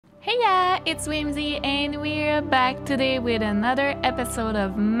Hey yeah, it's Whimsy and we're back today with another episode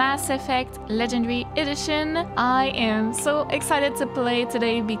of Mass Effect Legendary Edition. I am so excited to play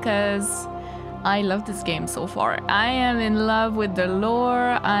today because I love this game so far. I am in love with the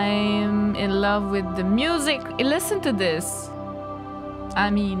lore, I'm in love with the music. Listen to this.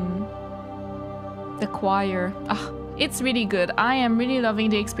 I mean, the choir. It's really good. I am really loving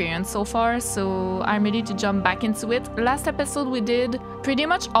the experience so far, so I'm ready to jump back into it. Last episode we did pretty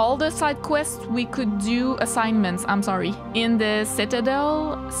much all the side quests we could do, assignments, in the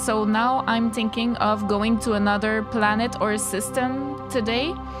Citadel. So now I'm thinking of going to another planet or system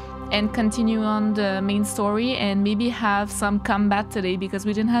today and continue on the main story and maybe have some combat today because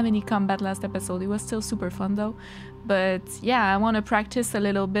we didn't have any combat last episode. It was still super fun though. But yeah, I want to practice a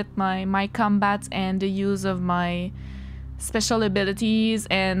little bit my combat and the use of my special abilities.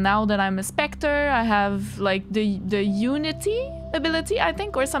 And now that I'm a Spectre, I have like the Unity ability, I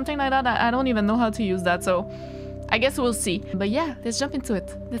think, or something like that. I don't even know how to use that, so I guess we'll see. But yeah, let's jump into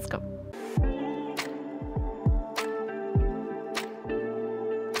it. Let's go.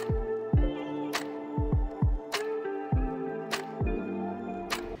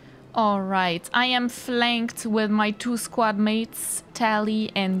 Alright, I am flanked with my two squad mates,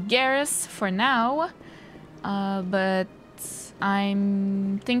 Tali and Garrus for now. But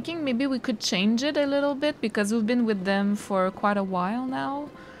I'm thinking maybe we could change it a little bit because we've been with them for quite a while now.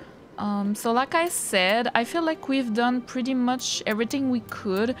 So like I said, I feel like we've done pretty much everything we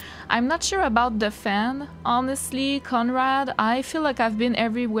could. I'm not sure about the fan, honestly, Conrad. I feel like I've been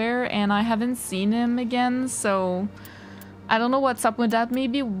everywhere and I haven't seen him again, so I don't know what's up with that.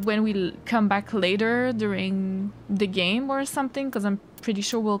 Maybe when we come back later during the game or something, because I'm pretty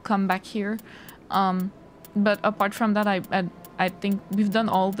sure we'll come back here. But apart from that, I think we've done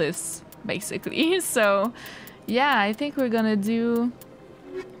all this, basically. So, yeah, I think we're gonna do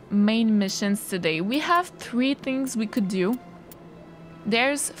main missions today. We have 3 things we could do.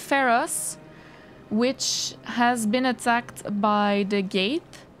 There's Feros, which has been attacked by the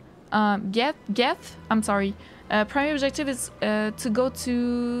Geth. I'm sorry. Primary objective is to go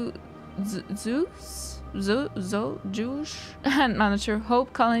to Zeus? I'm not sure.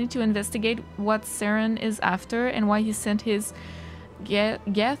 Hope Colony to investigate what Saren is after and why he sent his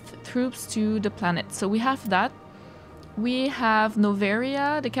Geth troops to the planet. So we have that. We have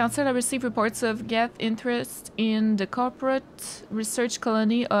Noveria. The council have received reports of Geth interest in the corporate research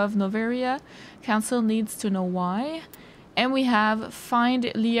colony of Noveria. Council needs to know why. And we have Find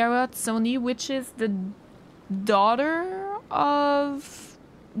Liara T'Soni, which is the daughter of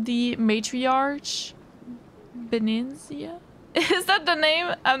the matriarch Benizia? Is that the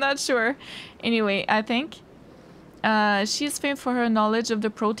name? I'm not sure. Anyway, I think she is famed for her knowledge of the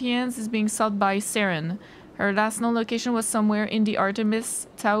Proteans is being sought by Saren. Her last known location was somewhere in the Artemis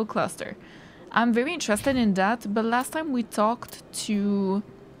Tau cluster. I'm very interested in that, but last time we talked to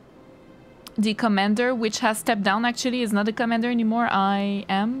the commander, which has stepped down, actually is not a commander anymore. I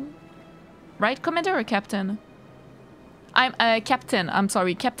am... Right, commander or captain? I'm captain. I'm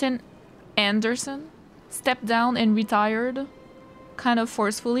sorry, Captain Anderson stepped down and retired kind of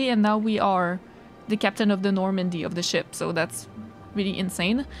forcefully, and now we are the captain of the Normandy of the ship, so that's really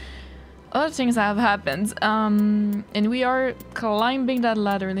insane. Other things have happened, and we are climbing that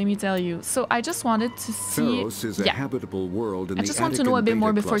ladder, let me tell you. So I just wanted to see... Theros is a habitable world in the I just want to know a bit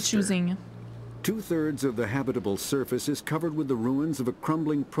more before choosing. 2/3 of the habitable surface is covered with the ruins of a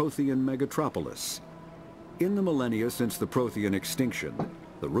crumbling Prothean megatropolis. In the millennia since the Prothean extinction,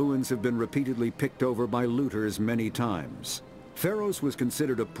 the ruins have been repeatedly picked over by looters many times. Theros was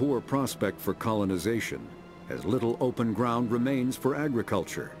considered a poor prospect for colonization, as little open ground remains for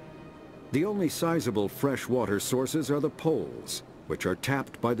agriculture. The only sizable freshwater sources are the poles, which are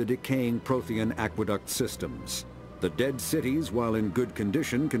tapped by the decaying Prothean aqueduct systems. The dead cities, while in good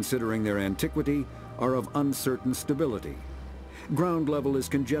condition considering their antiquity, are of uncertain stability. Ground level is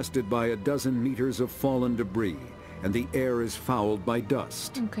congested by a dozen meters of fallen debris, and the air is fouled by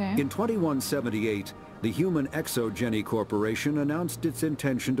dust. Okay. In 2178, the Human Exogeny Corporation announced its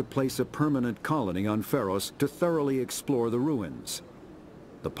intention to place a permanent colony on Theros to thoroughly explore the ruins.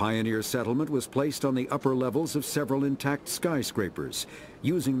 The pioneer settlement was placed on the upper levels of several intact skyscrapers,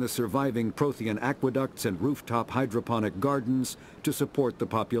 using the surviving Prothean aqueducts and rooftop hydroponic gardens to support the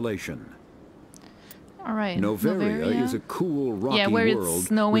population. All right. Noveria is a cool, rocky world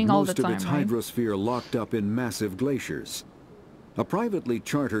with most of its hydrosphere locked up in massive glaciers. A privately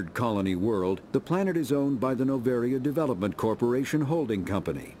chartered colony world, the planet is owned by the Noveria Development Corporation Holding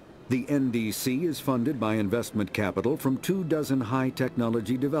Company. The NDC is funded by investment capital from 24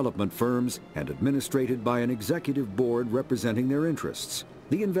 high-technology development firms and administrated by an executive board representing their interests.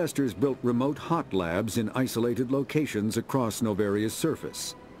 The investors built remote hot labs in isolated locations across Novaria's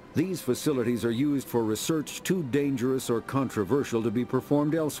surface. These facilities are used for research too dangerous or controversial to be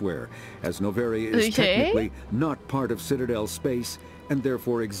performed elsewhere, as Novaria is technically not part of Citadel space and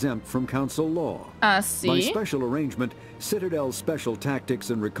therefore exempt from Council law. By special arrangement, Citadel's special tactics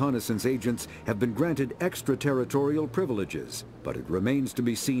and reconnaissance agents have been granted extraterritorial privileges, but it remains to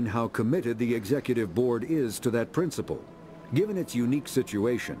be seen how committed the Executive Board is to that principle. Given its unique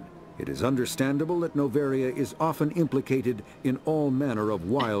situation, it is understandable that Novaria is often implicated in all manner of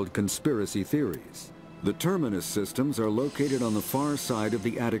wild conspiracy theories. The terminus systems are located on the far side of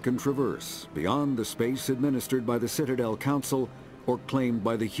the Attican Traverse, beyond the space administered by the Citadel Council or claimed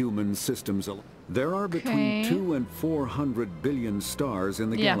by the human systems. There are between 200 and 400 billion stars in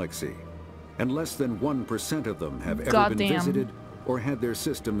the galaxy, and less than 1% of them have ever been visited or had their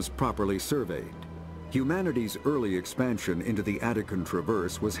systems properly surveyed. Humanity's early expansion into the Attican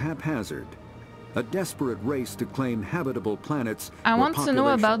Traverse was haphazard. A desperate race to claim habitable planets. I want to know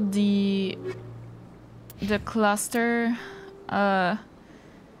about the cluster.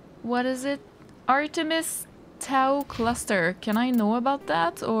 What is it? Artemis Tau cluster. Can I know about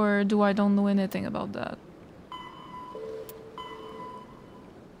that, or do I don't know anything about that?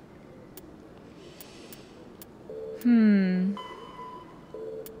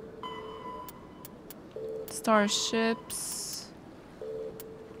 Starships.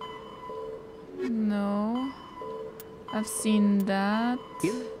 No. I've seen that.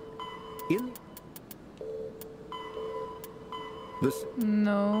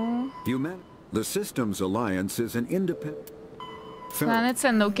 No. The Systems Alliance is an independent... Planets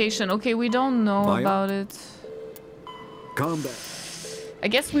and location. Okay, we don't know about it. Combat. I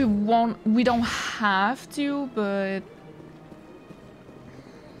guess we don't have to, but...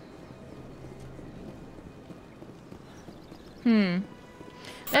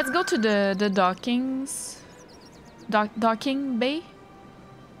 Let's go to the dockings. Docking bay?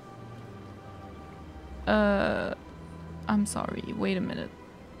 I'm sorry, wait a minute.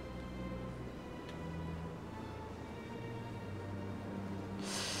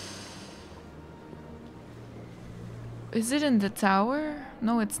 Is it in the tower?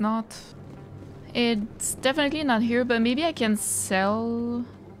 No, it's not. It's definitely not here, but maybe I can sell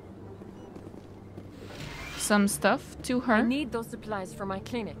some stuff to her. I need those supplies for my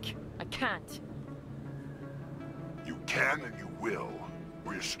clinic. I can't. You can and you will,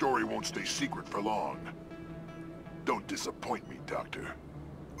 or your story won't stay secret for long. Don't disappoint me, Doctor.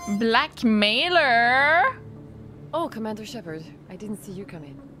 Blackmailer! Oh, Commander Shepard. I didn't see you come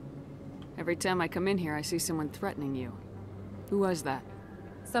in. Every time I come in here, I see someone threatening you. Who was that?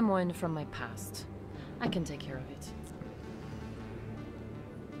 Someone from my past. I can take care of it.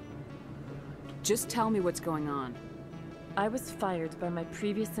 Just tell me what's going on. I was fired by my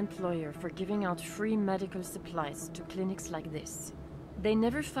previous employer for giving out free medical supplies to clinics like this. They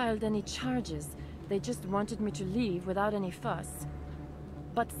never filed any charges. They just wanted me to leave without any fuss.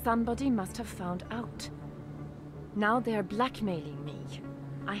 But somebody must have found out. Now they are blackmailing me.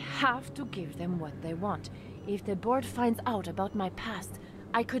 I have to give them what they want. If the board finds out about my past,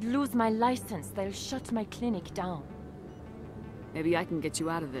 I could lose my license. They'll shut my clinic down. Maybe I can get you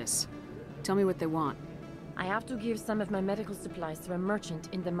out of this. Tell me what they want. I have to give some of my medical supplies to a merchant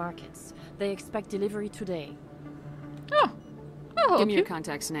in the markets. They expect delivery today. Oh. Give me your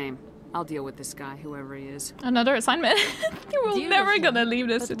contact's name. I'll deal with this guy, whoever he is. Another assignment. We're never gonna leave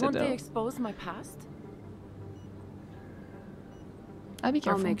this Citadel. Won't they expose my past? I'll be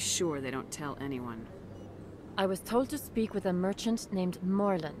careful. I'll make sure they don't tell anyone. I was told to speak with a merchant named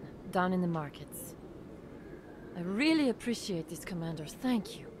Morlan down in the markets. I really appreciate this, Commander.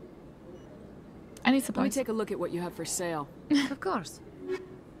 Thank you. I need supplies. Let me take a look at what you have for sale. Of course.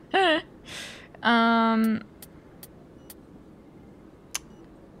 I'm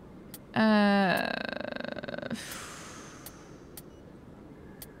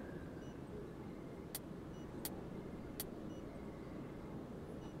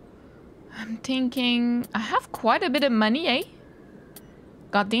thinking I have quite a bit of money, eh?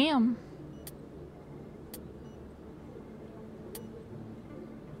 Goddamn.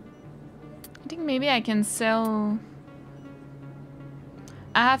 I think maybe I can sell.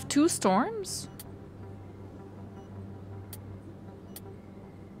 I have 2 storms.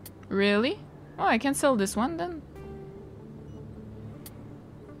 Really? Oh, I can sell this one then.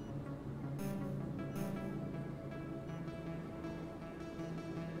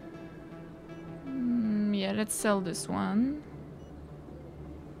 Yeah, let's sell this one.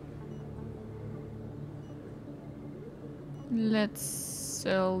 Let's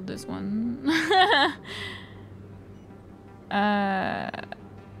sell this one.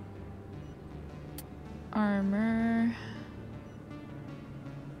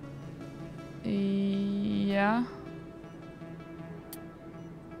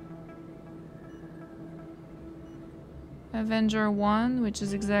 Avenger 1, which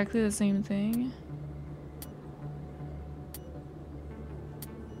is exactly the same thing.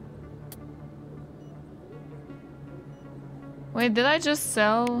 Wait, did I just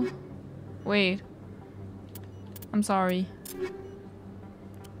sell? Wait. I'm sorry.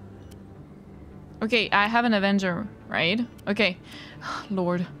 Okay, I have an Avenger, right? Okay.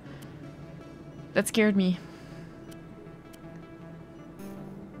 Lord. That scared me.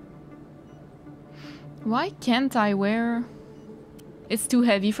 Why can't I wear? It's too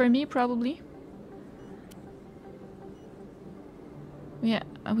heavy for me, probably. Yeah,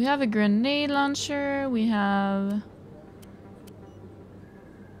 we have a grenade launcher. We have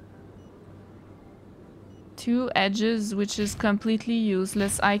 2 edges, which is completely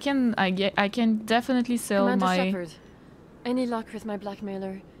useless. I can definitely sell Commander my. Shepard, any luck with my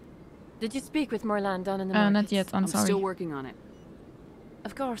blackmailer? Did you speak with Morlan down in the markets? Not yet. I'm sorry. Still working on it.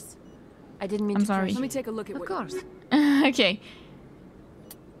 Of course. I didn't mean I'm to sorry. pressure Let me you. take a look at Of course. Okay.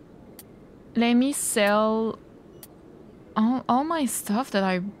 Let me sell all my stuff that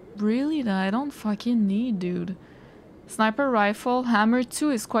I don't fucking need, dude. Sniper rifle, hammer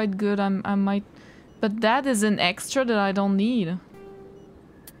 2 is quite good. I might, but that is an extra that I don't need.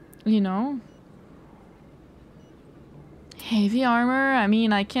 You know? Heavy armor, I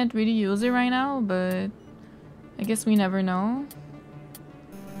mean, I can't really use it right now, but I guess we never know.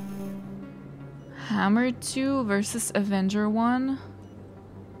 Hammer 2 versus Avenger 1.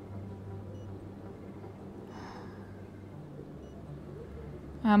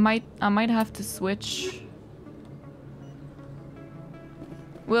 I might have to switch.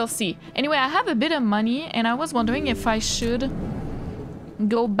 We'll see. Anyway, I have a bit of money and I was wondering if I should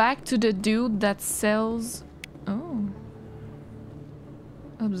go back to the dude that sells... Oh.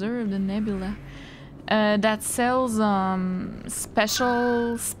 Observe the nebula. That sells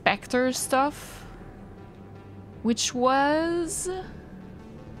special Spectre stuff. Which was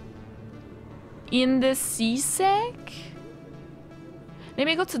in the CSEC? Let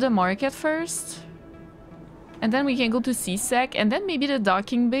me go to the market first. And then we can go to CSEC. And then maybe the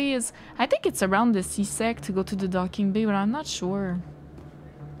docking bay is... I think it's around the CSEC to go to the docking bay, but I'm not sure.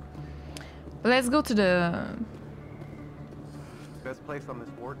 Let's go to the... Best place on this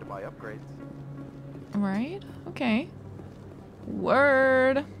board to buy upgrades. Right? Okay.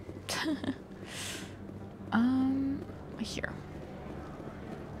 Word. Here.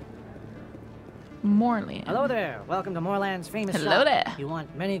 Moreland. Hello there. Welcome to Moreland's famous shop. Hello there. You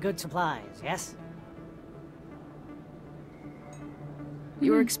want many good supplies, yes?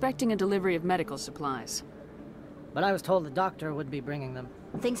 You were expecting a delivery of medical supplies. But I was told the doctor would be bringing them.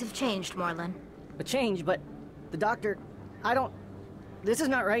 Things have changed, Moreland. A change, but the doctor... I don't... This is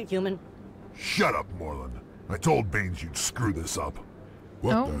not right, human. Shut up, Moreland. I told Baines you'd screw this up.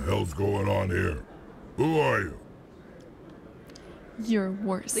 What the hell's going on here? Who are you? Your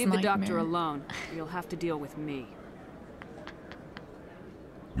worst Leave the nightmare. doctor alone. You'll have to deal with me.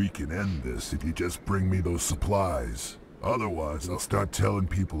 We can end this if you just bring me those supplies. Otherwise, I'll start telling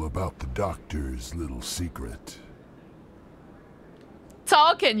people about the doctor's little secret.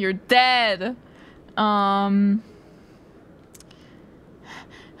 Talk and you're dead. Kill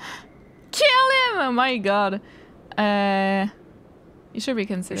him! Oh my god. You should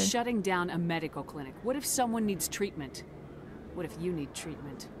reconsider. They're shutting down a medical clinic. What if someone needs treatment? What if you need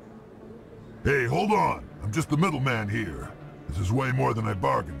treatment? Hey, hold on. I'm just the middleman here. This is way more than I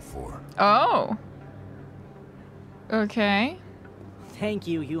bargained for. Oh. Okay. Thank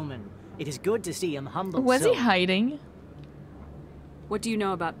you, human. It is good to see him humble. Was he hiding? What do you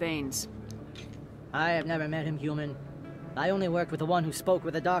know about Baines? I have never met him, human. I only worked with the one who spoke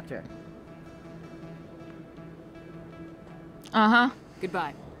with the doctor. Uh-huh.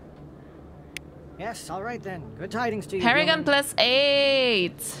 Goodbye. Yes, all right then. Good tidings to you, Paragon human.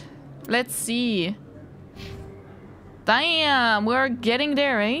 +8. Let's see. Damn, we're getting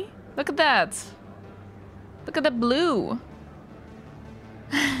there, eh? Look at that. Look at the blue.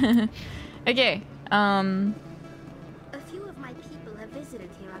 Okay. A few of my people have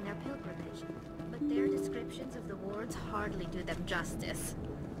visited here on their pilgrimage, but their descriptions of the wards hardly do them justice.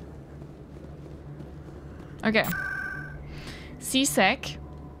 Okay. CSEC,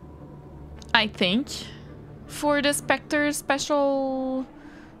 I think, for the Spectre special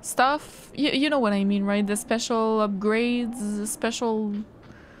stuff. You know what I mean, right? The special upgrades, the special...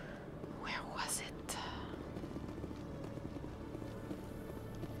 Where was it?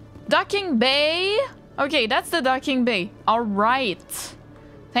 Docking bay? Okay, that's the docking bay. Alright.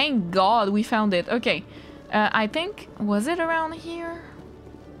 Thank God we found it. Okay. I think... Was it around here?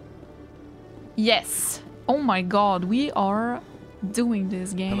 Yes. Oh my God, we are doing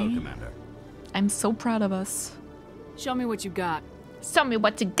this game. Hello, Commander. I'm so proud of us. Show me what you got. Show me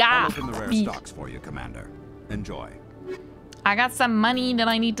what you I'll got. open the rare B. stocks for you, Commander. Enjoy. I got some money that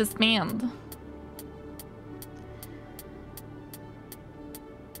I need to spend.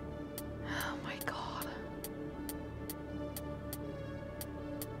 Oh my god.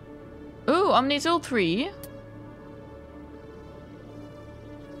 Ooh, Omnitool 3.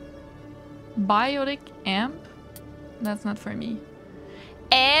 Biotic Amp. That's not for me.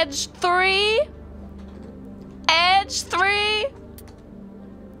 Edge 3? Edge 3?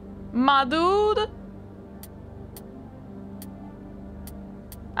 My dude?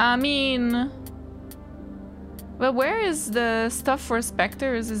 I mean... Well, where is the stuff for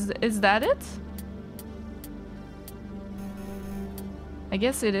Spectres? Is that it? I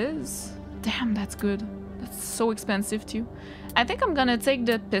guess it is. Damn, that's good. That's so expensive too. I think I'm gonna take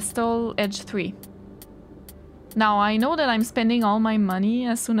the pistol Edge 3. Now, I know that I'm spending all my money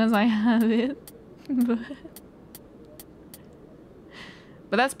as soon as I have it.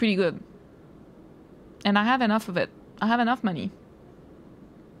 But that's pretty good. And I have enough of it. I have enough money.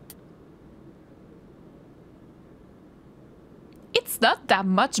 It's not that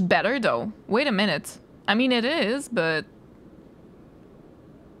much better though. Wait a minute. I mean, it is, but...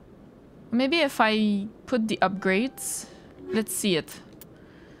 Maybe if I put the upgrades... Let's see it.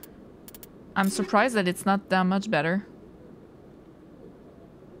 I'm surprised that it's not that much better.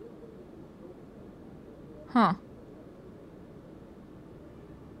 Huh.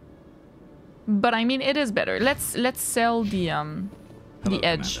 But I mean, it is better. Let's sell the Hello,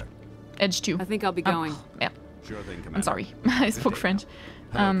 Edge. Commander. Edge 2. I think I'll be going. Yeah. Sure thing, Commander. I'm sorry. I spoke French.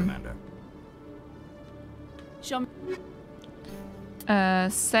 Hello, Commander. Show me.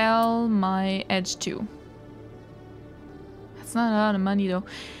 Sell my Edge 2. That's not a lot of money though.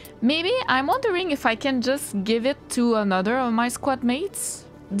 Maybe I'm wondering if I can just give it to another of my squad mates.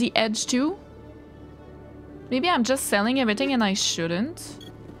 The Edge 2. Maybe I'm just selling everything and I shouldn't.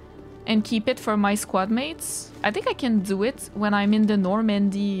 And keep it for my squad mates. I think I can do it when I'm in the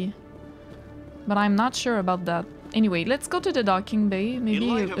Normandy. But I'm not sure about that. Anyway, let's go to the docking bay. Maybe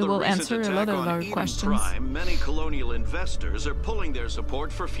it will answer a lot of our questions. Prime, many colonial investors are pulling their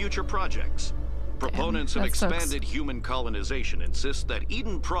support for future projects. Proponents of expanded human colonization insist that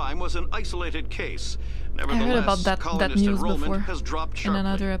Eden Prime was an isolated case. I heard about that colonist news enrollment before has dropped in sharply.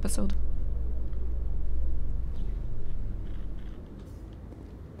 another episode.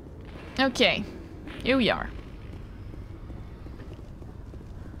 Okay, here we are.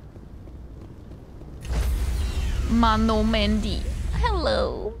 Mano Mendy.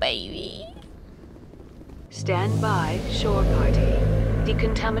 Hello, baby. Stand by, shore party.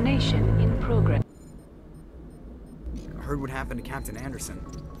 Decontamination in progress. I heard what happened to Captain Anderson.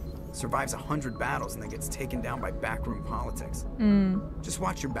 Survives 100 battles and then gets taken down by backroom politics. Just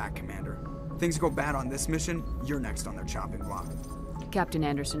watch your back, Commander. Things go bad on this mission, you're next on their chopping block. Captain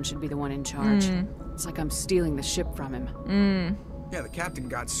Anderson should be the one in charge. It's like I'm stealing the ship from him. Yeah, the captain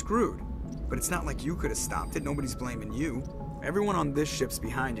got screwed. But it's not like you could have stopped it. Nobody's blaming you. Everyone on this ship's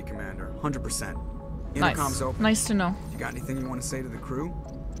behind you, Commander. 100%. Intercom's open. Nice to know. You got anything you want to say to the crew?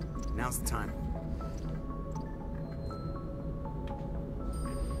 Now's the time.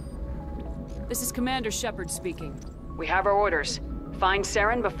 This is Commander Shepard speaking. We have our orders. Find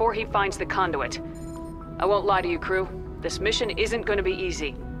Saren before he finds the conduit. I won't lie to you, crew. This mission isn't going to be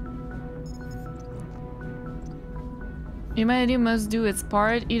easy. Humanity must do its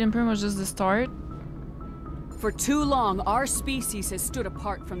part. Eden Prime was just the start. For too long, our species has stood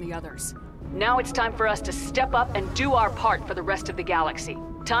apart from the others. Now it's time for us to step up and do our part for the rest of the galaxy.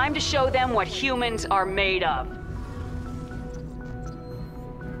 Time to show them what humans are made of.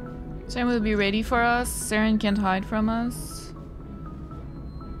 Saren will be ready for us. Saren can't hide from us.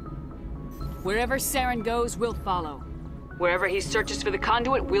 Wherever Saren goes, we'll follow. Wherever he searches for the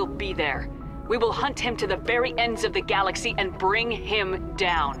conduit, we'll be there. We will hunt him to the very ends of the galaxy and bring him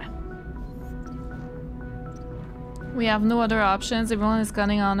down. We have no other options. Everyone is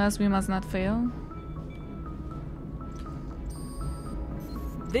gunning on us. We must not fail.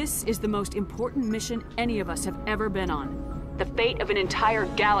 This is the most important mission any of us have ever been on. The fate of an entire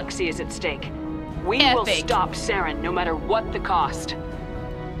galaxy is at stake. We will stop Saren no matter what the cost.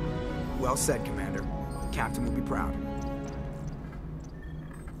 Well said, Commander. The captain will be proud.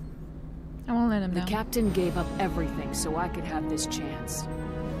 I won't let him down. The captain gave up everything so I could have this chance.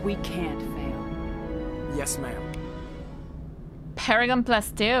 We can't fail. Yes, ma'am. Paragon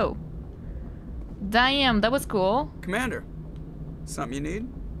 +2. Damn, that was cool. Commander, something you need?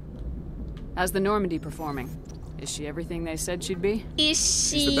 How's the Normandy performing? Is she everything they said she'd be? Is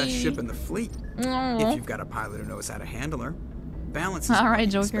she? She's the best ship in the fleet. Aww. If you've got a pilot who knows how to handle her. Balance is all what right,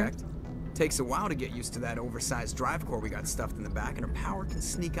 you Joker. expect. Takes a while to get used to that oversized drive core we got stuffed in the back, and her power can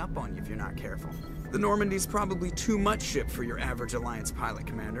sneak up on you if you're not careful. The Normandy's probably too much ship for your average Alliance pilot,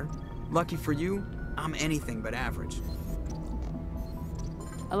 Commander. Lucky for you, I'm anything but average.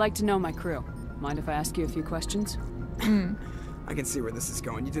 I like to know my crew. Mind if I ask you a few questions? I can see where this is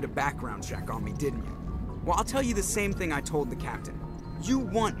going. You did a background check on me, didn't you? Well, I'll tell you the same thing I told the captain. You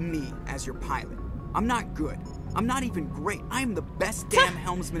want me as your pilot. I'm not good. I'm not even great. I am the best damn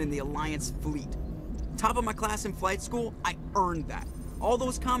helmsman in the Alliance fleet. Top of my class in flight school, I earned that. All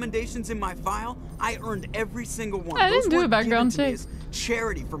those commendations in my file, I earned every single one. I didn't do a background check. As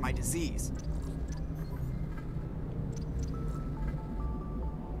charity for my disease.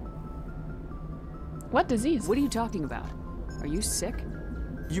 What disease? What are you talking about? Are you sick?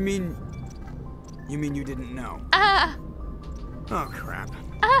 You mean you didn't know? Ah! Oh, crap.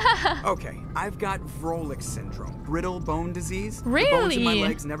 Okay, I've got Vrolik syndrome, brittle bone disease. Really? The bones in my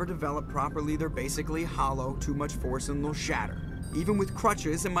legs never develop properly. They're basically hollow, too much force and they'll shatter. Even with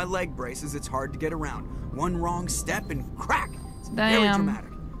crutches and my leg braces, it's hard to get around. One wrong step and crack! It's very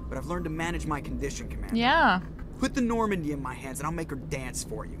dramatic. But I've learned to manage my condition, Commander. Yeah. Put the Normandy in my hands and I'll make her dance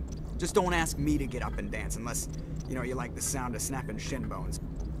for you. Just don't ask me to get up and dance unless, you know, you like the sound of snapping shin bones.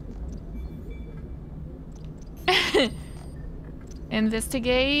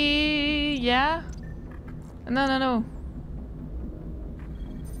 Investigate, yeah? No.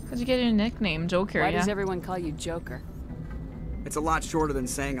 How'd you get your nickname, Joker? Why does everyone call you Joker? It's a lot shorter than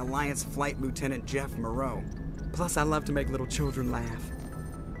saying Alliance Flight Lieutenant Jeff Moreau. Plus, I love to make little children laugh.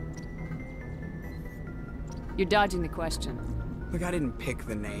 You're dodging the question. Look, I didn't pick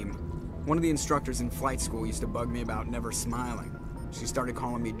the name. One of the instructors in flight school used to bug me about never smiling. She started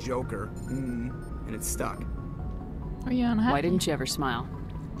calling me Joker, and it stuck. Are you unhappy? Why didn't you ever smile?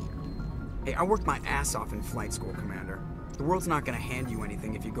 Hey, I worked my ass off in flight school, Commander. The world's not gonna hand you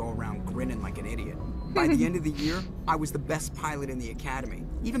anything if you go around grinning like an idiot. By the end of the year, I was the best pilot in the academy.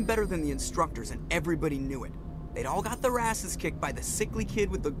 Even better than the instructors, and everybody knew it. They'd all got their asses kicked by the sickly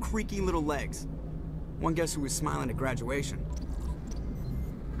kid with the creaky little legs. One guess who was smiling at graduation?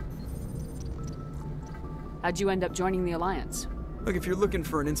 How'd you end up joining the Alliance? Look, if you're looking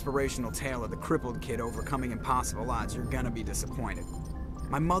for an inspirational tale of the crippled kid overcoming impossible odds, you're gonna be disappointed.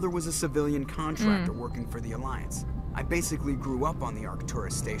 My mother was a civilian contractor working for the Alliance. I basically grew up on the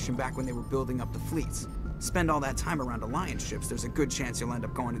Arcturus station back when they were building up the fleets. Spend all that time around Alliance ships, there's a good chance you'll end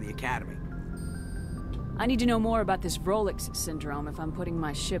up going to the Academy. I need to know more about this Vrolik syndrome if I'm putting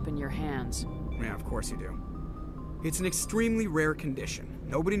my ship in your hands. Yeah, of course you do. It's an extremely rare condition.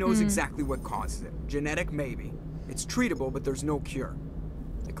 Nobody knows exactly what causes it. Genetic, maybe. It's treatable, but there's no cure.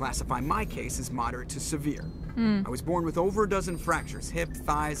 They classify my case as moderate to severe. I was born with over a dozen fractures. Hip,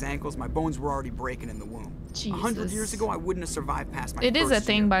 thighs, ankles. My bones were already breaking in the womb. 100 years ago, I wouldn't have survived past my first It is a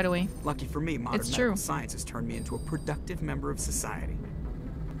thing, year. by the way. Lucky for me, modern It's medical true. science has turned me into a productive member of society.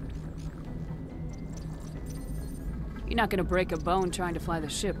 You're not gonna break a bone trying to fly the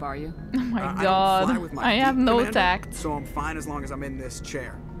ship, are you? Oh my I don't god. fly with my I have feet, no Commander, tact. So I'm fine as long as I'm in this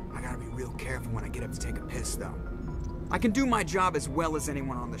chair. I gotta be real careful when I get up to take a piss, though. I can do my job as well as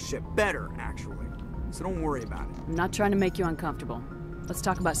anyone on the ship. Better, actually. So don't worry about it. I'm not trying to make you uncomfortable. Let's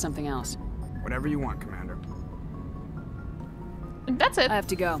talk about something else. Whatever you want, Commander. That's it. I have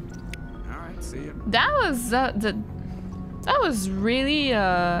to go. Alright, see you. That was really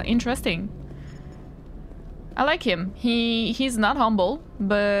interesting. I like him. He's not humble,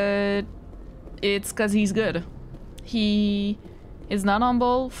 but it's because he's good. He is not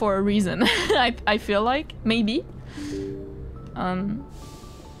humble for a reason. I feel like maybe.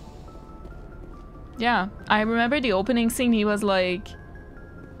 Yeah, I remember the opening scene. He was like,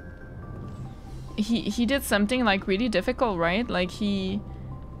 he did something like really difficult, right? Like he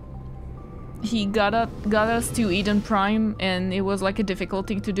got us to Eden Prime, and it was like a difficult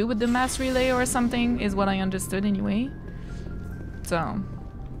thing to do with the mass relay or something, is what I understood anyway. So.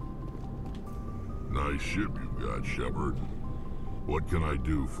 Nice ship you got, Shepard. What can I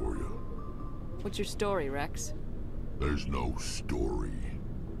do for you? What's your story, Rex? There's no story.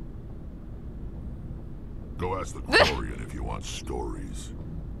 Go ask the Corican if you want stories.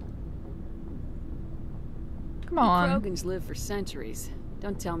 Come on. Krogans live for centuries.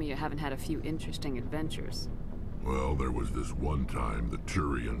 Don't tell me you haven't had a few interesting adventures. Well, there was this one time the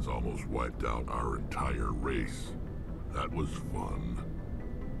Turians almost wiped out our entire race. That was fun.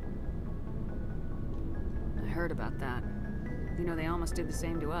 I heard about that. You know, they almost did the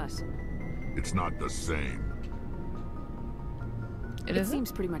same to us. It's not the same. It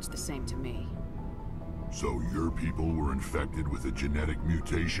seems pretty much the same to me. So your people were infected with a genetic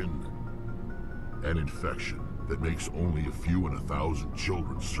mutation? An infection that makes only a few in 1,000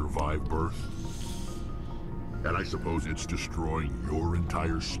 children survive birth? And I suppose it's destroying your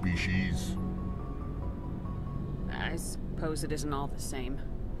entire species? I suppose it isn't all the same.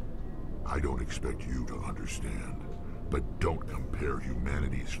 I don't expect you to understand, but don't compare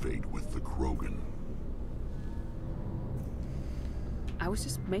humanity's fate with the Krogan. I was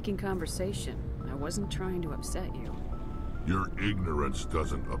just making conversation. I wasn't trying to upset you. Your ignorance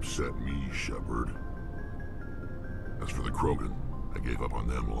doesn't upset me, Shepard. As for the Krogan, I gave up on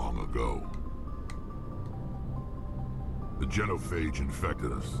them long ago. The genophage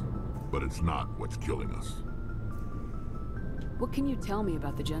infected us, but it's not what's killing us. What can you tell me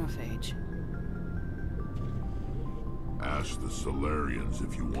about the genophage? Ask the Solarians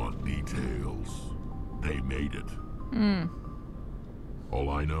if you want details. They made it. All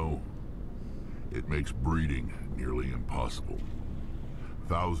I know, it makes breeding nearly impossible.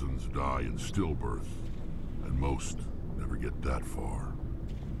 Thousands die in stillbirth, and most never get that far.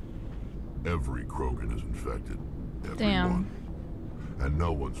 Every Krogan is infected. Everyone. And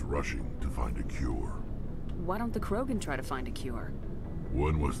no one's rushing to find a cure. Why don't the Krogan try to find a cure?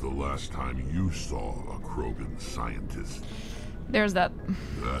 When was the last time you saw a Krogan scientist? There's that.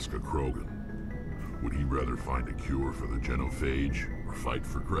 Ask a Krogan. Would he rather find a cure for the genophage or fight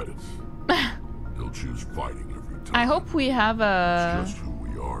for credits? He'll choose fighting every time. I hope we have a... It's just who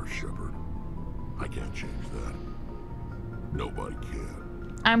we are, Shepard. I can't change that. Nobody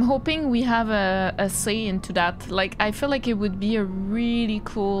can. I'm hoping we have a say into that. Like, I feel like it would be a really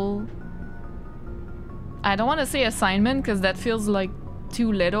cool... I don't want to say assignment, because that feels like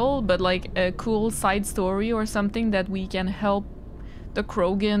too little, but like a cool side story or something that we can help the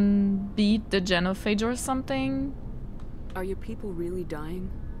Krogan beat the genophage or something. Are your people really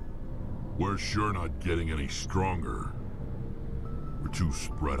dying? We're sure not getting any stronger. We're too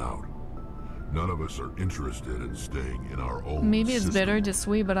spread out. None of us are interested in staying in our own Maybe it's system. better this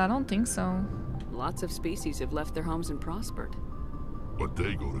way, but I don't think so. Lots of species have left their homes and prospered. But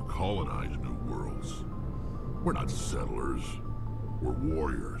they go to colonize new worlds. We're not settlers. We're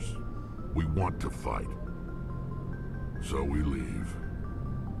warriors. We want to fight. So we leave.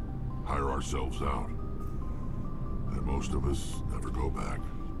 Hire ourselves out. And most of us never go back.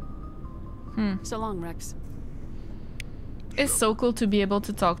 So long, Rex. It's so cool to be able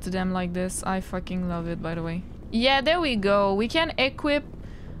to talk to them like this. I fucking love it, by the way. Yeah, there we go. We can equip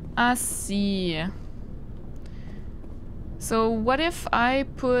Asari. So what if I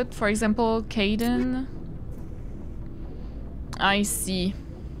put, for example, Caden? I see.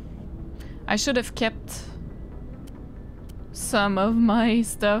 I should have kept some of my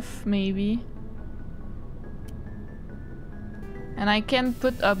stuff, maybe. And I can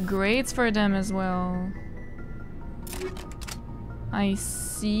put upgrades for them as well. I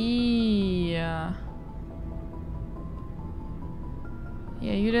see. Yeah,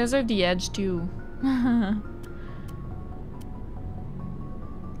 you deserve the edge too.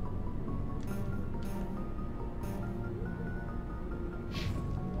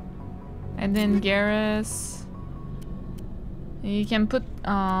 And then Garrus. You can put...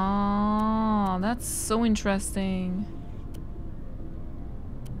 Oh, that's so interesting.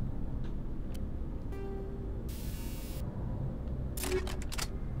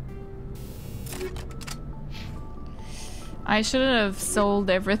 I shouldn't have sold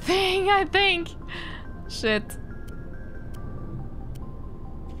everything, I think. Shit.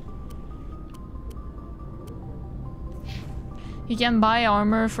 You can buy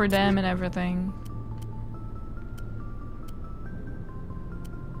armor for them and everything.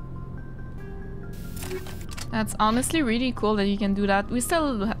 That's honestly really cool that you can do that. We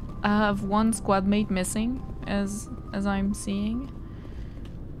still have one squad mate missing, as I'm seeing.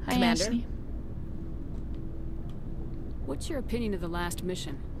 Hi, Commander? Ashley. What's your opinion of the last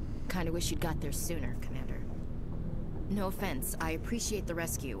mission? Kinda wish you'd got there sooner, Commander. No offense, I appreciate the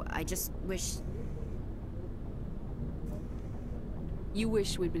rescue. I just wish... You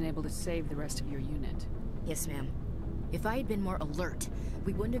wish we'd been able to save the rest of your unit. Yes, ma'am. If I had been more alert,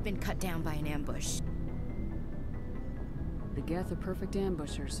 we wouldn't have been cut down by an ambush. The Geth are perfect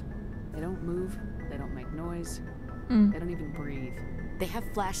ambushers. They don't move, they don't make noise, Mm. they don't even breathe. They have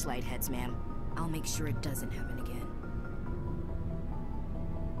flashlight heads, ma'am. I'll make sure it doesn't happen again.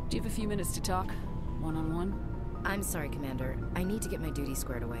 Do you have a few minutes to talk? One-on-one? I'm sorry, Commander. I need to get my duty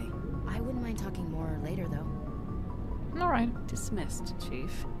squared away. I wouldn't mind talking more later, though. Alright. Dismissed,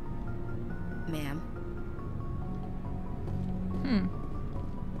 Chief. Ma'am.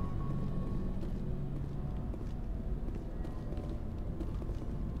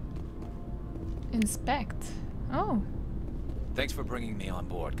 Inspect. Oh. Thanks for bringing me on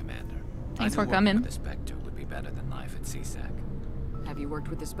board, Commander. Thanks for coming. The Spectre would be better than life at CSEC. Have you worked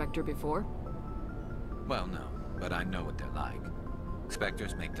with the Spectre before? Well, no, but I know what they're like.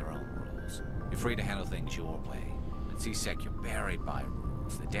 Spectres make their own rules. You're free to handle things your way. At CSEC, you're buried by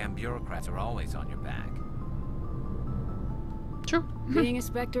rules. The damn bureaucrats are always on your back. True. Being a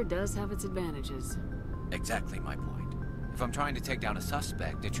Spectre does have its advantages. Exactly my point. If I'm trying to take down a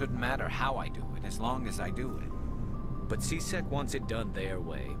suspect, it shouldn't matter how I do it, as long as I do it. But CSEC wants it done their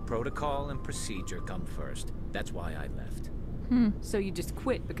way. Protocol and procedure come first. That's why I left. So you just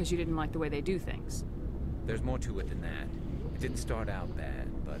quit because you didn't like the way they do things? There's more to it than that. It didn't start out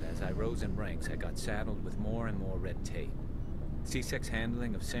bad, but as I rose in ranks, I got saddled with more and more red tape. CSEC's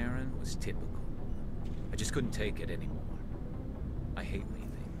handling of Saren was typical. I just couldn't take it anymore. I hate leaving.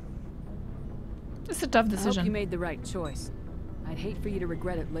 It's a tough decision. I hope you made the right choice. I'd hate for you to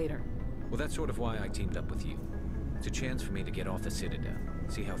regret it later. Well, that's sort of why I teamed up with you. It's a chance for me to get off the Citadel,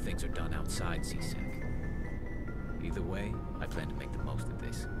 see how things are done outside CSEC. Either way, I plan to make the most of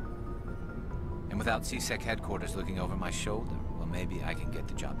this. And without CSEC headquarters looking over my shoulder, well, maybe I can get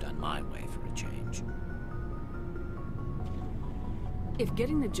the job done my way for a change. If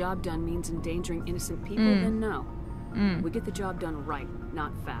getting the job done means endangering innocent people, then no. We get the job done right,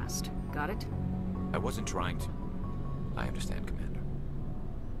 not fast. Got it? I wasn't trying to. I understand, Commander.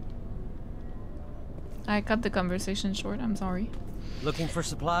 I cut the conversation short, I'm sorry. Looking for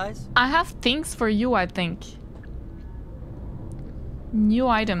supplies? I have things for you, I think. New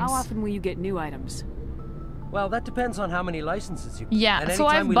items. How often will you get new items? Well, that depends on how many licenses you get. Yeah, so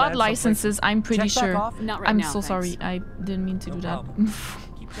I've bought licenses, I'm pretty sure. Not right I'm now, so thanks. sorry, I didn't mean to do that.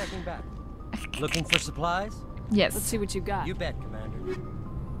 Keep checking back. Looking for supplies? Yes. Let's see what you got. You bet, Commander.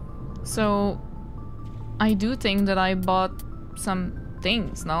 So, I do think that I bought some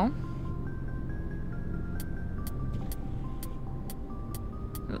things, no?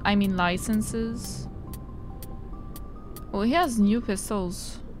 I mean licenses. Oh, he has new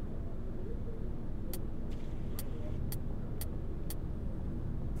pistols.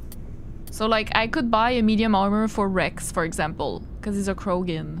 So like I could buy a medium armor for Rex, for example, because he's a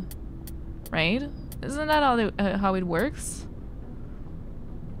Krogan, right? Isn't that how it works?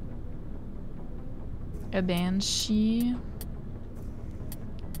 A Banshee.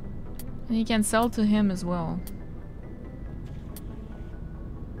 And you can sell to him as well.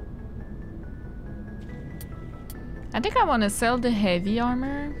 I think I want to sell the heavy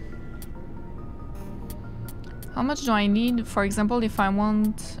armor. How much do I need, for example, if I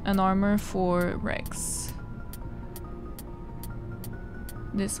want an armor for Rex?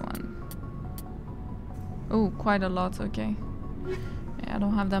 This one. Oh, quite a lot, okay. Yeah, I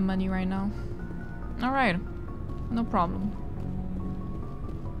don't have that money right now. Alright, no problem.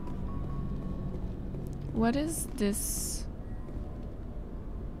 What is this?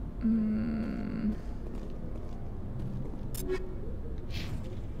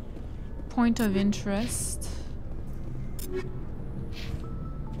 Point of interest.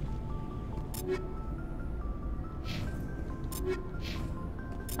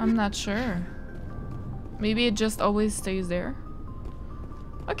 I'm not sure. Maybe it just always stays there.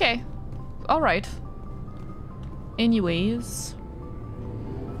 Okay. Alright. Anyways.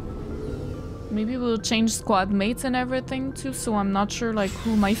 Maybe we'll change squad mates and everything too, so I'm not sure like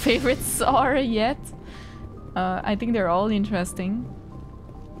who my favorites are yet. I think they're all interesting.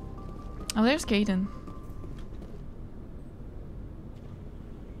 Oh, there's Kaden.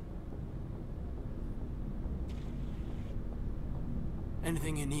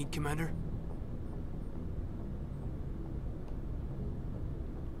 Anything you need, Commander?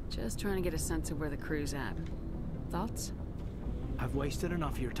 Just trying to get a sense of where the crew's at. Thoughts? I've wasted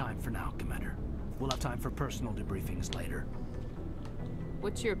enough of your time for now, Commander. We'll have time for personal debriefings later.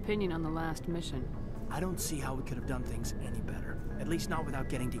 What's your opinion on the last mission? I don't see how we could have done things any better. At least not without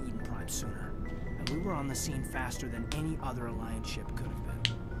getting to Eden Prime sooner. And we were on the scene faster than any other Alliance ship could have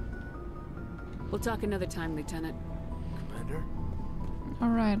been. We'll talk another time, Lieutenant. Commander?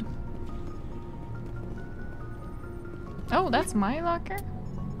 Alright. Oh, that's my locker?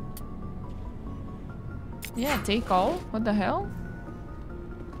 Yeah, take all? What the hell?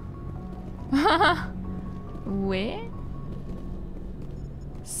 Where?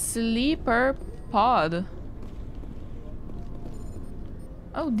 Sleeper pod.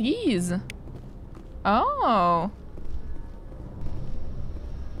 Oh, these. Oh.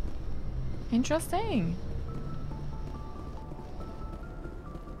 Interesting.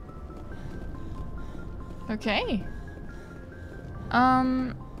 Okay.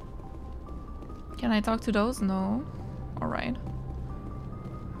 Can I talk to those? No. Alright.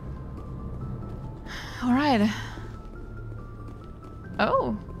 Alright.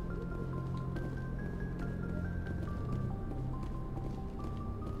 Oh.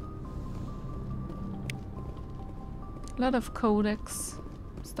 A lot of codex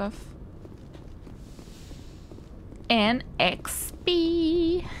stuff. And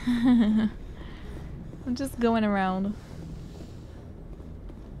XP. I'm just going around.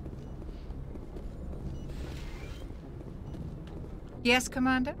 Yes,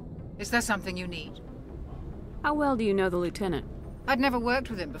 Commander? Is there something you need? How well do you know the Lieutenant? I'd never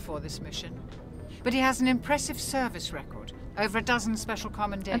worked with him before this mission. But he has an impressive service record. Over a dozen special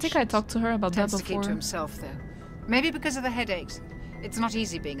commendations. I think I talked to her about that before. Tends to keep to himself, though. Maybe because of the headaches. It's not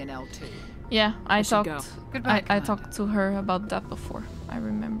easy being an L2. Yeah, I talked. Goodbye, I talked to her about that before. I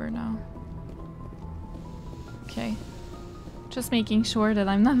remember now. Okay, just making sure that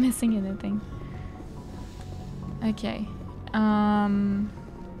I'm not missing anything. Okay. Can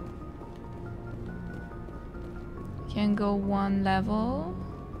go one level.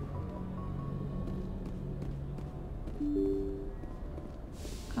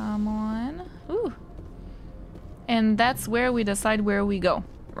 Come on. Ooh. And that's where we decide where we go,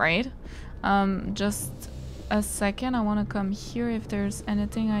 right? Just a second. I want to come here if there's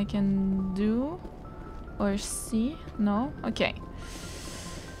anything I can do or see. No? Okay.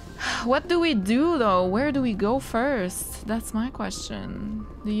 What do we do though? Where do we go first? That's my question.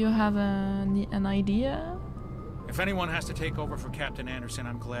 Do you have an idea? If anyone has to take over for Captain Anderson,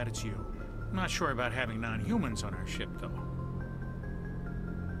 I'm glad it's you. I'm not sure about having non-humans on our ship though.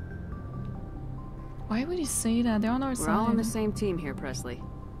 Why would you say that? They're on our side. We're all on the same team here, Presley.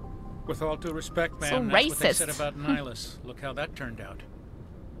 With all due respect, ma'am, so that's racist. What they said about Nihilus. Look how that turned out.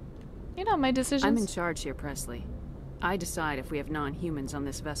 You know my decisions. I'm in charge here, Presley. I decide if we have non-humans on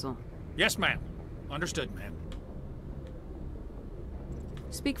this vessel. Yes, ma'am. Understood, ma'am.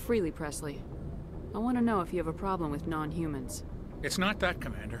 Speak freely, Presley. I want to know if you have a problem with non-humans. It's not that,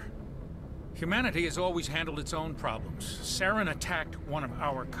 Commander. Humanity has always handled its own problems. Saren attacked one of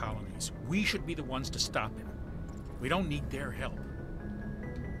our colonies. We should be the ones to stop him. We don't need their help.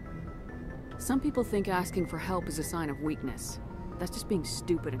 Some people think asking for help is a sign of weakness. That's just being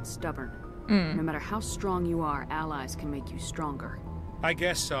stupid and stubborn. No matter how strong you are, allies can make you stronger. I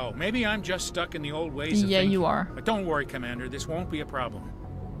guess so. Maybe I'm just stuck in the old ways of yeah, thinking. You are. But don't worry, Commander. This won't be a problem.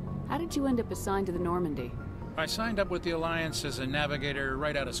 How did you end up assigned to the Normandy? I signed up with the Alliance as a navigator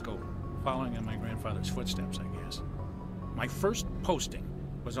right out of school, following in my grandfather's footsteps, I guess. My first posting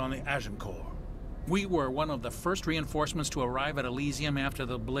was on the Agincourt. We were one of the first reinforcements to arrive at Elysium after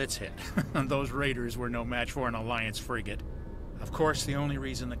the Blitz hit. Those raiders were no match for an Alliance frigate. Of course, the only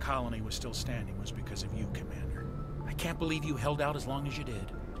reason the colony was still standing was because of you, Commander. I can't believe you held out as long as you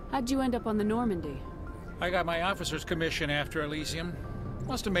did. How'd you end up on the Normandy? I got my officer's commission after Elysium.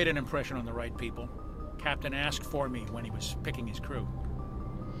 Must have made an impression on the right people. Captain asked for me when he was picking his crew.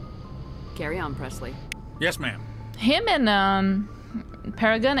 Carry on, Presley. Yes, ma'am. Him and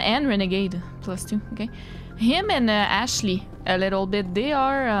Paragon and Renegade +2. Okay. Him and Ashley a little bit. They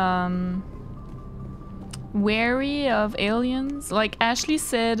are wary of aliens. Like Ashley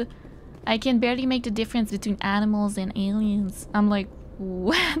said, I can barely make the difference between animals and aliens. I'm like,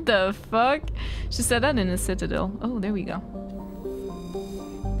 what the fuck? She said that in the Citadel. Oh, there we go.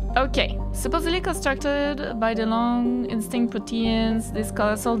 Okay, supposedly constructed by the long extinct Proteans, this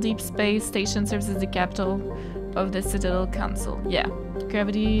colossal deep space station serves as the capital of the Citadel Council. Yeah,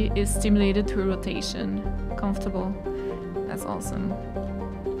 gravity is stimulated through rotation. Comfortable. That's awesome.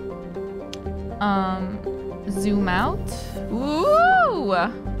 Zoom out. Ooh!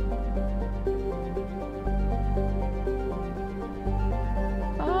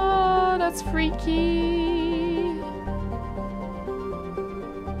 Oh, that's freaky.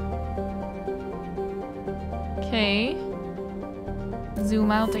 Okay.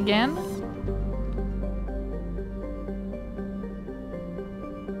 Zoom out again.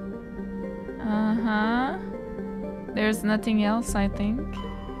 There's nothing else, I think.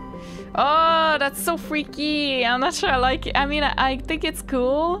 Oh, that's so freaky. I'm not sure I like it. I mean, I think it's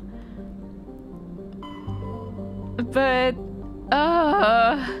cool. But,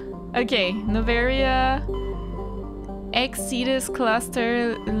 okay, Noveria, Exodus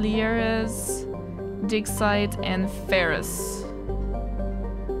Cluster, Liara's, Dig Site, and Ferris.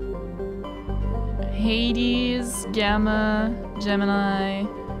 Hades, Gamma, Gemini,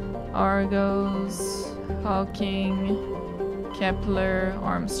 Argos, Hawking, Kepler,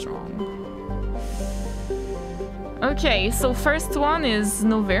 Armstrong. Okay, so first one is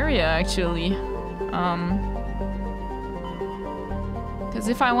Noveria, actually. Because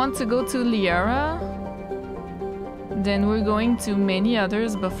if I want to go to Liara, then we're going to many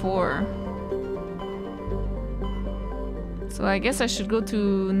others before. So I guess I should go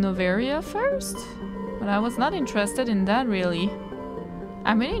to Noveria first? But I was not interested in that, really.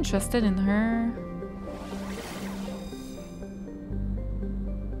 I'm really interested in her.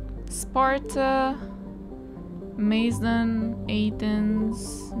 Sparta, Mason,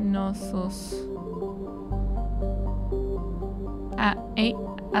 Athens, Knossos.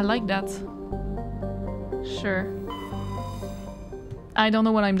 I like that. Sure. I don't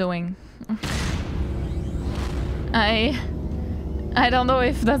know what I'm doing. I don't know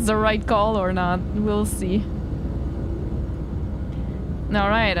if that's the right call or not. We'll see.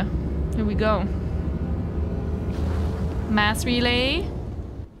 Alright, here we go. Mass relay.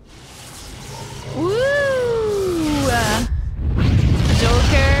 Woo!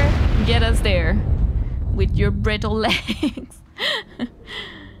 Joker, get us there with your brittle legs.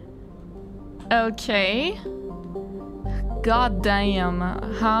 Okay. God damn,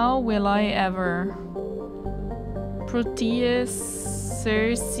 how will I ever? Proteus,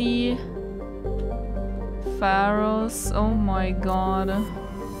 Cersei, Pharos, oh my god.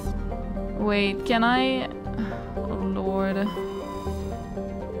 Wait, can I? Oh lord.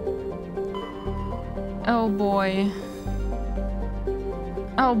 Oh boy.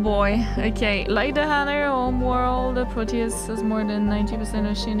 Oh boy. Okay, like the Hanner homeworld, Proteus has more than 90%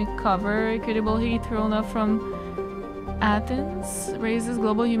 oceanic cover. Incredible heat thrown up from Athens. Raises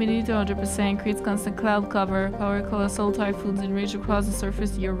global humidity to 100%. Creates constant cloud cover. Power colossal typhoons and rage across the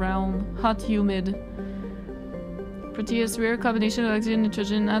surface year round. Hot, humid. Proteus rare combination of oxygen,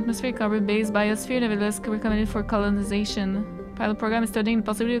 nitrogen, atmospheric cover, base, biosphere, nevertheless recommended for colonization. Pilot program is studying the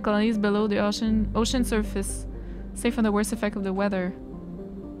possibility of colonies below the ocean surface. Safe from the worst effect of the weather.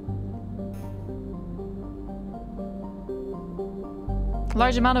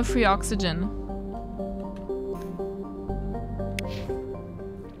 Large amount of free oxygen.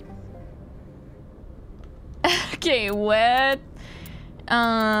 Okay, what?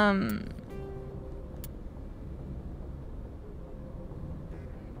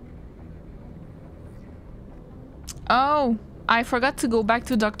 Oh, I forgot to go back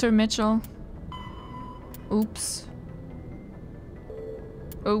to Dr. Mitchell. Oops.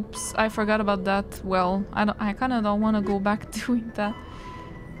 Oops, I forgot about that. Well, I kind of don't want to go back doing that.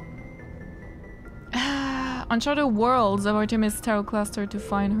 Uncharted Worlds of Artemis Tarot Cluster to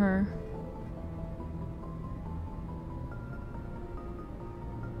find her.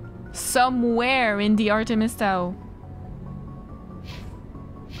 Somewhere in the Artemis Tau.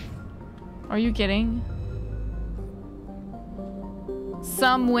 Are you kidding?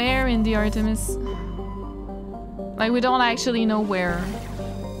 Somewhere in the Artemis. Like, we don't actually know where.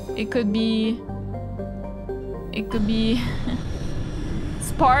 It could be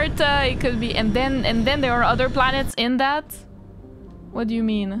Sparta, it could be, and then there are other planets in that? What do you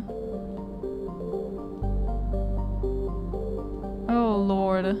mean? Oh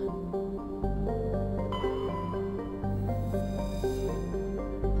lord.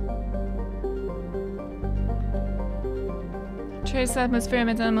 Trace atmosphere,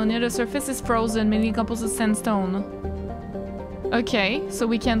 methane ammonia. The surface is frozen, mainly composed of sandstone. Okay, so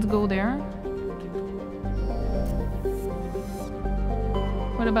we can't go there.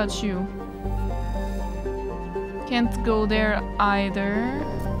 What about you? Can't go there either.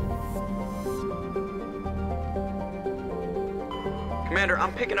 Commander,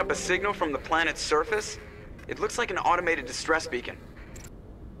 I'm picking up a signal from the planet's surface. It looks like an automated distress beacon.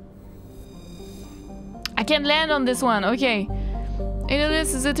 I can land on this one, okay.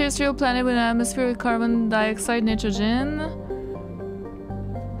 Edolus is a terrestrial planet with an atmosphere with carbon dioxide, nitrogen.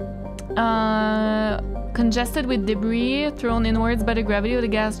 Congested with debris thrown inwards by the gravity of the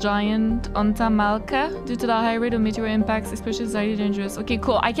gas giant Onta Malka due to the high rate of meteor impacts, especially highly dangerous. Okay,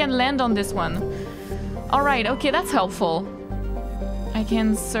 cool. I can land on this one. Alright, okay, that's helpful. I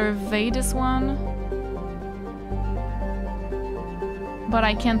can survey this one. But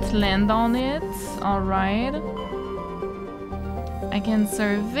I can't land on it. Alright. I can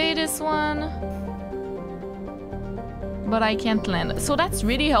survey this one. But I can't land. So that's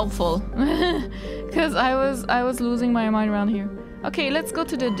really helpful. Because I was losing my mind around here. Okay, let's go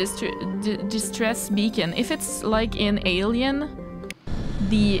to the distress beacon. If it's like in Alien,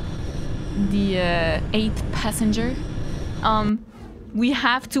 the 8th passenger, we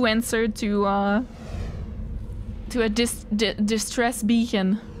have to answer to a distress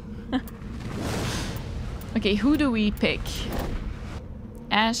beacon. Okay, who do we pick?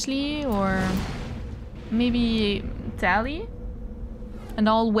 Ashley or maybe Tally? An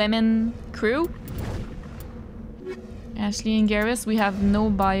all-women crew? Ashley and Garrus, we have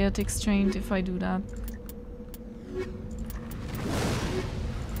no biotics trained if I do that.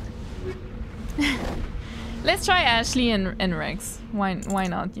 Let's try Ashley and Rex. Why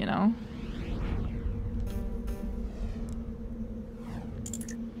not, you know?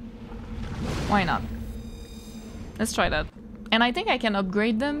 Why not? Let's try that. And I think I can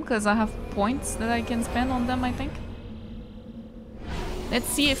upgrade them because I have points that I can spend on them, I think. Let's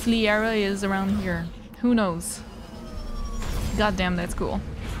see if Liara is around here. Who knows? God damn, that's cool.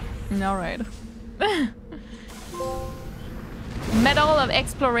 Alright. Medal of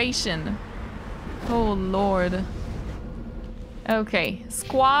Exploration. Oh lord. Okay,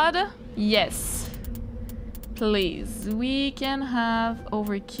 squad, yes. Please, we can have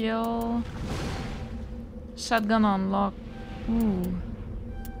overkill. Shotgun unlock. Ooh,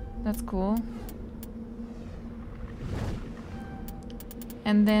 that's cool.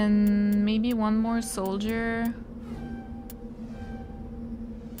 And then maybe one more soldier.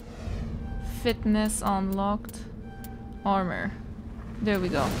 Fitness unlocked. Armor. There we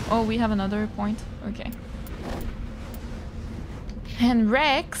go. Oh, we have another point. Okay. And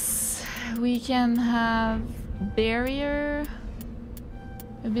Rex, we can have barrier,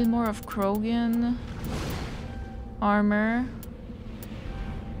 a bit more of Krogan, armor,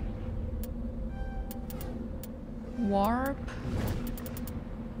 warp,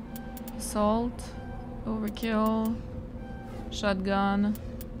 assault, overkill, shotgun.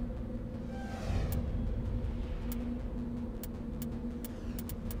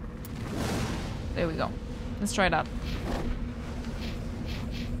 There we go. Let's try that.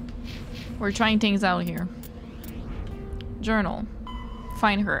 We're trying things out here. Journal.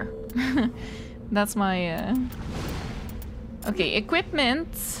 Find her. That's my... Okay, equipment.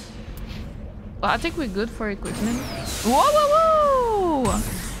 Well, I think we're good for equipment. Whoa, whoa,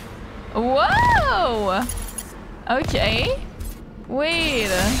 whoa! Whoa! Okay. Wait.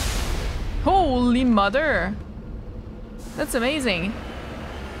 Holy mother. That's amazing.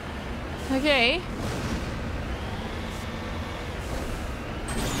 Okay.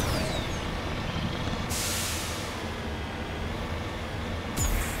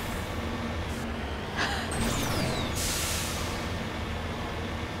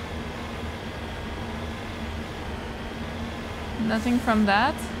 Nothing from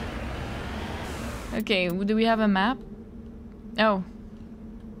that. Okay, do we have a map? Oh.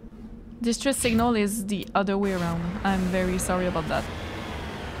 Distress signal is the other way around. I'm very sorry about that.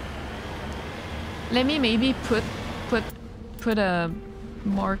 Let me maybe put a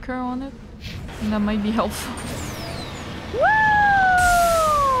marker on it. That might be helpful.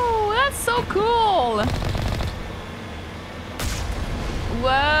 Whoa! That's so cool!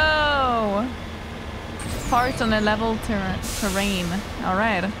 Whoa! Parts on a level terrain.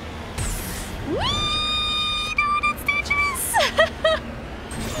 Alright. Whee! That's dangerous!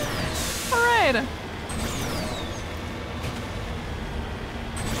 Alright.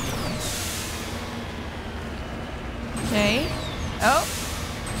 Okay. Oh.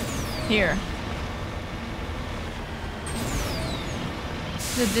 Here.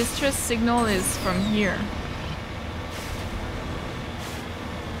 The distress signal is from here.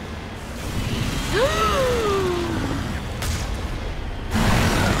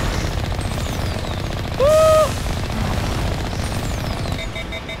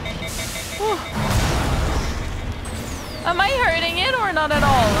 Am I hurting it or not at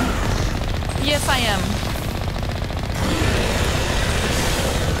all? Yes, I am.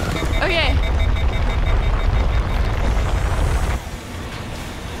 Okay.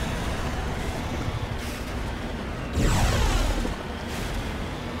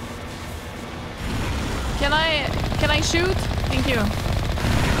 Can I shoot? Thank you.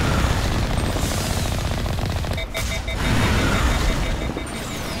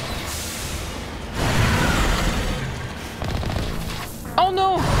 Oh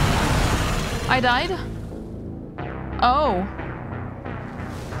no! I died? Oh.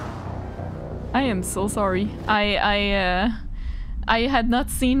 I am so sorry. I had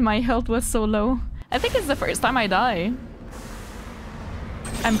not seen my health was so low. I think it's the first time I die.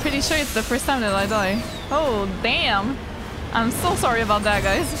 I'm pretty sure it's the first time that I die. Oh, damn. I'm so sorry about that,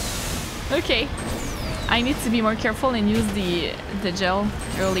 guys. Okay. I need to be more careful and use the gel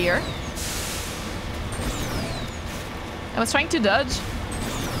earlier. I was trying to dodge.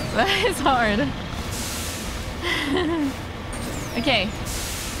 But it's hard. Okay.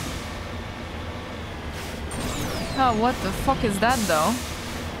 Oh, what the fuck is that, though?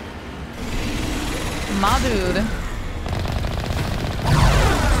 My dude.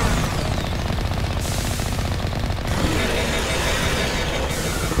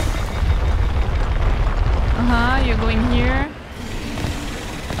 Uh-huh, you're going here.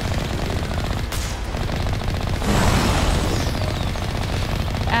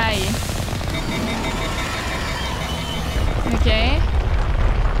 Aye. Okay.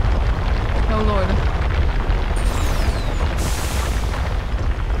 Oh lord.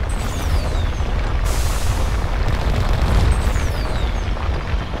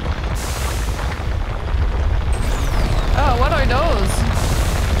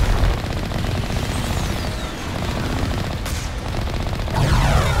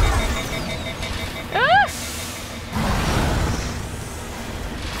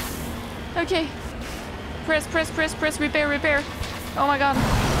 Okay. Press, repair, repair. Oh my god.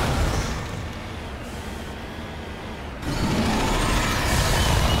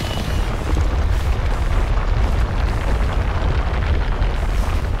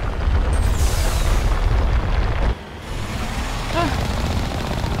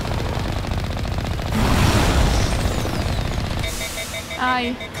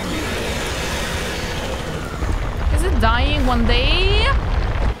 Aye. Is it dying one day?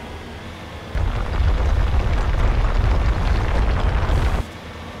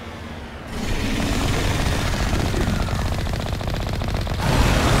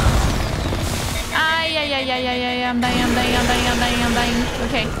 Yeah, I'm dying.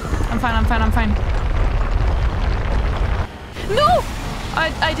 Okay, I'm fine. No!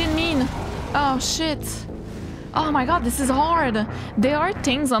 I didn't mean. Oh, shit. Oh my god, this is hard. There are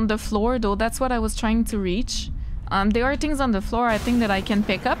things on the floor, though. That's what I was trying to reach. There are things on the floor I think that I can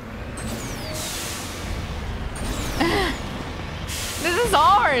pick up. This is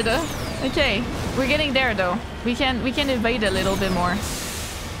hard. Okay, we're getting there, though. We can evade a little bit more.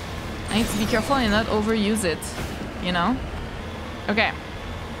 I need to be careful and not overuse it, you know? Okay.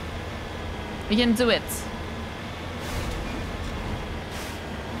 We can do it.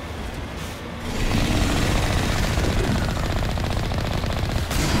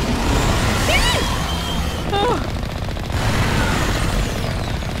 Oh.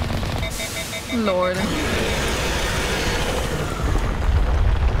 Lord.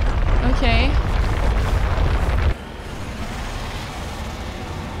 Okay.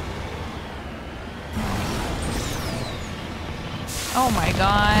 Oh my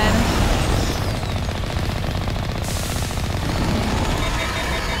god.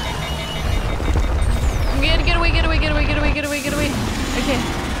 Get away. Okay.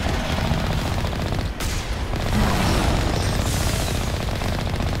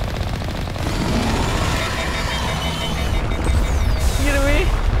 Get away.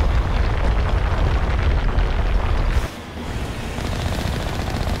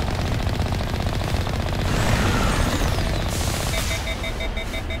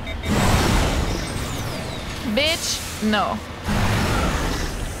 Bitch, no.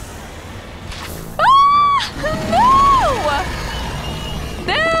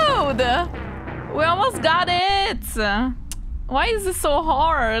 No! Dude! We almost got it! Why is this so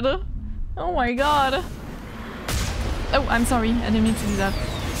hard? Oh my god. Oh, I'm sorry. I didn't mean to do that.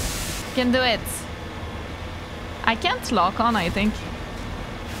 Can do it. I can't lock on, I think.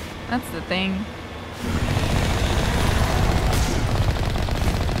 That's the thing.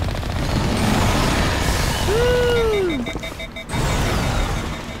 Woo!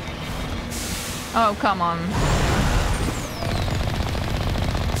 Oh, come on.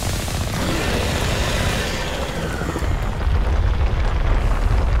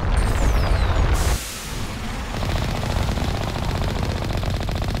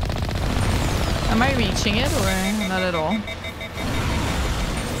 Am I reaching it or not at all?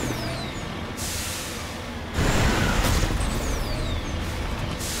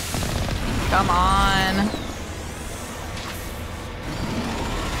 Come on.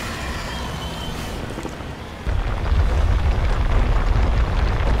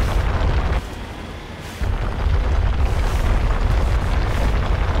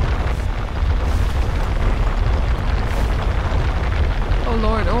 Oh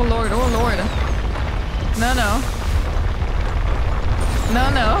Lord, oh Lord, oh Lord. No, no. No,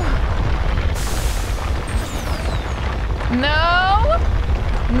 no. No!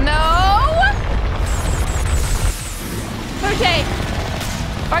 No! Okay.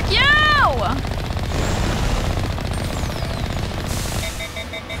 Fuck you!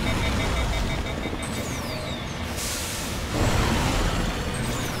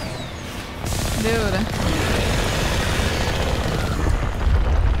 Dude.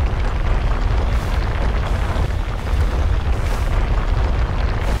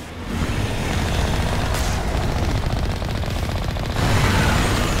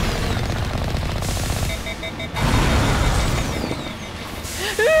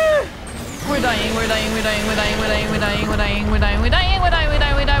 We're dying!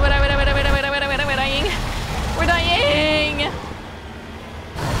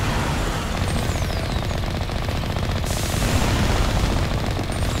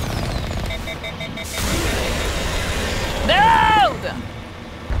 Dude!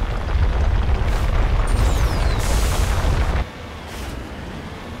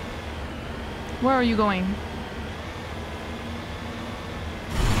 Where are you going?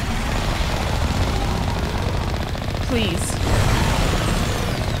 Please.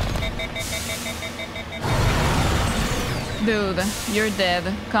 Dude, you're dead.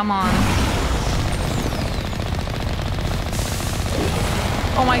 Come on.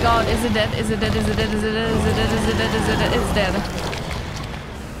 Oh my god, is it dead? Is it dead? Is it dead? Is it dead? Is it dead? Is it dead? Is it dead? It's dead.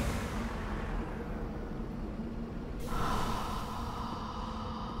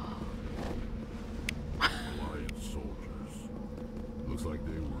 Alliance soldiers. Looks like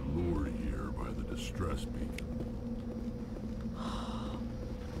they were lured here by the distress beacon.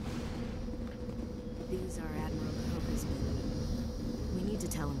 These are Admiral Koka's men. We need to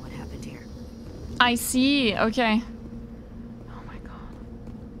tell him what happened here. I see. Okay.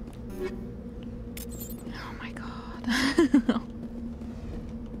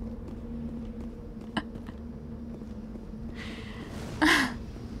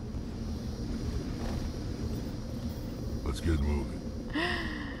 Let's get moving.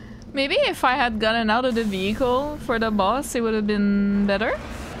 Maybe if I had gotten out of the vehicle for the boss, it would have been better.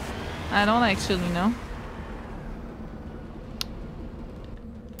 I don't actually know.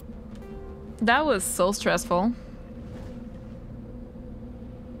 That was so stressful.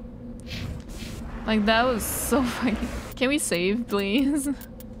 Like, that was so fucking... Can we save, please?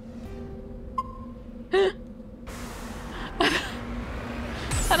 I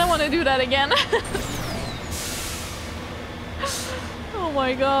don't want to do that again. Oh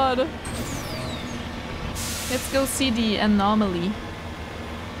my god. Let's go see the anomaly.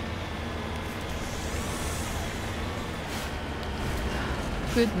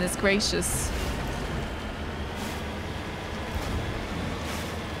 Goodness gracious.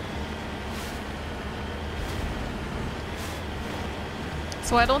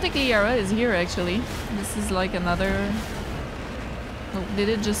 So I don't think Liara is here actually. This is like another... Oh, did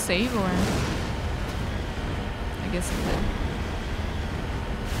it just save or... I guess it did.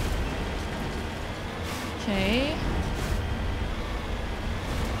 Okay.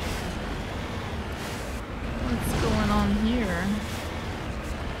 What's going on here?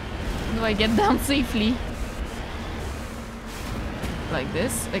 How do I get down safely? Like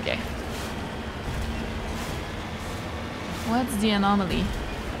this? Okay. What's the anomaly?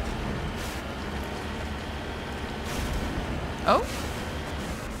 Oh?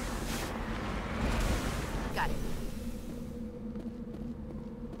 Got it.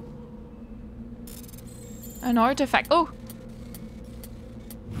 An artifact. Oh!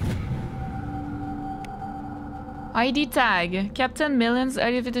 ID tag. Captain Millen's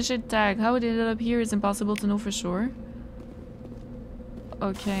identification tag. How it ended up here is impossible to know for sure.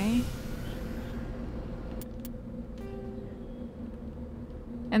 Okay.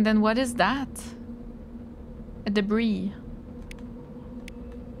 And then what is that? A debris.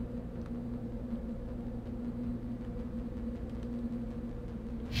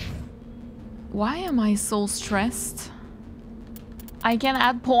 Why am I so stressed? I can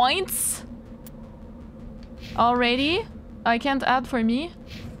add points? Already? I can't add for me?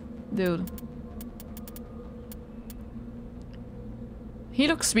 Dude. He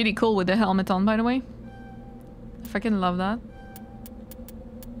looks really cool with the helmet on, by the way. I fucking love that.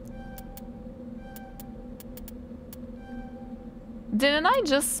 Didn't I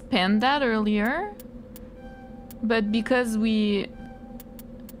just spend that earlier? But because we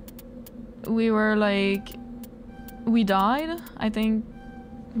were like... We died? I think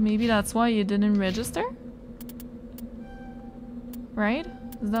maybe that's why you didn't register? Right?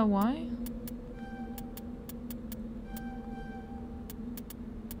 Is that why?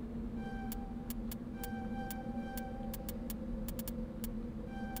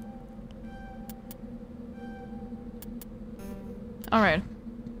 Alright.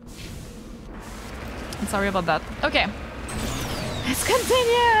 I'm sorry about that. Okay. Let's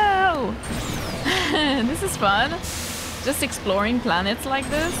continue! This is fun. Just exploring planets like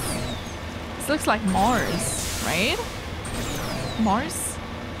this. This looks like Mars, right? Mars?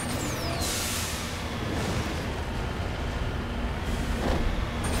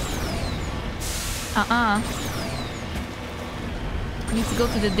 We need to go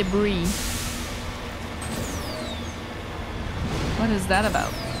to the debris. What is that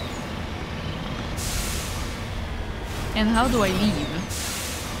about? And how do I leave?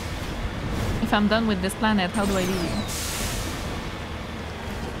 If I'm done with this planet, how do I leave?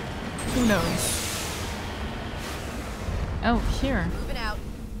 Who knows? Oh, here. Moving out.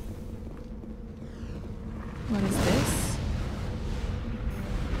 What is this?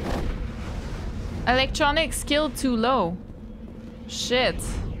 Electronic skill too low. Shit.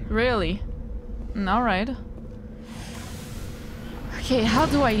 Really? Alright. Okay, how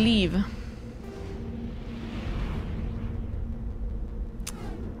do I leave?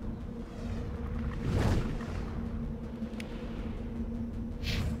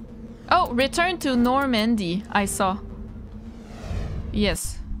 Oh, return to Normandy, I saw.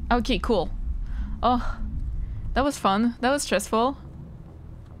 Yes. Okay, cool. Oh, that was fun. That was stressful.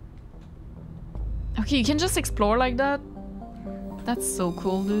 Okay, you can just explore like that? That's so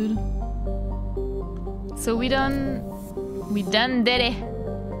cool, dude. So we done did it.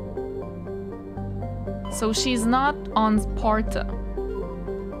 So she's not on Sparta.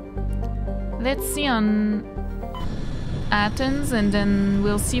 Let's see on Athens and then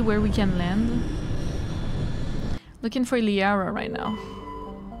we'll see where we can land. Looking for Liara right now.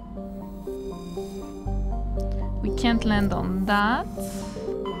 We can't land on that.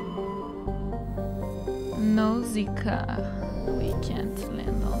 Nausicaa. We can't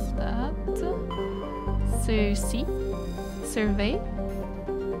land on that. Survey.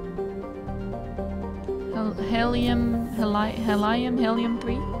 Helium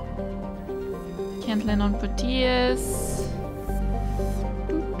 3. Can't land on Proteus.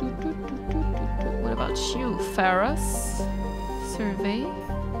 What about you, Pharos? Survey.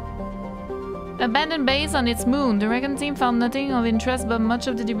 Abandoned base on its moon. The recon team found nothing of interest, but much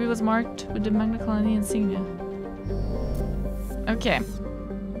of the debris was marked with the Magna Colony insignia. Okay.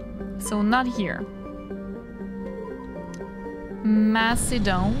 So not here.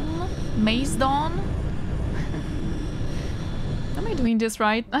 Macedon. Am I doing this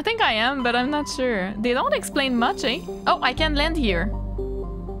right? I think I am, but I'm not sure. They don't explain much, eh? Oh, I can land here.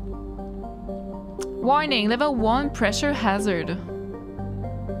 Warning, level 1 pressure hazard.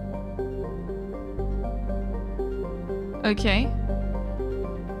 Okay.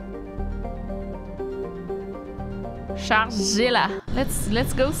 Sharjila.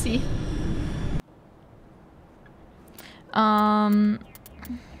 Let's go see.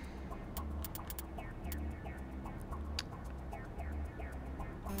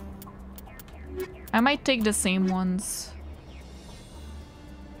 I might take the same ones.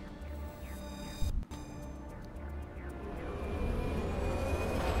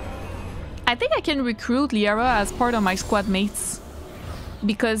 I think I can recruit Liara as part of my squad mates.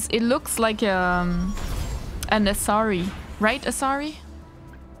 Because it looks like an Asari. Right, Asari?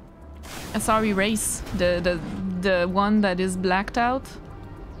 Asari race. The one that is blacked out.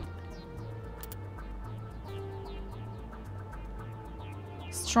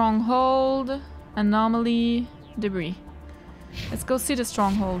 Stronghold. Anomaly. Debris. Let's go see the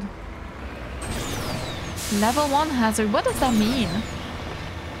stronghold. Level 1 hazard. What does that mean?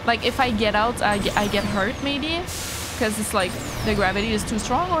 Like, if I get out, I get hurt, maybe? Because it's like, the gravity is too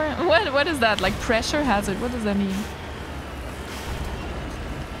strong, or... What is that? Like, pressure hazard? What does that mean?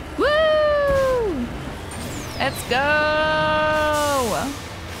 Woo! Let's go!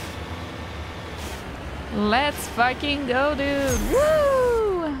 Let's fucking go, dude! Woo!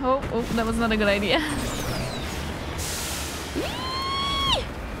 Oh, that was not a good idea.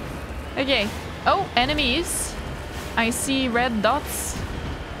 Okay. Oh, enemies. I see red dots.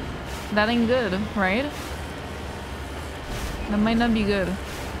 That ain't good, right? That might not be good.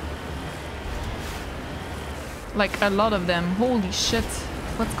 Like, a lot of them. Holy shit.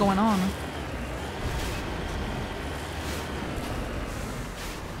 What's going on?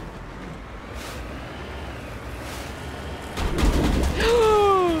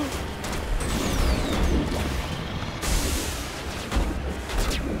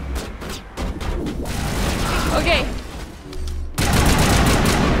 Okay.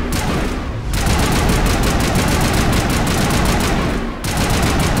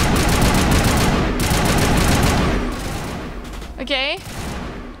 Okay.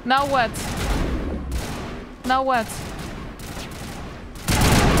 Now what? Now what?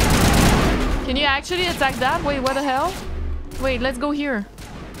 Can you actually attack that? Wait, what the hell? Wait, let's go here.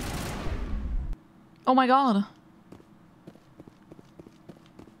 Oh my god.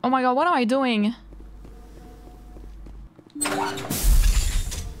 Oh my god, what am I doing?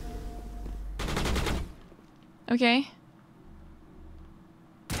 Okay.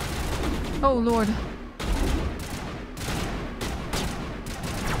 Oh lord.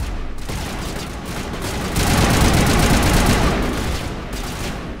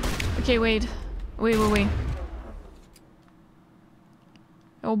 Okay, wait. Wait.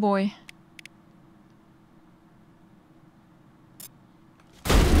 Oh boy.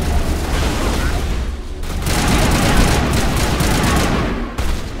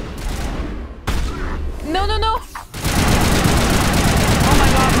 No, no, no! Oh my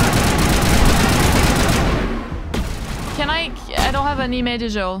god. Can I don't have any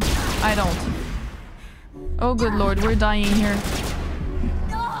medical. I don't. Oh good lord, we're dying here.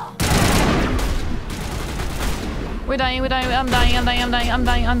 We're dying, I'm dying.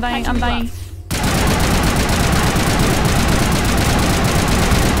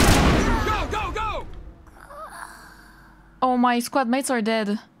 Go! Oh, my squad mates are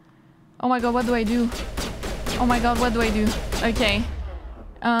dead. Oh my god, what do I do? Oh my god, what do I do? Okay.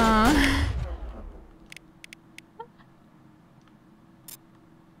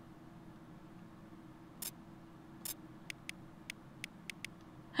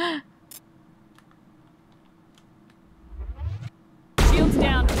 Shields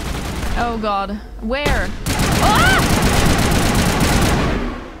down. Oh god. Where? Ah!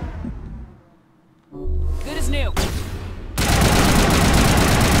 Good as new.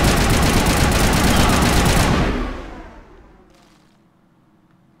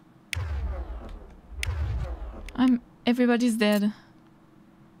 Everybody's dead.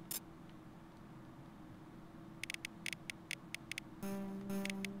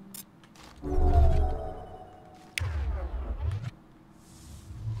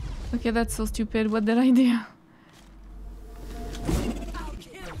 Okay, that's so stupid. What did I do?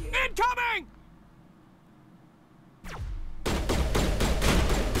 Incoming!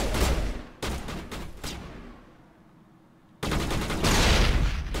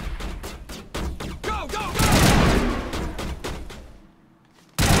 Go, go, go!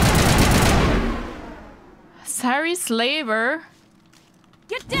 Asari slaver.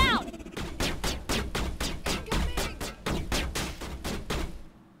 Get down!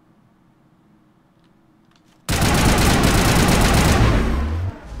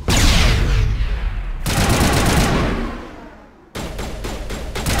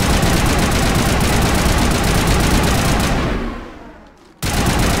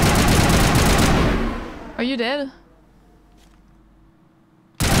 Are you dead?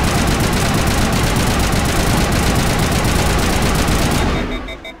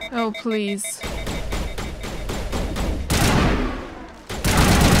 Oh, please.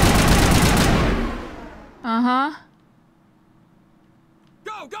 Uh-huh.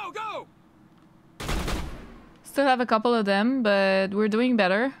 Go, go, go! Still have a couple of them, but we're doing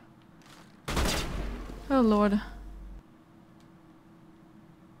better. Oh, Lord.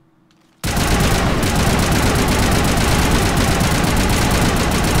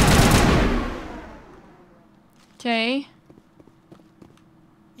 Okay.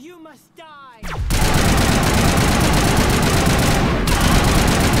 You must die.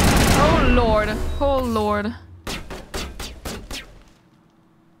 Oh Lord. Oh Lord.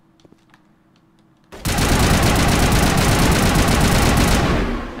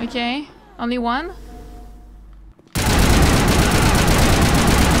 Okay. Only one?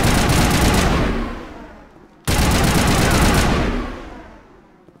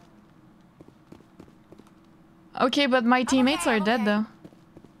 Okay, but my teammates are dead though.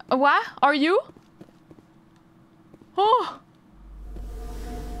 What? Are you? Oh.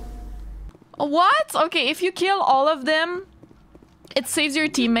 What? Okay, if you kill all of them, it saves your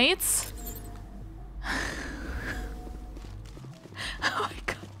teammates. Oh my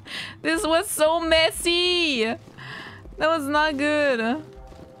god. This was so messy. That was not good.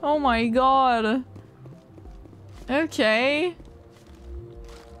 Oh my god. Okay.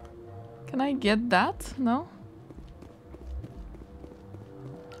 Can I get that? No?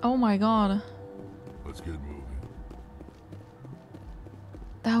 Oh my god. Let's get moving.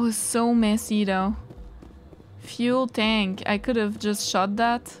 That was so messy though. Fuel tank. I could have just shot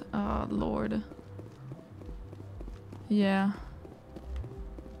that. Oh Lord. Yeah.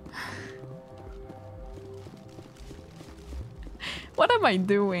 What am I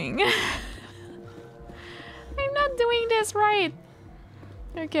doing? I'm not doing this right.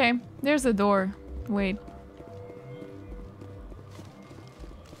 Okay, there's a door. Wait.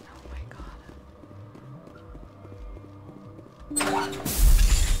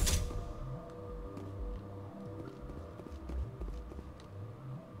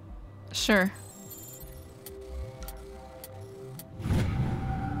 Sure.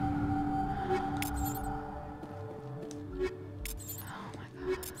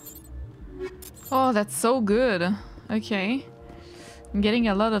 Oh, that's so good. Okay. I'm getting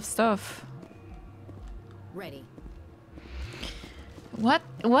a lot of stuff. Ready. What?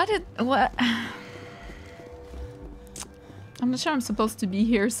 What? I'm not sure I'm supposed to be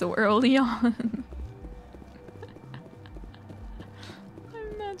here so early on.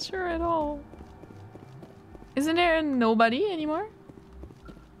 I'm not sure at all. Isn't there nobody anymore?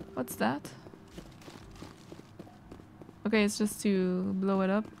 What's that? Okay, it's just to blow it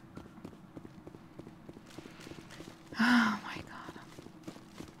up. Oh my god.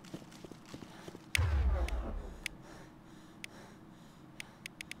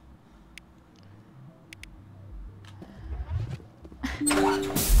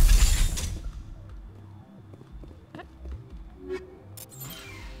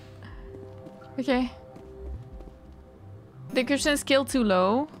 Okay. Decryption skill too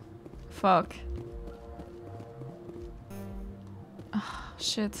low. Fuck. Oh,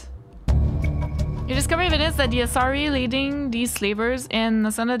 shit. You discover evidence that the Asari leading these slavers and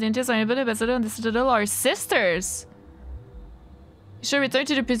Nasana Dintis are able to ambassador on the Citadel are sisters. You should return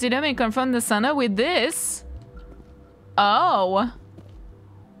to the Presidium and confront the Sana with this. Oh.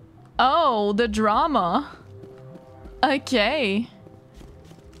 Oh, the drama. Okay.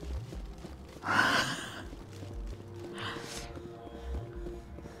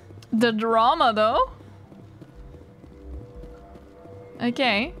 The drama, though.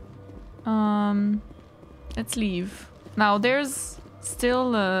 Okay. Let's leave. Now, there's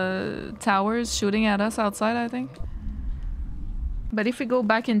still towers shooting at us outside, I think. But if we go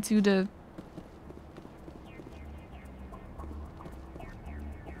back into the...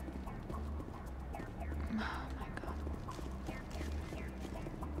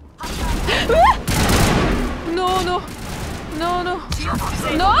 No, no. No, no.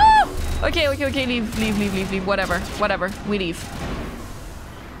 No! Okay, okay, okay, leave, leave, leave, leave, leave. Whatever, whatever. We leave.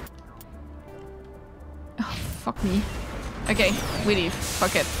 Oh, fuck me. Okay, we leave.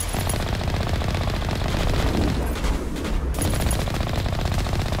 Fuck it.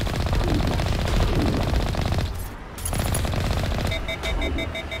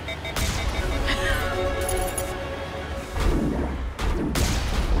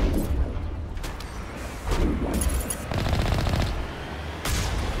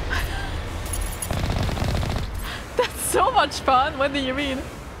 Fun? What do you mean?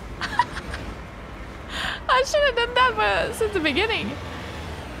 I should have done that since the beginning.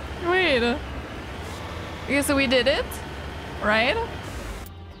 Wait. Okay, so we did it, right?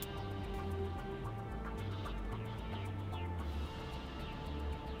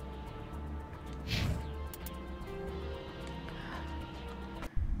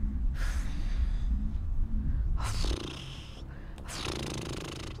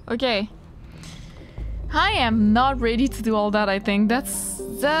 Okay. I am not ready to do all that, I think. That's...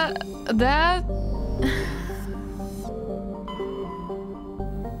 that...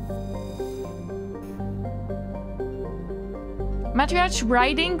 Matriarch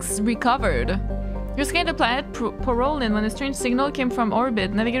writings recovered. You scanned the planet Porolin when a strange signal came from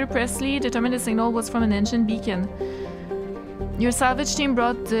orbit. Navigator Presley determined the signal was from an ancient beacon. Your salvage team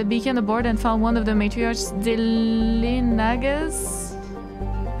brought the beacon aboard and found one of the Matriarch's Delinaga's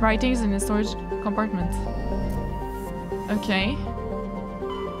writings in the storage compartment. Okay.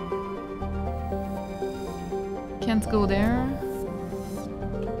 Can't go there.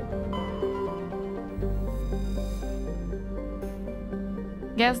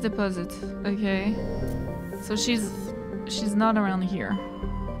 Gas deposit. Okay. So she's not around here.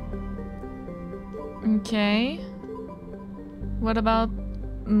 Okay. What about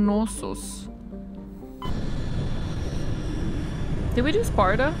Knossos? Did we do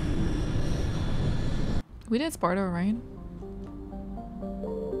Sparta? We did Sparta, right?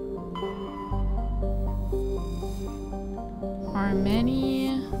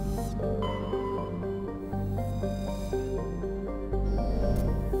 Armeni.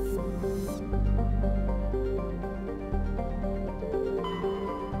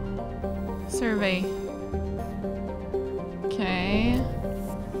 Survey. Okay.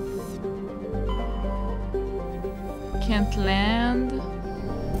 Can't land.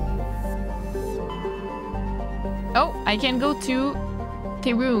 Oh, I can go to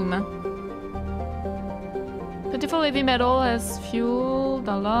Therum. Plentiful heavy metal has fuel,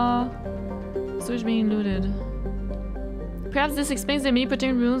 sewage being looted. Perhaps this explains the many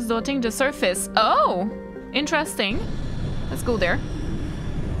protein runes dotting the surface. Oh! Interesting. Let's go there.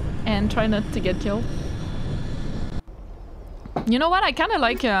 And try not to get killed. You know what? I kind of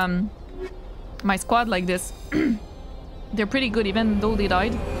like my squad like this. They're pretty good even though they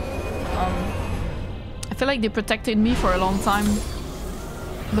died. I feel like they protected me for a long time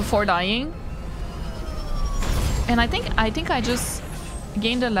before dying. And I think I just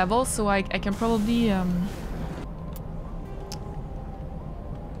gained a level, so I can probably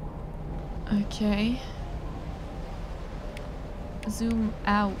okay. Zoom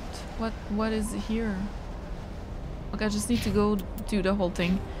out. What is here? Okay, I just need to go do the whole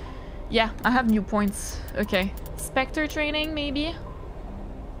thing. Yeah, I have new points. Okay. Spectre training, maybe?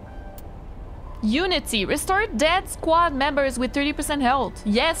 Unity. Restore dead squad members with 30% health.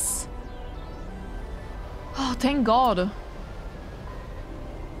 Yes! Oh, thank God.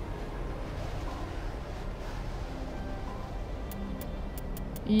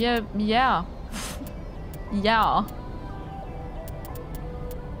 Yeah. Yeah.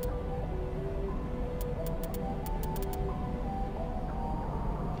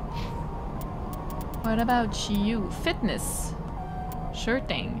 What about you? Fitness. Sure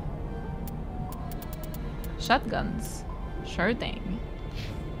thing. Shotguns. Sure thing.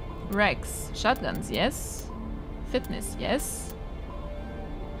 Rex. Shotguns, yes. Fitness, yes.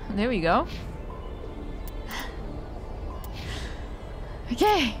 There we go.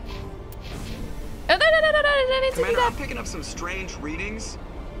 Okay. Oh, no, Commander, I'm picking up some strange readings.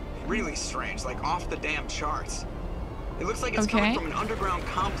 Really strange, like off the damn charts. It looks like it's coming from an underground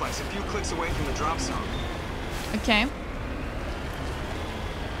complex a few clicks away from the drop zone. Okay.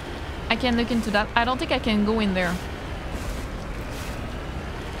 I can look into that. I don't think I can go in there.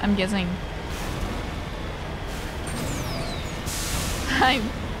 I'm guessing.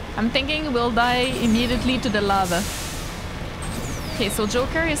 I'm thinking we'll die immediately to the lava. Okay, so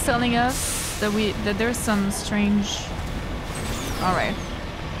Joker is telling us that there's some strange... Alright.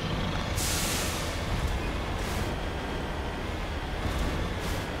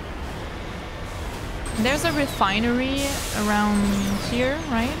 There's a refinery around here,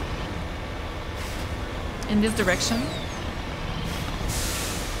 right? In this direction.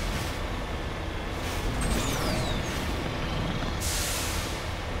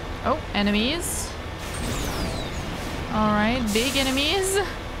 Oh, enemies. Alright, big enemies.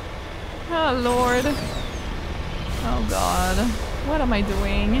 Oh, Lord. Oh, God. What am I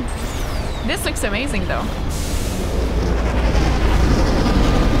doing? This looks amazing, though.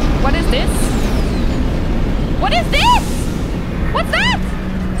 What is this? What is this? What's that?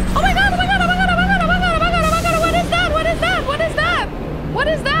 Oh my god, oh my god, oh my god, oh my god, oh my god, oh my god, oh my god, what is that? What is that? What is that? What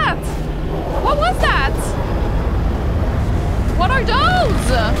is that? What was that? What are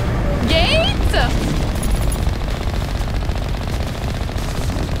those? Gates?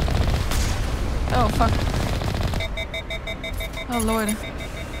 Oh fuck. Oh Lord.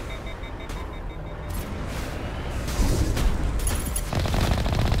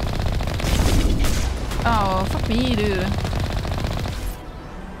 Oh, fuck me, dude.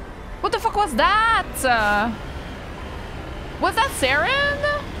 What the fuck was that? Was that Saren?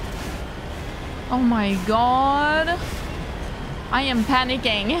 Oh my god. I am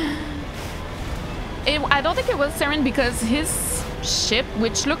panicking. I don't think it was Saren because his ship,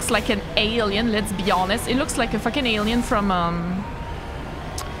 which looks like an alien, let's be honest. It looks like a fucking alien from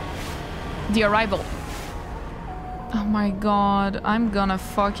The Arrival. Oh my god. I'm gonna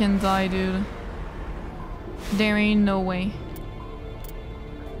fucking die, dude. There ain't no way.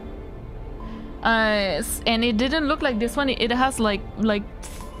 And it didn't look like this one. It has like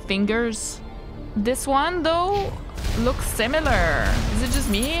fingers. This one though looks similar. Is it just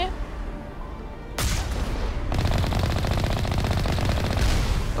me?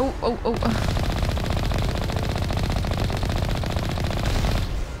 Oh, oh, oh.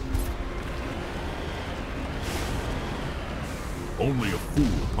 Only a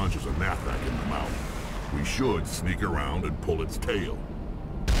fool punches a Nathak in the mouth. We should sneak around and pull its tail.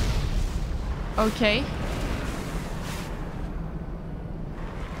 Okay.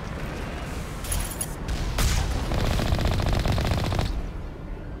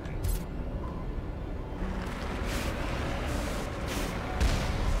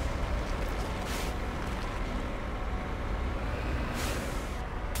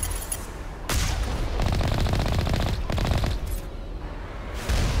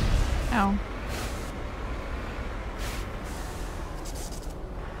 Ow.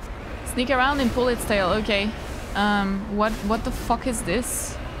 Sneak around and pull its tail, okay. What the fuck is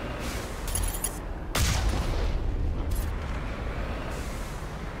this?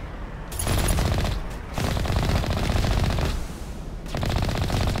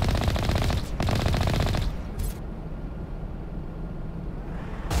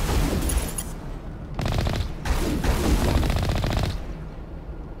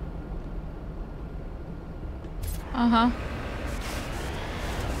 Uh-huh.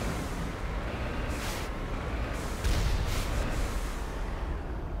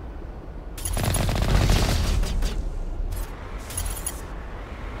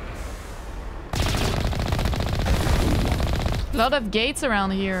 A lot of gates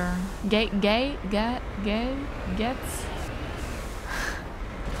around here. Gates?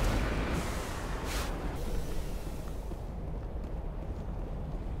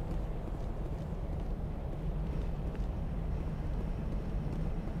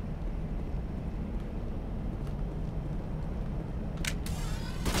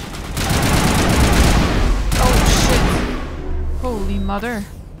 Holy mother.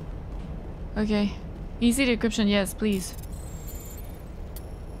 Okay. Easy decryption, yes, please.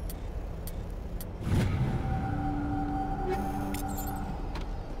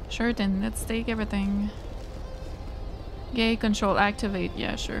 Sure then, let's take everything. Gate control activate,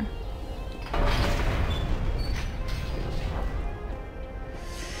 yeah, sure.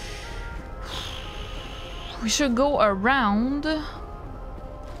 We should go around.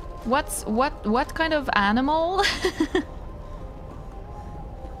 What kind of animal?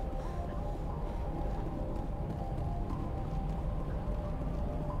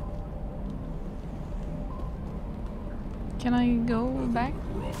 Can I go back?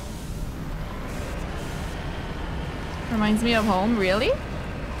 Reminds me of home, really?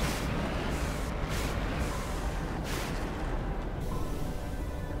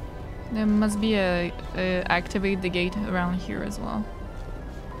 There must be a activate the gate around here as well.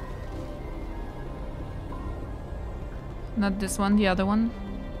 Not this one, the other one.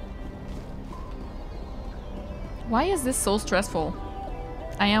 Why is this so stressful?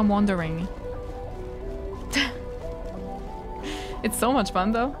 I am wondering. It's so much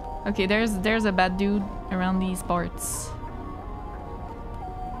fun though. Okay, there's a bad dude around these parts.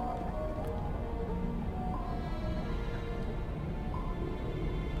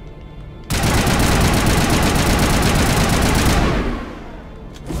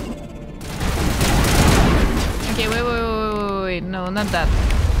 Okay, wait, no, not that.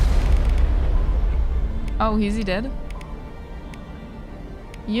 Oh, is he dead?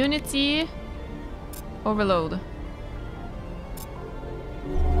 Unity overload.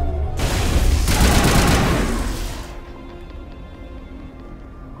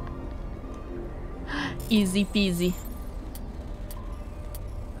 Easy peasy.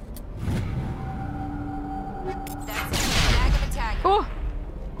 Oh!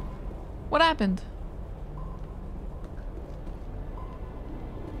 What happened?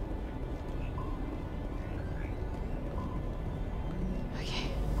 Okay.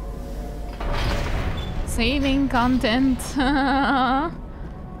 Saving content. Uh-huh.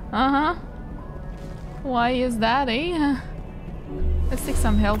 Why is that, eh? Let's take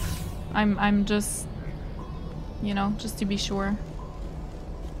some help. I'm just, you know, just to be sure.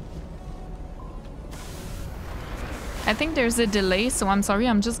 I think there's a delay, so I'm sorry.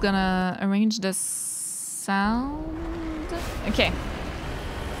 I'm just gonna arrange the sound. Okay.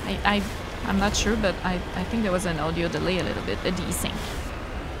 I'm not sure, but I think there was an audio delay a little bit, a desync.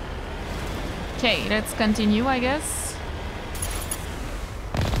 Okay, let's continue, I guess.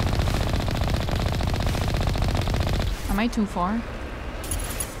 Am I too far?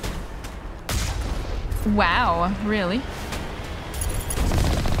 Wow, really?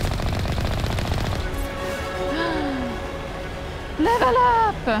 Level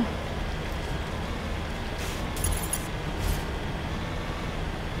up!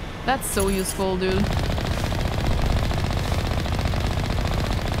 That's so useful, dude.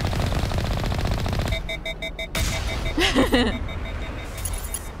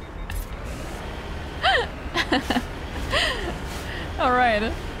 All right.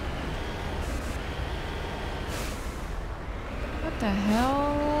 What the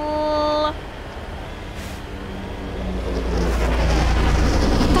hell?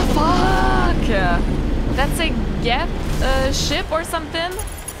 What the fuck? That's a get ship or something?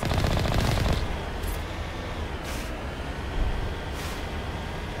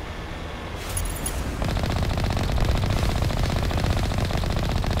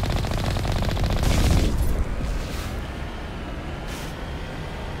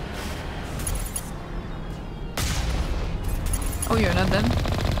 Oh, you're not dead?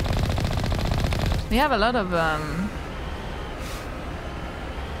 We have a lot of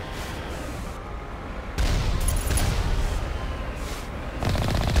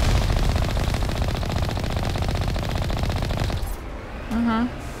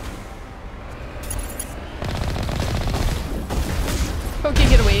Okay,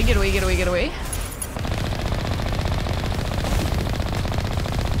 get away, get away, get away, get away.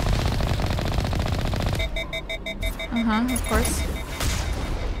 Of course.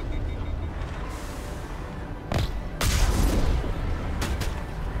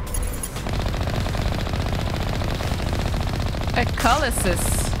 A Colossus.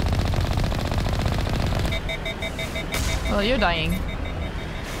 Well, you're dying.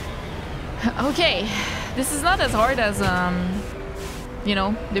 Okay, this is not as hard as you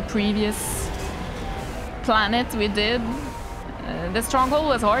know, the previous planet we did. The stronghold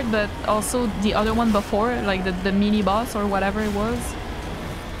was hard, but also the other one before, like the mini boss or whatever it was.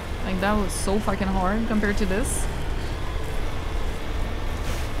 Like that was so fucking hard compared to this.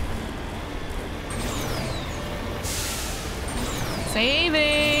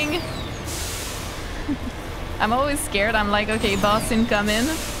 Saving! I'm always scared. I'm like, okay, boss incoming.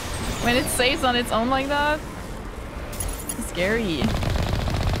 When it saves on its own like that, it's scary.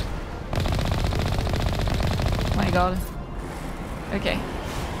 Oh my god. Okay.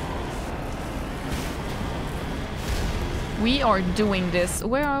 We are doing this.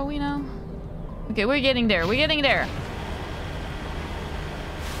 Where are we now? Okay, we're getting there. We're getting there.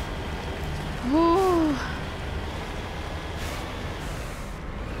 Whew.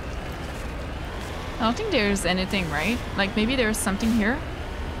 I don't think there's anything, right? Like maybe there's something here.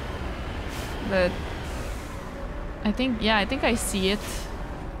 But I think I see it.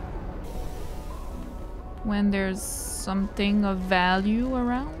 When there's something of value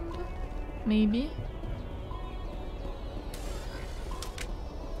around, maybe.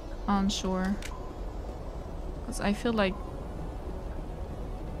 Unsure. Because I feel like...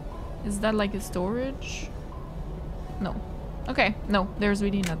 Is that like a storage? No. Okay, no, there's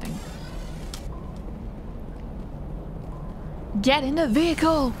really nothing. Get in the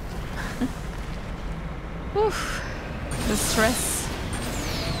vehicle! Oof. The stress.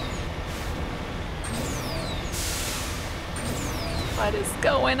 What is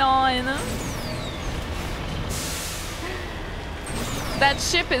going on? That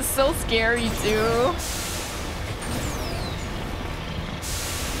ship is so scary too.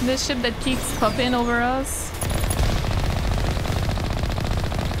 The ship that keeps popping over us.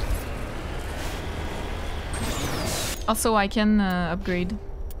 Also, I can upgrade.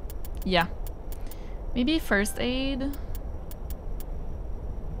 Yeah. Maybe first aid.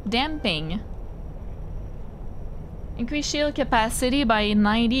 Damping. Increase shield capacity by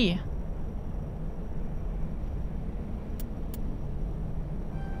 90.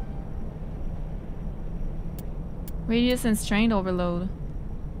 Radius and strain overload.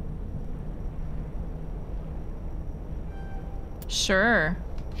 Sure.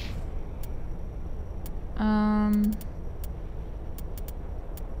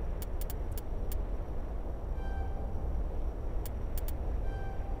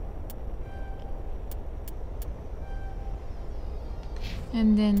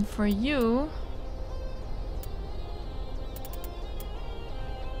 And then for you...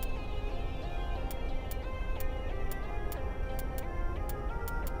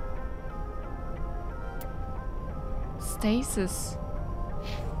 Stasis.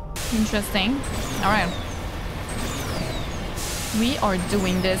 Interesting. Alright. We are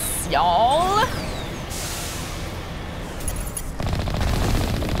doing this, y'all!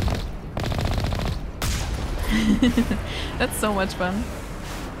 That's so much fun.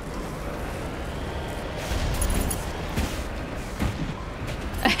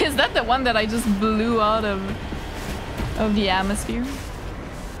 Is that the one that I just blew out of the atmosphere?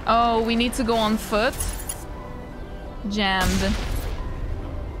 Oh, we need to go on foot? Jammed.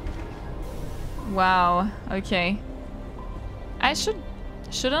 Wow, okay. Shouldn't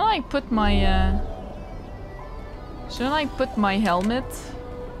I put my helmet?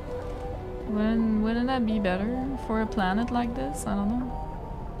 Wouldn't that be better for a planet like this? I don't know.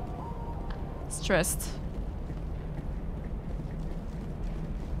 Stressed.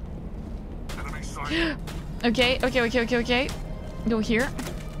 Okay. Go here.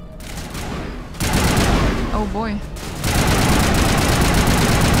 Oh boy.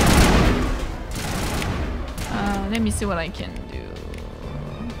 Let me see what I can do.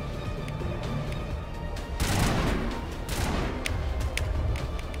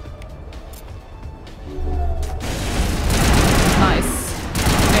 Nice.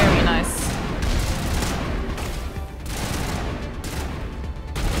 Very nice.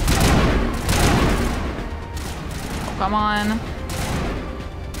 Oh, come on.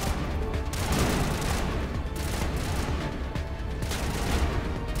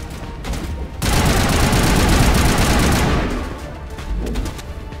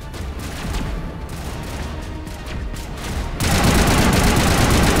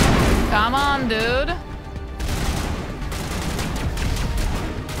 Come on, dude.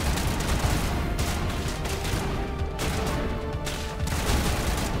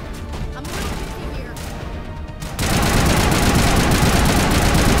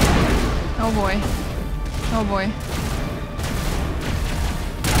 Oh boy. Oh boy.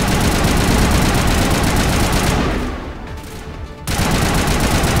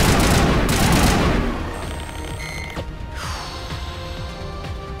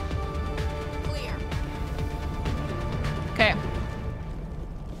 Okay.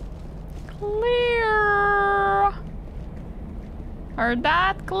 Clear. Heard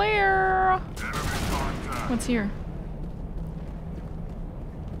that? Clear. What's here?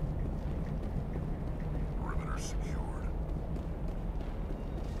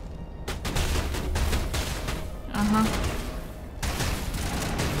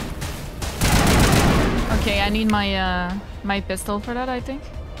 Okay, I need my my pistol for that, I think.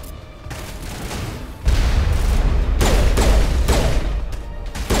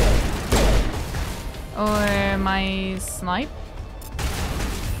 Or my snipe.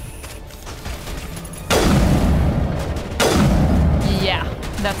 Yeah,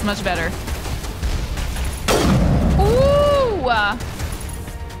 that's much better. Ooh!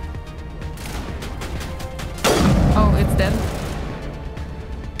 Oh, it's dead.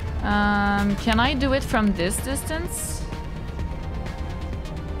 Can I do it from this distance?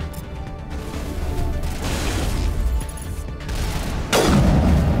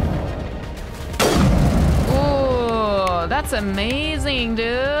 Ooh, that's amazing,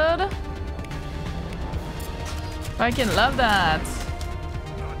 dude. Fucking love that.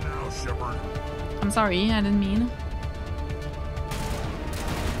 Not now, Shepard. I'm sorry, I didn't mean.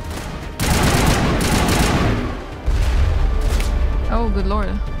 Oh, good lord.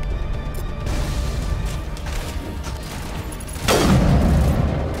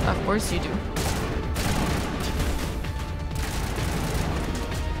 Of course you do.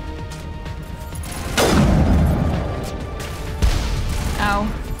 Ow.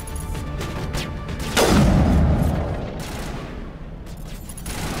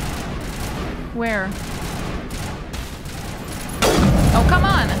 Where? Oh, come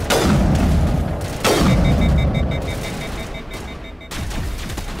on!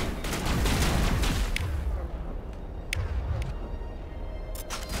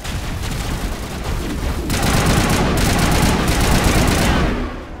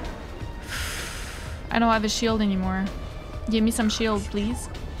 I don't have a shield anymore. Give me some shield, please.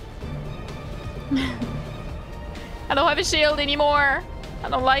 I don't have a shield anymore. I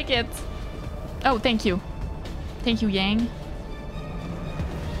don't like it. Oh, thank you. Thank you, Yang.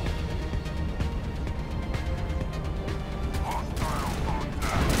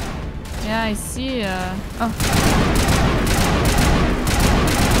 Yeah, I see. Oh.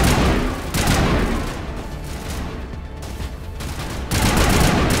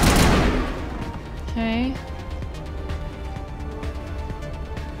 Okay.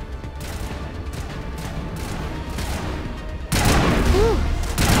 Whew.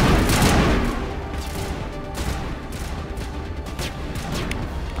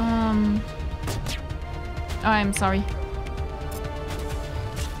 Oh, I'm sorry.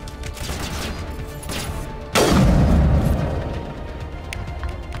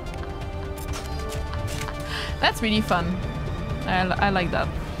 That's really fun. I like that.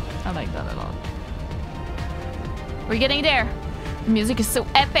 I like that a lot. We're getting there. The music is so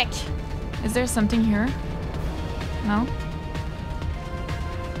epic. Is there something here? No?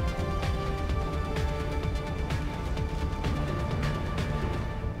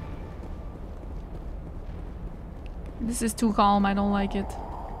 This is too calm. I don't like it.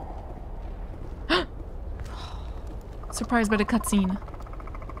 Surprised by the cutscene.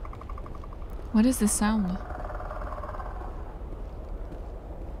 What is this sound?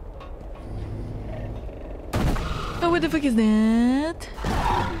 Oh, what the fuck is that?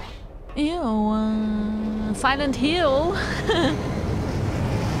 Ew, Silent Hill.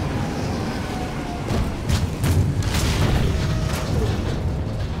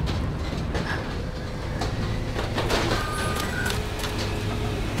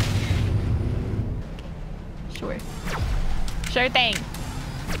 Sure. Sure thing.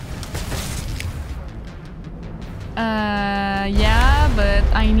 Yeah, but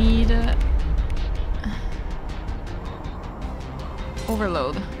I need...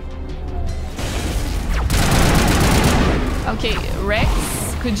 overload. Okay, Rex,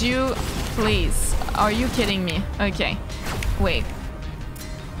 could you please? Are you kidding me? Okay, wait.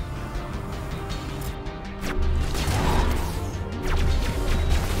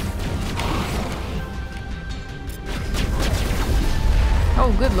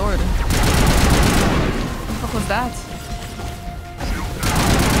 Oh, good lord. What the fuck was that?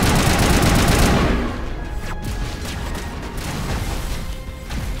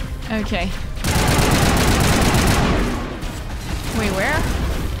 Okay. Wait, where?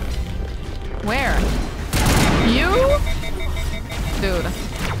 Where? You? Dude.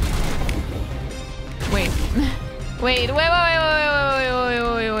 Wait. Wait.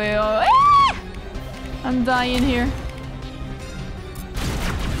 Ah! I'm dying here.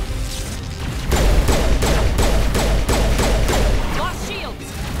 Lost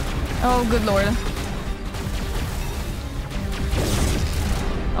shields. Oh, good lord.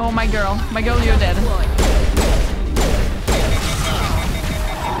 Oh, my girl, you're dead.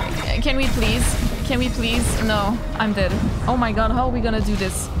 Can we please? Can we please? No, I'm dead. Oh my god, how are we gonna do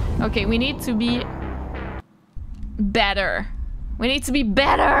this? Okay, we need to be better. We need to be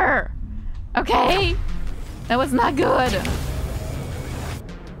better. Okay? That was not good.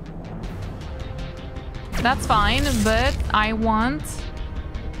 That's fine, but I want...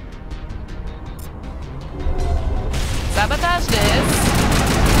 sabotage this.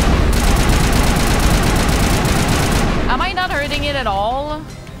 Am I not hurting it at all?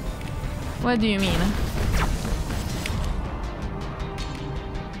 What do you mean?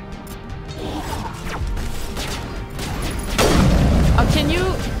 Oh, can you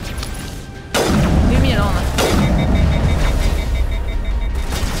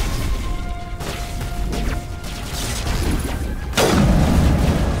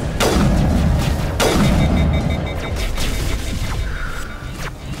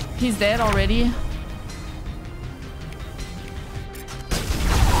He's dead already.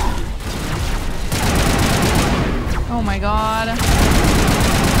 Oh my god.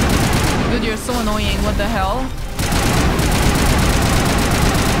 Dude, you're so annoying. What the hell?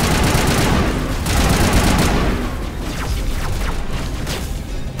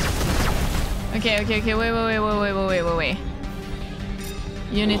 Okay, wait.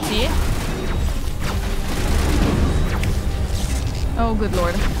 Unity. Oh, good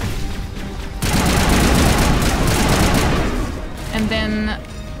lord. And then,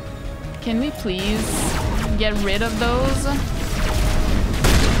 can we please get rid of those?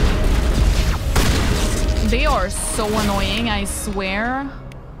 They are so annoying, I swear.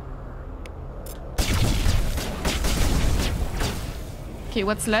 Okay,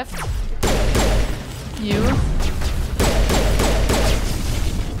 what's left? You.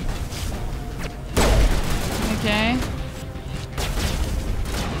 Okay.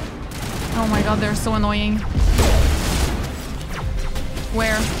 Oh my god, they're so annoying.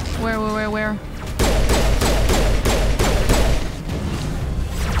 Where?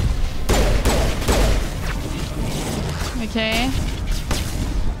 Okay.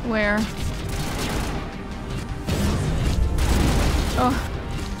 Where? Oh.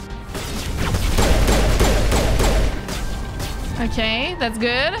 Okay, that's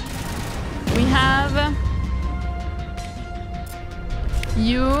good. We have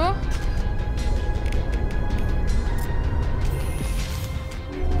you.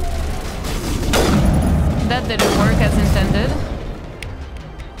 That didn't work as intended.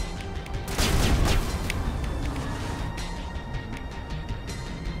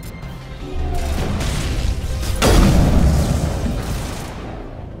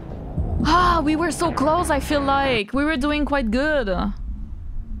 We were so close, I feel like. We were doing quite good.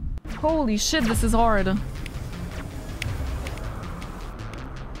 Holy shit, this is hard.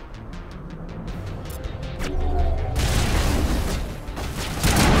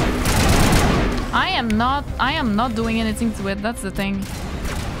 I am not doing anything to it, that's the thing.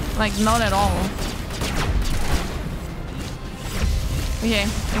 Like, not at all. Okay.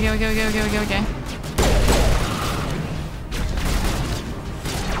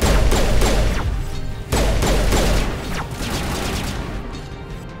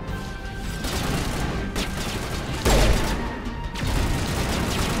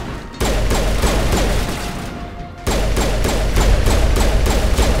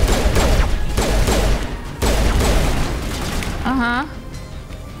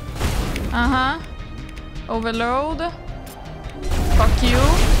 Overload. Fuck you.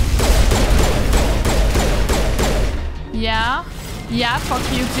 Yeah. Yeah, fuck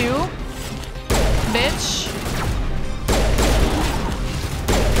you too. Bitch.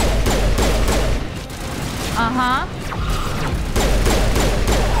 Uh-huh.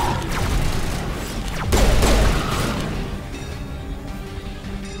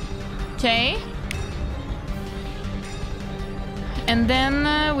 Okay. And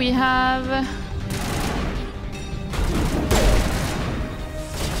then we have...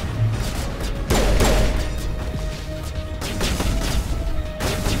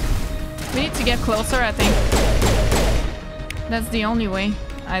 We need to get closer, I think. That's the only way,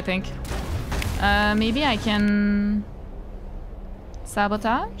 I think. Maybe I can...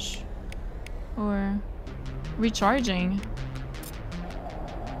 sabotage? Or... recharging?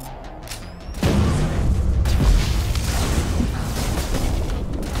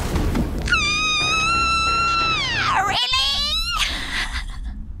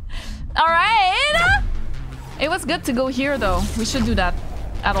 Alright! It was good to go here though. We should do that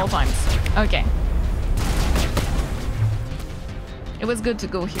at all times. Okay. It was good to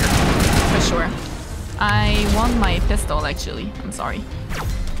go here, for sure. I want my pistol actually. I'm sorry.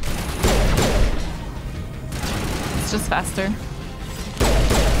 It's just faster.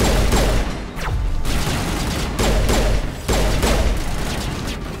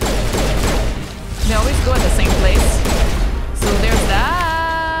 They always go at the same place. So there's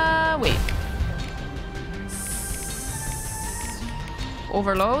that. Wait.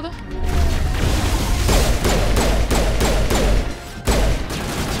 Overload.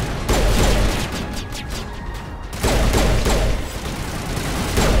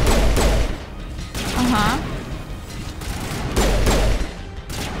 Uh-huh.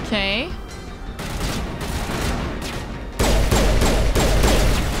 Okay.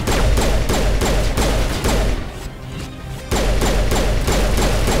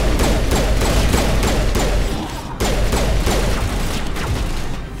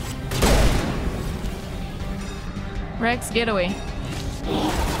 Rex, get away.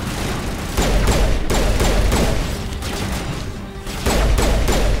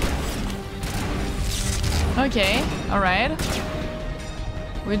 Okay, alright.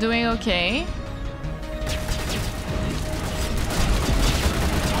 We're doing okay.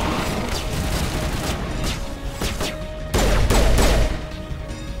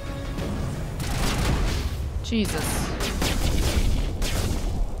 Jesus.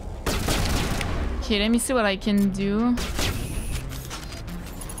 Okay, let me see what I can do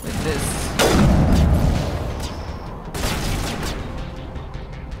with this.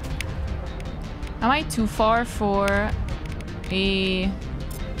 Am I too far for a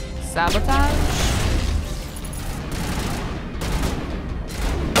sabotage?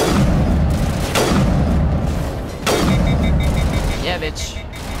 Yeah, bitch.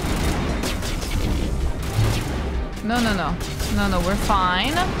 No, no, no. No, no, we're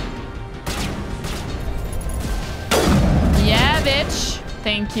fine. Yeah, bitch.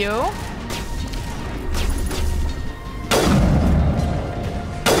 Thank you.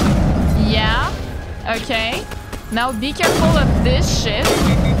 Yeah. Okay. Now be careful of this shit.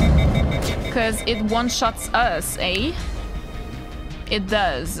 Because it one-shots us, eh? It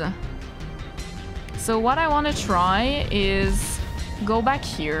does. So what I want to try is go back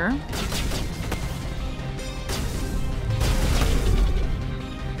here.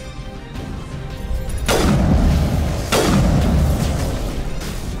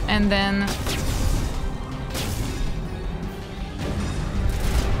 And then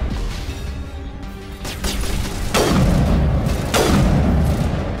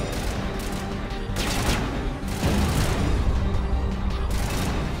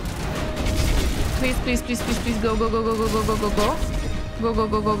please, please, please, please, go, go, go, go, go, go, go, go, go. Go, go,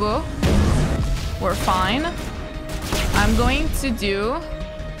 go, go, go. We're fine. I'm going to do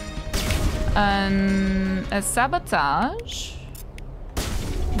a sabotage.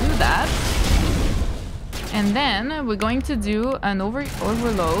 Do that. And then we're going to do an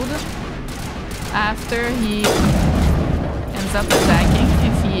overload after he ends up attacking,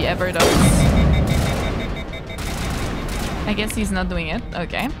 if he ever does. I guess he's not doing it.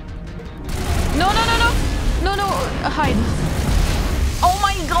 Okay. No, no, no, no! No, no, hide. Oh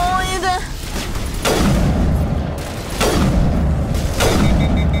my god!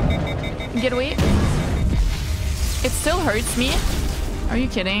 Get away. It still hurts me. Are you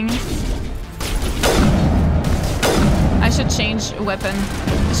kidding? I should change weapon.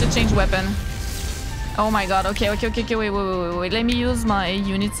 I should change weapon. Oh my god. Okay, okay, okay, okay. Wait. Let me use my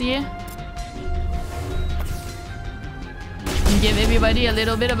Unity. And give everybody a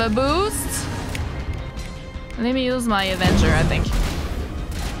little bit of a boost. Let me use my Avenger, I think.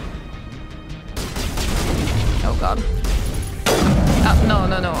 Oh god. No,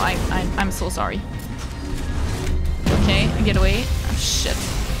 no, no. I'm so sorry. Okay, get away. Oh, shit.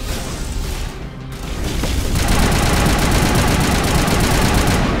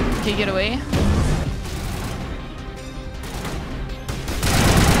 Okay, get away.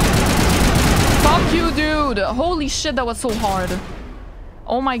 Fuck you, dude! Holy shit, that was so hard.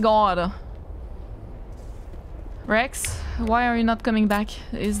 Oh my god. Rex, why are you not coming back?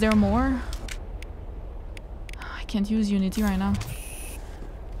 Is there more? I can't use Unity right now.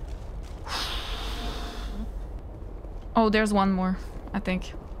 Oh, there's one more, I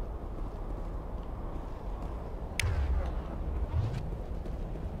think.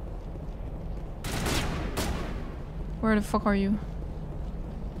 Where the fuck are you?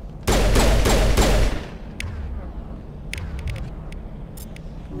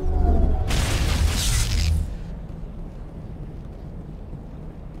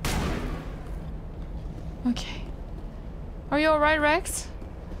 Okay. Are you alright, Rex?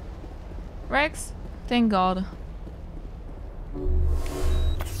 Rex? Thank God. Oh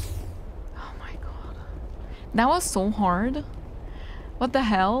my god. That was so hard. What the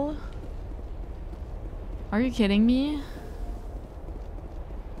hell? Are you kidding me?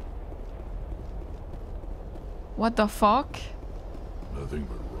 What the fuck? Nothing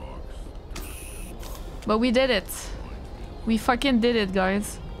but rocks. But we did it. We fucking did it,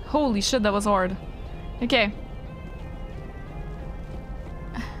 guys. Holy shit, that was hard. Okay.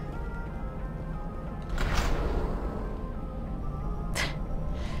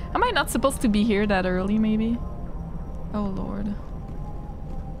 Am I not supposed to be here that early, maybe? Oh, Lord.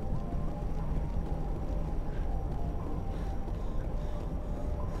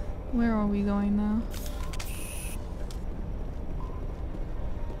 Where are we going now?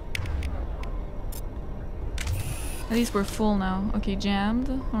 At least we're full now. Okay, jammed.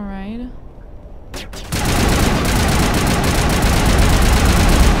 Alright.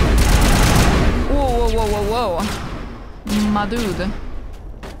 Whoa, whoa, whoa, whoa, whoa. My dude.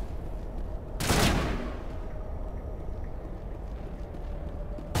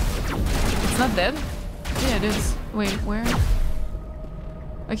 It's not dead? Yeah, it is. Wait, where?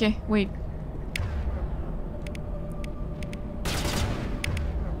 Okay, wait.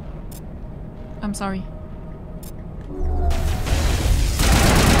 I'm sorry.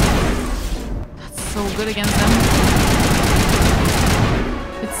 That's so good against them.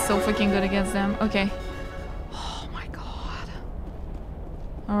 It's so fucking good against them. Okay. Oh my god.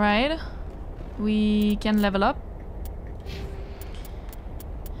 Alright. We can level up.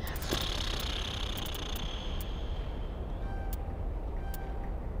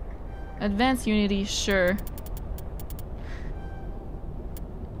 Advanced Unity, sure.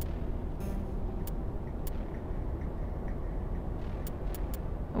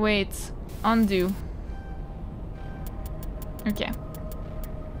 Wait, undo. Okay.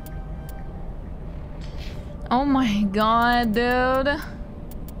 Oh my god, dude.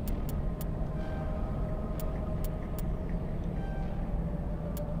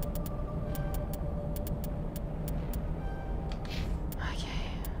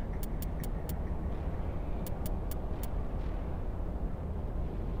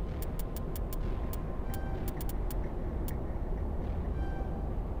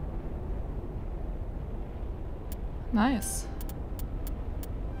 Nice.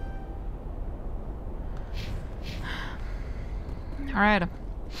 All right.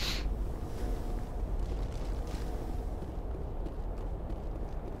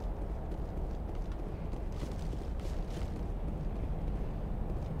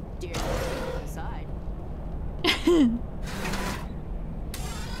 Dear side.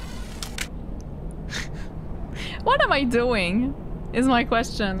 What am I doing? Is my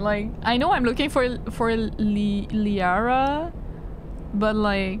question. Like, I know I'm looking for Liara, but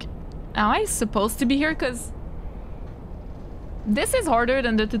like, am I supposed to be here? Cause this is harder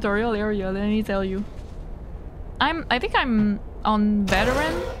than the tutorial area. Let me tell you. I think I'm on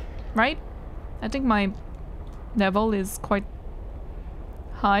veteran, right? I think my level is quite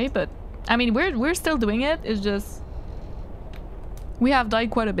high, but I mean we're still doing it. It's just we have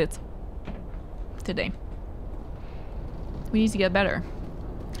died quite a bit today. We need to get better.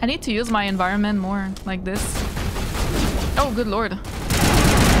 I need to use my environment more like this. Oh, good lord.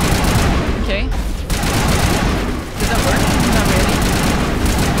 Okay. Did that work? Not really.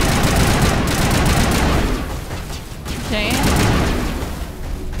 Okay.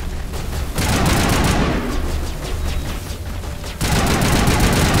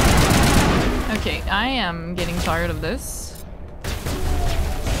 Okay, I am getting tired of this.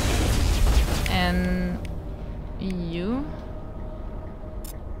 And you.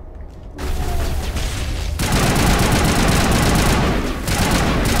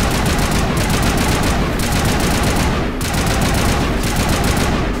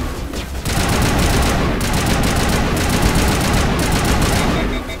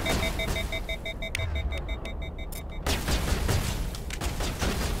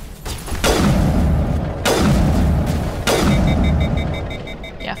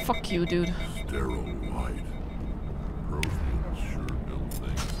 Yeah, fuck you, dude. Sterile light. Protheans sure build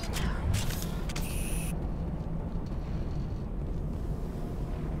things.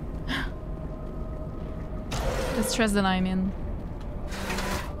 The stress that I'm in.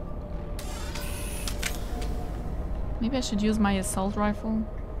 Maybe I should use my assault rifle.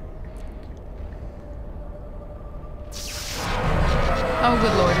 Oh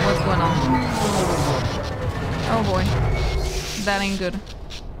good lord, what's going on? Oh boy. That ain't good.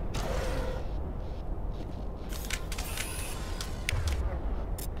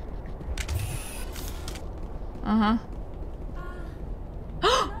 Uh-huh.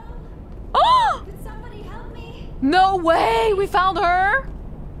 Oh! Could somebody help me? No way! We found her?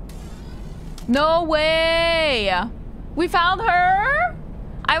 No way! We found her?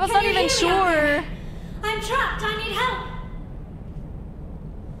 I was not even sure. I'm trapped. I need help.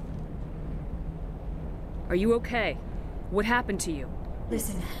 Are you okay? What happened to you?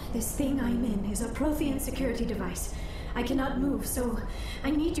 Listen, this thing I'm in is a Prothean security device. I cannot move, so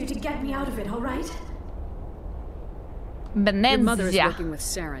I need you to get me out of it, all right? Your mother is working with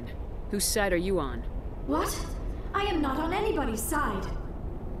Saren. Whose side are you on? What? I am not on anybody's side.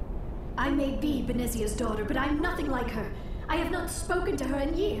 I may be Benezia's daughter, but I'm nothing like her. I have not spoken to her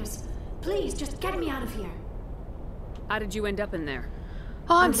in years. Please, just get me out of here. How did you end up in there?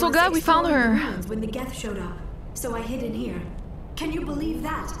 Oh, I'm so glad we found her. When the Geth showed up, so I hid in here. Can you believe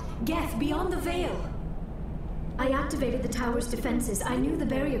that? Geth beyond the veil. I activated the tower's defenses. I knew the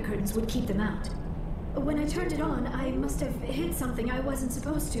barrier curtains would keep them out. When I turned it on, I must have hit something I wasn't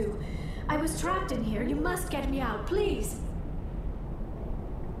supposed to. I was trapped in here. You must get me out, please.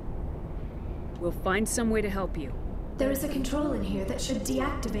 We'll find some way to help you. There is a control in here that should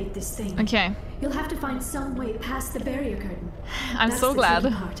deactivate this thing. Okay. You'll have to find some way past the barrier curtain. I'm so glad.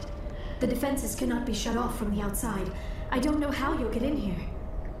 That's the tricky part. The defenses cannot be shut off from the outside. I don't know how you'll get in here.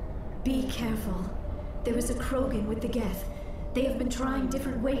 Be careful. There is a Krogan with the Geth. They have been trying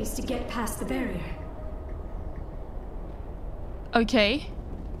different ways to get past the barrier. Okay.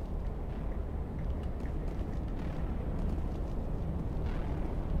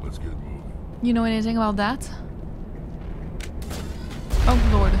 Let's get moving. You know anything about that? Oh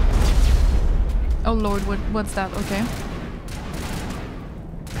lord. Oh lord, what's that? Okay.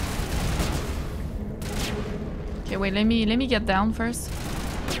 Okay, wait, let me get down first.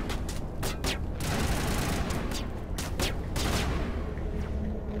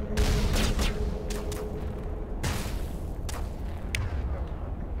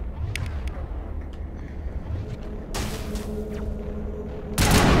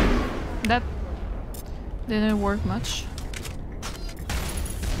 That didn't work much.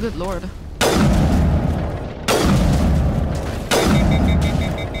 Good lord.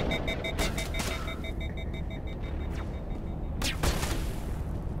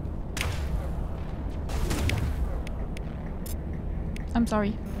 I'm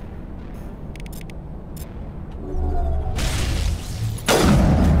sorry.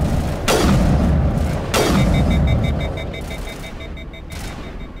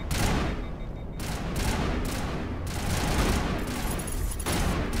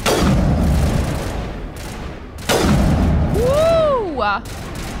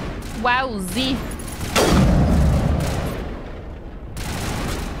 Wowzy.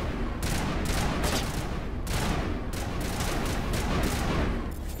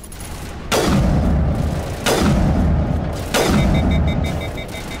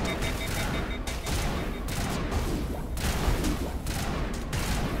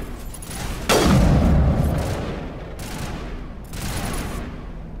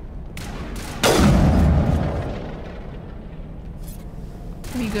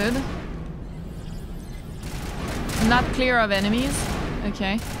 We good? Not clear of enemies?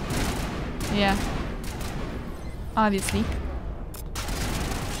 Okay. Yeah. Obviously.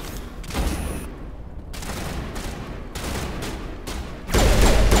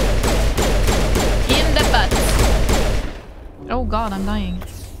 In the butt. Oh god, I'm dying.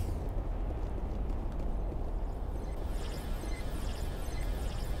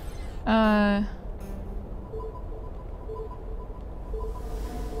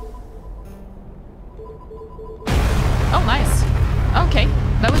 Oh, nice. Okay,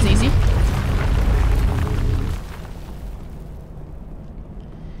 that was easy.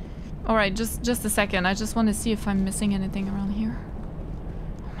 Alright, just a second. I just want to see if I'm missing anything around here.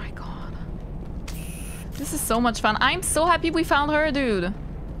 Oh my god. This is so much fun. I'm so happy we found her, dude.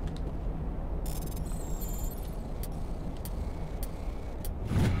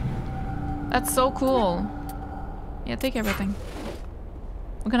 That's so cool. Yeah, take everything.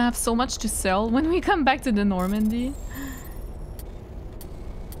 We're gonna have so much to sell when we come back to the Normandy.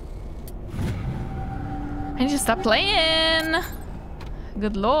 I need to stop playing.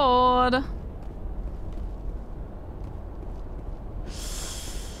 Good lord.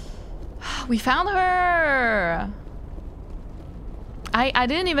 We found her. I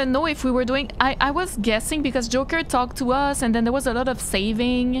didn't even know if we were doing... I was guessing because Joker talked to us and then there was a lot of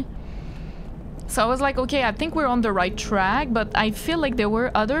saving. So I was like, okay, I think we're on the right track, but I feel like there were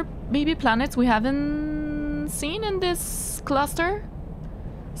other maybe planets we haven't seen in this cluster.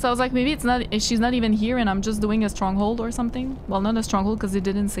 So I was like, maybe it's not, she's not even here and I'm just doing a stronghold or something. Well, not a stronghold because it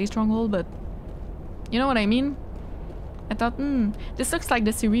didn't say stronghold, but you know what I mean? I thought, this looks like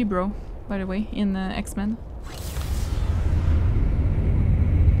the Cerebro, by the way, in X-Men.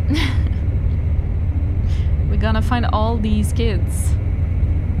 We're gonna find all these kids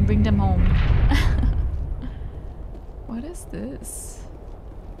and bring them home. What is this?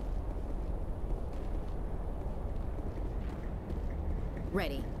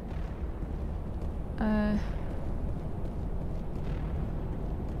 Ready.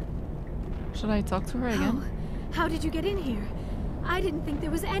 Should I talk to her again? How did you get in here? I didn't think there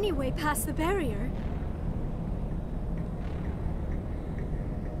was any way past the barrier.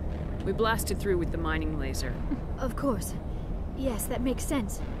 We blasted through with the mining laser. Of course. Yes, that makes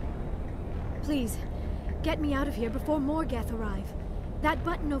sense. Please, get me out of here before more Geth arrive. That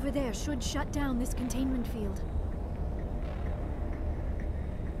button over there should shut down this containment field.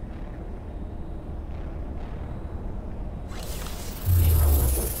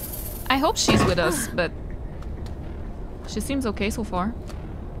 I hope she's with us, but she seems okay so far.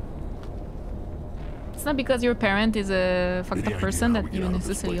 It's not because your parent is a fucked up person that you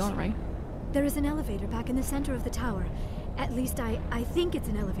necessarily are, right? There is an elevator back in the center of the tower. At least I think it's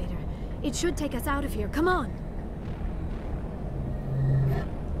an elevator. It should take us out of here. Come on.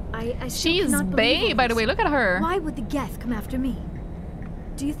 She's bae, by the way. Look at her. Why would the Geth come after me?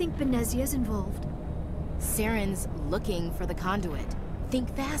 Do you think Benezia's involved? Saren's looking for the conduit.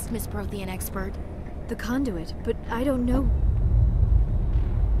 Think fast, Miss Prothean expert. The conduit? But I don't know.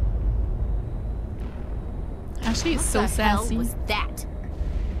 Ashley is so sassy. What the hell was that?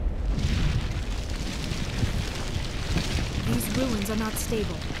 These ruins are not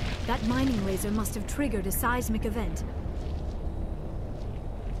stable. That mining laser must have triggered a seismic event.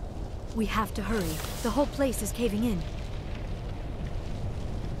 We have to hurry. The whole place is caving in.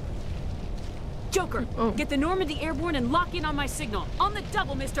 Joker, get the Normandy airborne and lock in on my signal. On the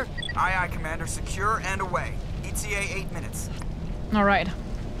double, mister. Aye, aye, Commander. Secure and away. ETA 8 minutes. All right.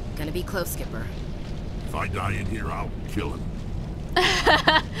 Gonna be close, Skipper. If I die in here, I'll kill him.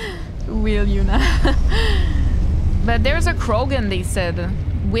 Will you now? But there's a Krogan, they said,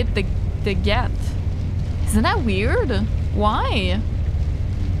 with the Geth. Isn't that weird? Why?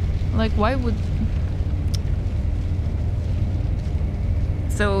 Like, why would...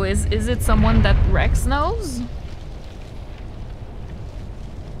 So, is it someone that Rex knows?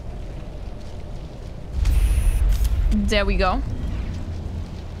 There we go.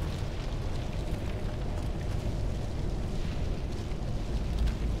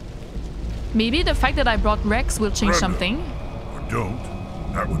 Maybe the fact that I brought Rex will change something. Or don't.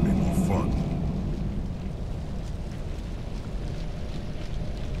 That would be more fun.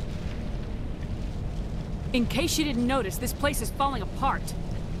 In case you didn't notice, this place is falling apart.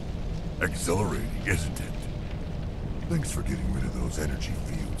 Exhilarating, isn't it? Thanks for getting rid of those energy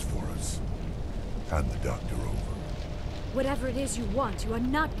fields for us. Hand the doctor over. Whatever it is you want, you are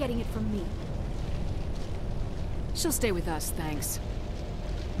not getting it from me. She'll stay with us, thanks.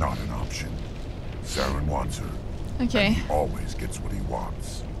 Not an option. Saren wants her. Okay. And he always gets what he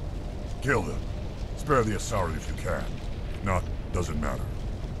wants. Kill him. Spare the Asari if you can. If not, doesn't matter.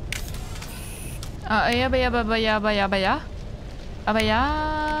 Abaya. Abaya.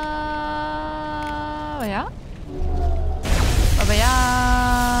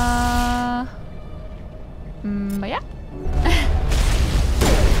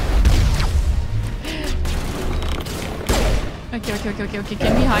 Okay.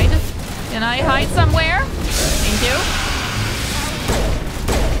 Can we hide? Can I hide somewhere? Thank you.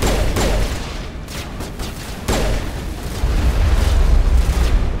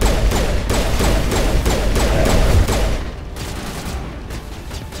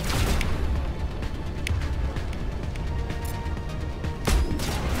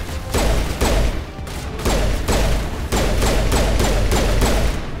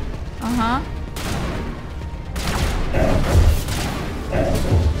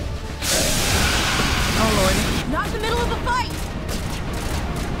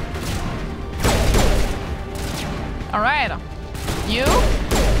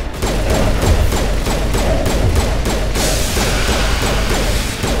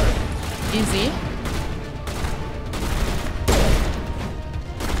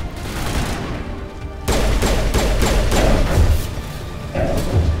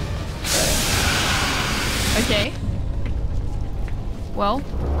 Well,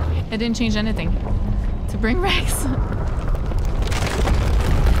 it didn't change anything. To bring Rex.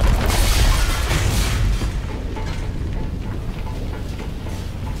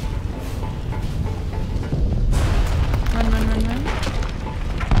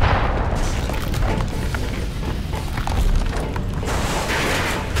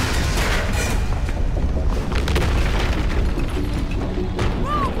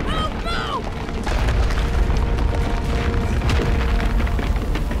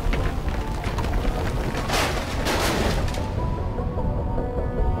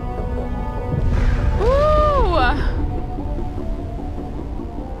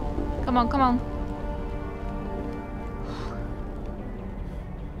 Run. Come on.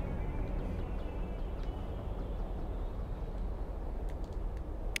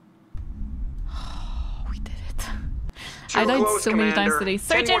 We did it. I died so many times today.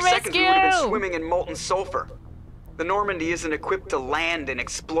 Search and rescue! We would have been swimming in molten sulfur. The Normandy isn't equipped to land in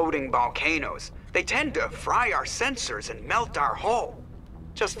exploding volcanoes. They tend to fry our sensors and melt our hull.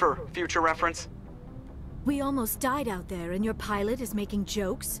 Just for future reference. We almost died out there, and your pilot is making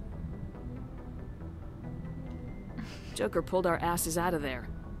jokes? Joker pulled our asses out of there.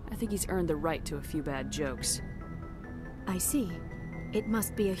 I think he's earned the right to a few bad jokes. I see. It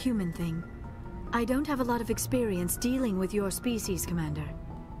must be a human thing. I don't have a lot of experience dealing with your species, Commander.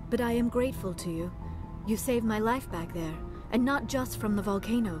 But I am grateful to you. You saved my life back there, and not just from the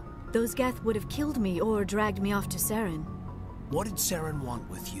volcano. Those Geth would have killed me or dragged me off to Saren. What did Saren want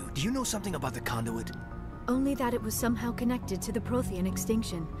with you? Do you know something about the conduit? Only that it was somehow connected to the Prothean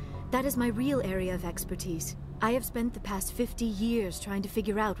extinction. That is my real area of expertise. I have spent the past 50 years trying to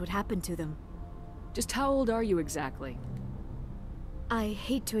figure out what happened to them. Just how old are you exactly? I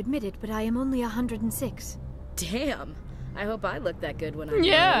hate to admit it, but I am only 106. Damn! I hope I look that good when I'm your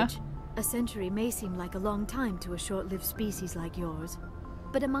your age. A century may seem like a long time to a short-lived species like yours.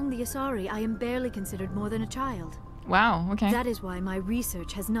 But among the Asari, I am barely considered more than a child. Wow, okay. That is why my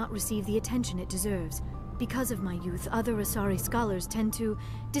research has not received the attention it deserves. Because of my youth, other Asari scholars tend to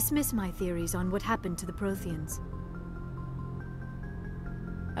dismiss my theories on what happened to the Protheans.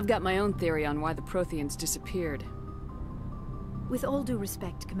 I've got my own theory on why the Protheans disappeared. With all due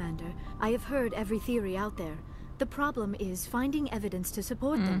respect, Commander, I have heard every theory out there. The problem is finding evidence to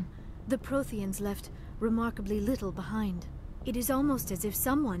support them. The Protheans left remarkably little behind. It is almost as if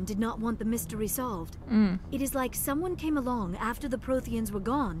someone did not want the mystery solved. It is like someone came along after the Protheans were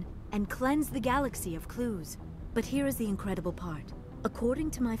gone and cleansed the galaxy of clues. But here is the incredible part.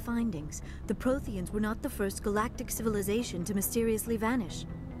 According to my findings, the Protheans were not the first galactic civilization to mysteriously vanish.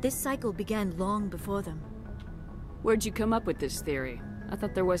 This cycle began long before them. Where'd you come up with this theory? I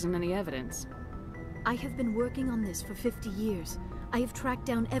thought there wasn't any evidence. I have been working on this for 50 years. I have tracked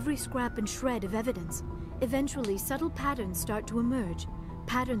down every scrap and shred of evidence. Eventually, subtle patterns start to emerge,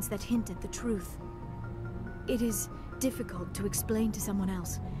 patterns that hint at the truth. It is difficult to explain to someone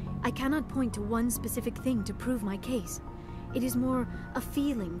else. I cannot point to one specific thing to prove my case. It is more a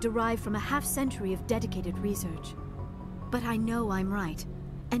feeling derived from a half-century of dedicated research. But I know I'm right,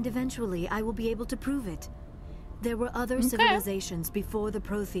 and eventually I will be able to prove it. There were other civilizations before the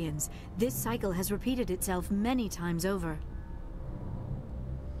Protheans. This cycle has repeated itself many times over.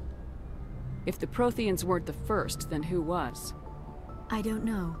 If the Protheans weren't the first, then who was? I don't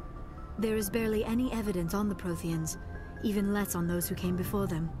know. There is barely any evidence on the Protheans, even less on those who came before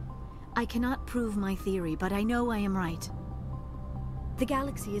them. I cannot prove my theory, but I know I am right. The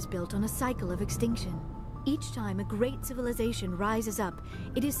galaxy is built on a cycle of extinction. Each time a great civilization rises up,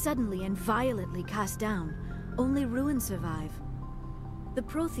 it is suddenly and violently cast down. Only ruins survive. The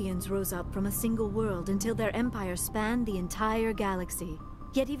Protheans rose up from a single world until their empire spanned the entire galaxy.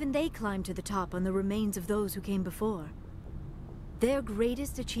 Yet even they climbed to the top on the remains of those who came before. Their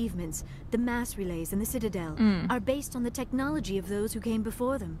greatest achievements, the mass relays and the Citadel, are based on the technology of those who came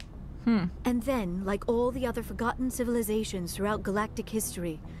before them. And then, like all the other forgotten civilizations throughout galactic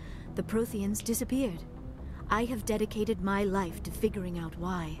history, the Protheans disappeared. I have dedicated my life to figuring out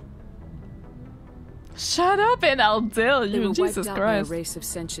why. Shut up and I'll tell They you, were Jesus wiped out by a Christ. race of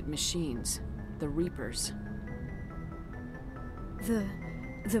sentient machines, the Reapers.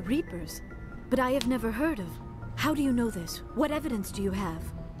 The Reapers? But I have never heard of. How do you know this? What evidence do you have?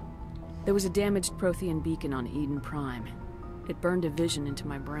 There was a damaged Prothean beacon on Eden Prime. It burned a vision into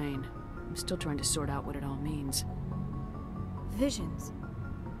my brain. I'm still trying to sort out what it all means. Visions?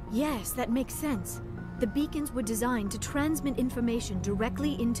 Yes, that makes sense. The beacons were designed to transmit information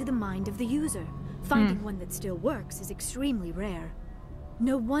directly into the mind of the user. Finding one that still works is extremely rare.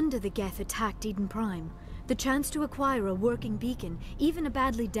 No wonder the Geth attacked Eden Prime. The chance to acquire a working beacon, even a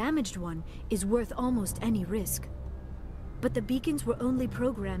badly damaged one, is worth almost any risk. But the beacons were only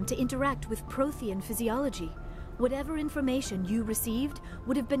programmed to interact with Prothean physiology. Whatever information you received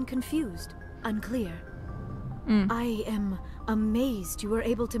would have been confused, unclear. I am amazed you were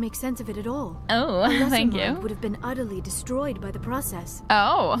able to make sense of it at all. Oh, thank you. Would have been utterly destroyed by the process.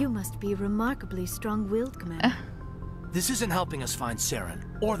 Oh. You must be remarkably strong-willed, Commander. This isn't helping us find Saren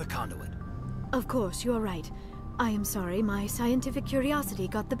or the conduit. Of course, you're right. I am sorry, my scientific curiosity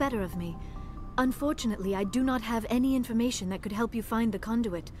got the better of me. Unfortunately, I do not have any information that could help you find the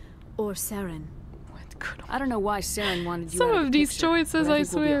conduit, or Saren. I don't know why Saren wanted you Some out of the these picture, choices, but I I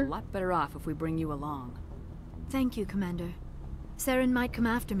think we'll swear. be a lot better off if we bring you along. Thank you, Commander. Saren might come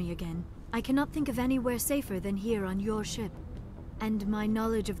after me again. I cannot think of anywhere safer than here on your ship. And my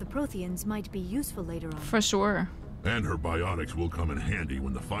knowledge of the Protheans might be useful later on. For sure. And her biotics will come in handy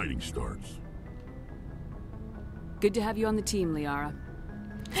when the fighting starts. Good to have you on the team, Liara.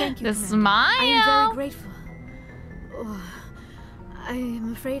 Thank you, The Commander. smile. I am very grateful. Oh, I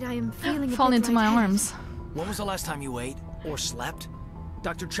am afraid I am feeling a Fall bit into my lightheaded. arms. When was the last time you ate or slept?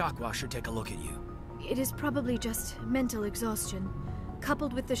 Dr. Chakwa should take a look at you. It is probably just mental exhaustion,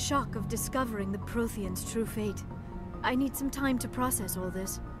 coupled with the shock of discovering the Protheans' true fate. I need some time to process all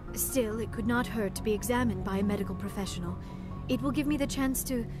this. Still, it could not hurt to be examined by a medical professional. It will give me the chance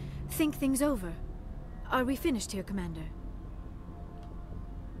to think things over. Are we finished here, Commander?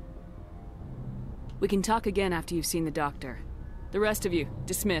 We can talk again after you've seen the doctor. The rest of you,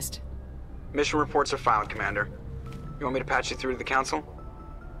 dismissed. Mission reports are filed, Commander. You want me to patch you through to the Council?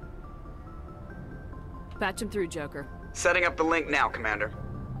 Patch him through, Joker. Setting up the link now, Commander.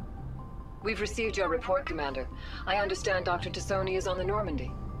 We've received your report, Commander. I understand Dr. T'Soni is on the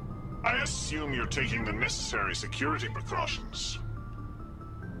Normandy. I assume you're taking the necessary security precautions.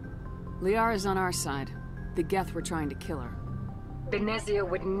 Liara's on our side. The Geth were trying to kill her. Benezia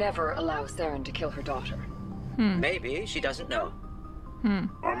would never allow Saren to kill her daughter. Maybe she doesn't know.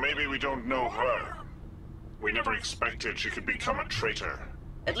 Or maybe we don't know her. We never expected she could become a traitor.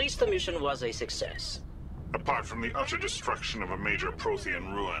 At least the mission was a success. Apart from the utter destruction of a major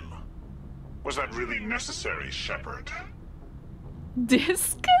Prothean ruin. Was that really necessary, Shepard?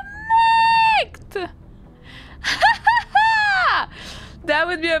 Disconnect! That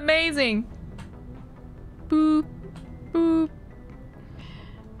would be amazing. Boop, boop.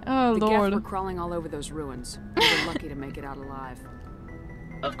 Oh, the Lord. Geth were crawling all over those ruins. We were lucky to make it out alive.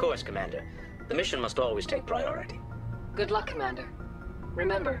 Of course, Commander. The mission must always take priority. Good luck, Commander.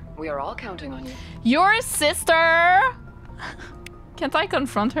 Remember, we are all counting on you. Your sister! Can't I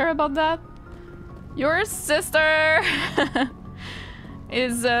confront her about that? Your sister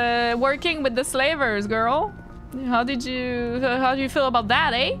is working with the slavers, girl. How do you feel about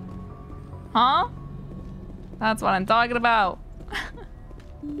that, eh? Huh? That's what I'm talking about.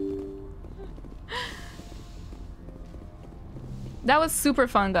 That was super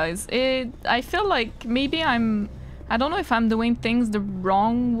fun, guys. I feel like maybe I don't know if I'm doing things the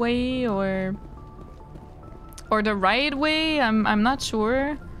wrong way or the right way. I'm not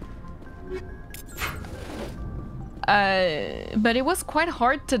sure. But it was quite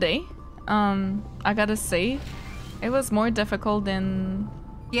hard today. I gotta say, it was more difficult than.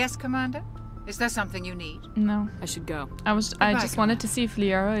 Yes, Commander. Is there something you need? No. I should go. I just wanted to see if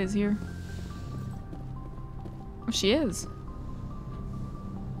Liara is here. Oh, she is.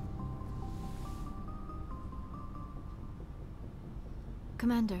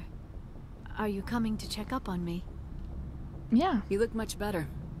 Commander, are you coming to check up on me? Yeah. You look much better.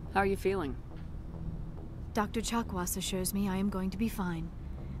 How are you feeling? Dr. Chakwas assures me I am going to be fine.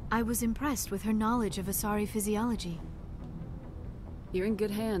 I was impressed with her knowledge of Asari physiology. You're in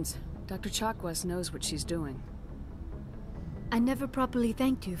good hands. Dr. Chakwas knows what she's doing. I never properly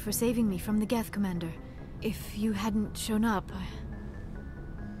thanked you for saving me from the Geth, Commander. If you hadn't shown up...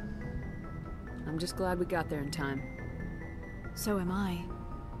 I'm just glad we got there in time. So am I.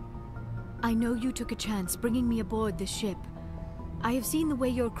 I know you took a chance bringing me aboard this ship. I have seen the way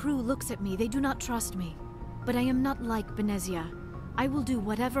your crew looks at me. They do not trust me. But I am not like Benezia. I will do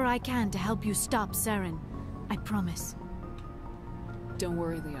whatever I can to help you stop Saren. I promise. Don't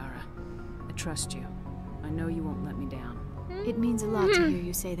worry, Liara. I trust you. I know you won't let me down. It means a lot to hear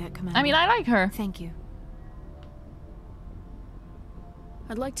you say that, Commander. I mean, I like her. Thank you.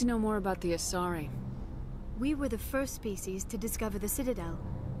 I'd like to know more about the Asari. We were the first species to discover the Citadel.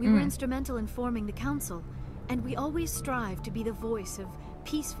 We were instrumental in forming the Council, and we always strive to be the voice of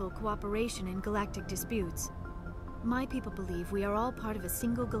peaceful cooperation in galactic disputes. My people believe we are all part of a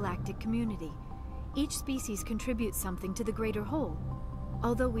single galactic community. Each species contributes something to the greater whole.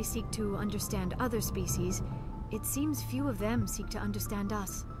 Although we seek to understand other species, it seems few of them seek to understand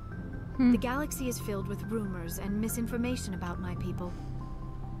us. The galaxy is filled with rumors and misinformation about my people.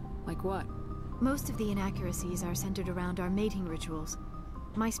 Like what? Most of the inaccuracies are centered around our mating rituals.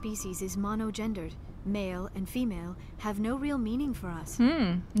 My species is monogendered. Male and female have no real meaning for us.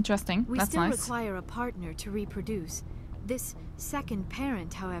 Interesting. We That's still nice. require a partner to reproduce. This second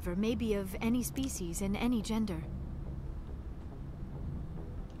parent, however, may be of any species and any gender.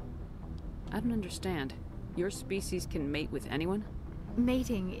 I don't understand. Your species can mate with anyone?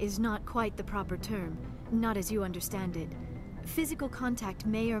 Mating is not quite the proper term, not as you understand it. Physical contact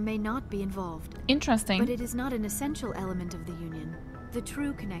may or may not be involved. Interesting. But it is not an essential element of the union. The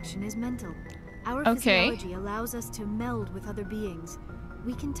true connection is mental. Our physiology allows us to meld with other beings.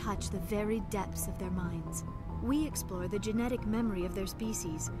 We can touch the very depths of their minds. We explore the genetic memory of their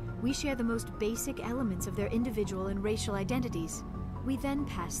species. We share the most basic elements of their individual and racial identities. We then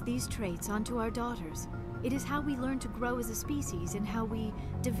pass these traits on to our daughters. It is how we learn to grow as a species and how we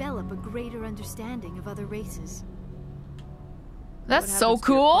develop a greater understanding of other races. That's so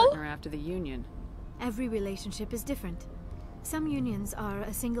cool. After the union. Every relationship is different. Some unions are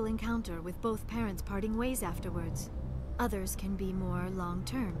a single encounter with both parents parting ways afterwards. Others can be more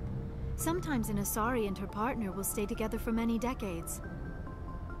long-term. Sometimes an Asari and her partner will stay together for many decades.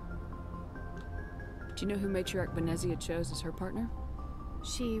 Do you know who Matriarch Benezia chose as her partner?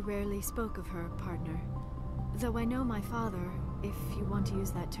 She rarely spoke of her partner. Though I know my father, if you want to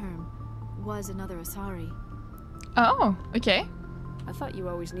use that term, was another Asari. Oh, okay. I thought you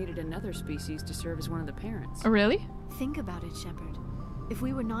always needed another species to serve as one of the parents. Oh, really? Think about it, Shepard. If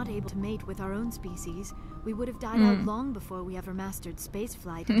we were not able to mate with our own species, we would have died out long before we ever mastered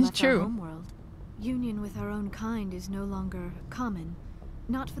spaceflight and left our homeworld. Union with our own kind is no longer common,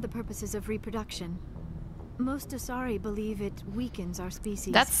 not for the purposes of reproduction. Most Asari believe it weakens our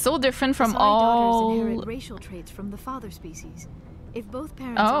species. That's so different from Asari all... daughters inherit racial traits from the father species. If both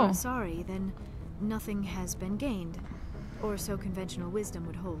parents are Asari, then nothing has been gained, or so conventional wisdom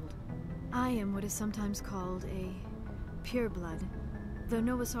would hold. I am what is sometimes called a pureblood, though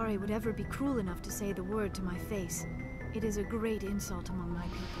no Asari would ever be cruel enough to say the word to my face. It is a great insult among my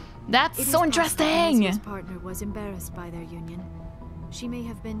people. That's so interesting! His partner was embarrassed by their union. She may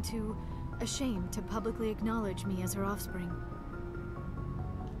have been too ashamed to publicly acknowledge me as her offspring.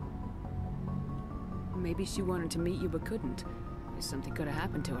 Maybe she wanted to meet you but couldn't. Something could have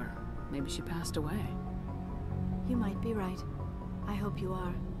happened to her. Maybe she passed away. You might be right. I hope you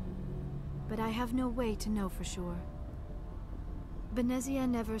are. But I have no way to know for sure. Benezia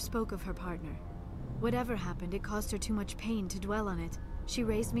never spoke of her partner. Whatever happened, it caused her too much pain to dwell on it. She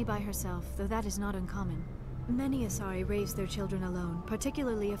raised me by herself, though that is not uncommon. Many Asari raise their children alone,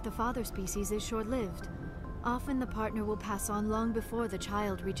 particularly if the father species is short-lived. Often the partner will pass on long before the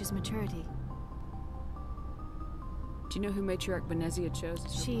child reaches maturity. Do you know who matriarch Benezia chose?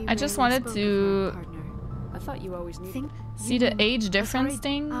 I just wanted to I thought you always needed see the age difference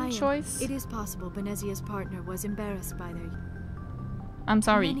thing choice. It is possible Benezia's partner was embarrassed by their... I'm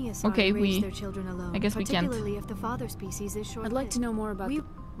sorry. Many Asari Okay, raise their children alone, I guess we can't. particularly if the father species is short-lived. I'd like to know more about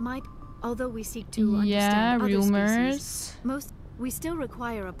although we seek to understand other rumors. species, we still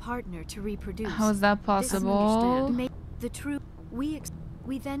require a partner to reproduce. How is that possible? The true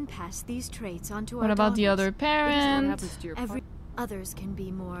we then pass these traits onto our What about the daughters. other parent? Others can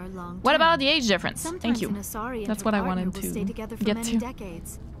be more long-term. What about the age difference? Sometimes Thank you. an Asari and That's her what I partner wanted will to stay together for get many to.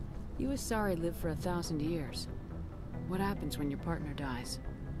 decades. You Asari live for 1,000 years. What happens when your partner dies?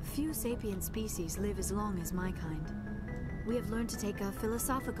 Few sapient species live as long as my kind. We have learned to take a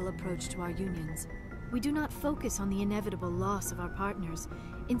philosophical approach to our unions. We do not focus on the inevitable loss of our partners.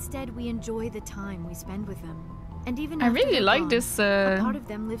 Instead, we enjoy the time we spend with them. And even I after really they're like gone, this a part of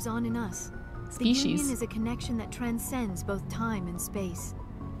them lives on in us. species. The union is a connection that transcends both time and space.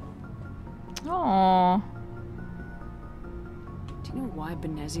 Aww. Do you know why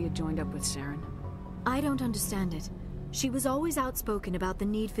Benezia joined up with Saren? I don't understand it. She was always outspoken about the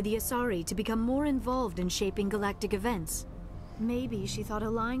need for the Asari to become more involved in shaping galactic events. Maybe she thought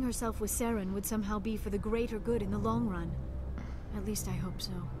allying herself with Saren would somehow be for the greater good in the long run. At least I hope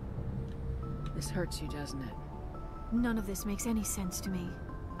so. This hurts you, doesn't it? None of this makes any sense to me.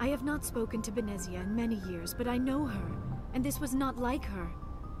 I have not spoken to Benezia in many years, but I know her, and this was not like her.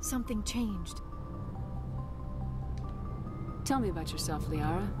 Something changed. Tell me about yourself,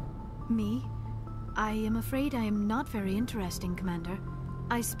 Liara. Me? I am afraid I am not very interesting, Commander.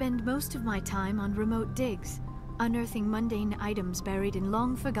 I spend most of my time on remote digs, unearthing mundane items buried in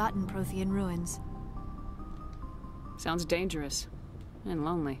long-forgotten Prothean ruins. Sounds dangerous. And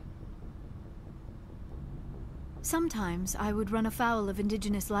lonely. Sometimes I would run afoul of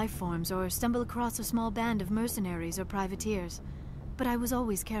indigenous life forms or stumble across a small band of mercenaries or privateers. But I was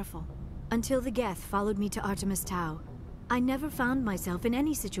always careful. Until the Geth followed me to Artemis Tau. I never found myself in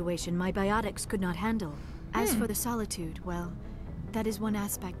any situation my biotics could not handle. As for the solitude, well, that is one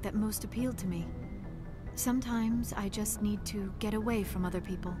aspect that most appealed to me. Sometimes I just need to get away from other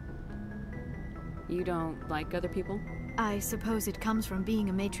people. You don't like other people? I suppose it comes from being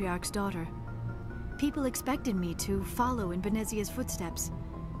a matriarch's daughter. People expected me to follow in Benezia's footsteps.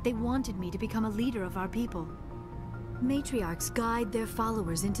 They wanted me to become a leader of our people. Matriarchs guide their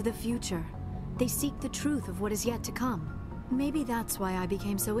followers into the future. They seek the truth of what is yet to come. Maybe that's why I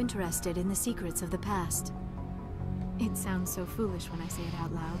became so interested in the secrets of the past. It sounds so foolish when I say it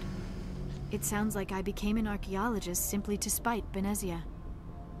out loud. It sounds like I became an archaeologist simply to spite Benezia.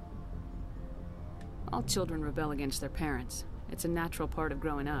 All children rebel against their parents. It's a natural part of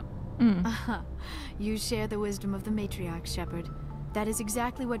growing up. Aha. You share the wisdom of the matriarch, Shepard. That is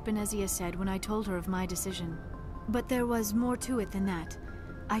exactly what Benezia said when I told her of my decision. But there was more to it than that.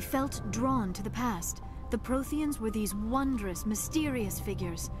 I felt drawn to the past. The Protheans were these wondrous, mysterious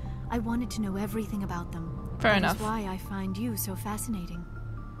figures. I wanted to know everything about them. Fair enough. That is why I find you so fascinating.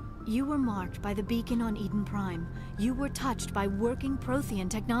 You were marked by the beacon on Eden Prime. You were touched by working Prothean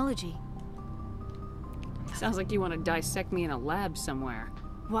technology. Sounds like you want to dissect me in a lab somewhere.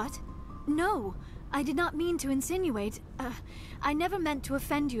 What? No, I did not mean to insinuate. I never meant to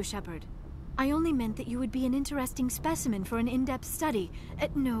offend you, Shepard. I only meant that you would be an interesting specimen for an in-depth study.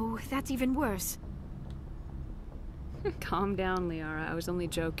 No, that's even worse. Calm down, Liara. I was only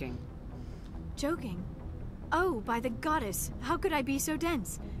joking. Joking? Oh, by the goddess, how could I be so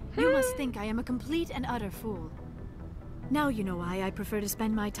dense? You must think I am a complete and utter fool. Now you know why I prefer to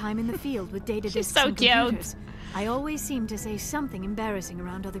spend my time in the field with data disks and computers. I always seem to say something embarrassing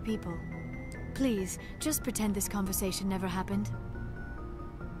around other people. Please, just pretend this conversation never happened.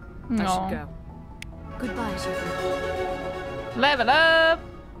 I should go. Goodbye, Shepard. Level up!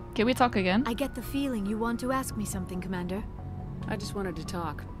 Can we talk again? I get the feeling you want to ask me something, Commander. I just wanted to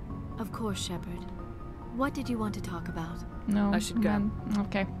talk. Of course, Shepard. What did you want to talk about? No. I should go.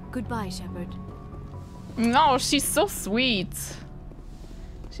 Okay. Goodbye, Shepard. No, she's so sweet.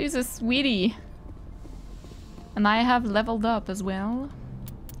 She's a sweetie. And I have leveled up as well.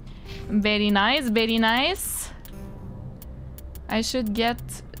 Very nice, very nice. I should get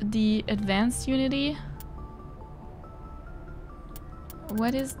the advanced unity.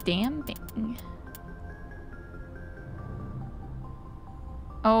 What is damping?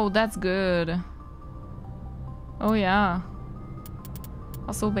 Oh, that's good. Oh yeah.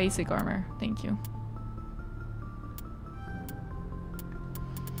 Also basic armor. Thank you.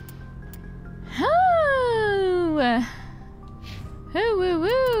 Oh, woo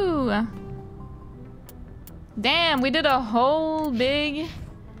woo. Damn, we did a whole big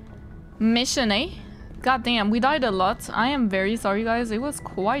mission, eh? God damn, we died a lot. I am very sorry, guys. It was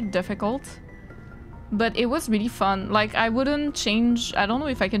quite difficult. But it was really fun. Like, I wouldn't change... I don't know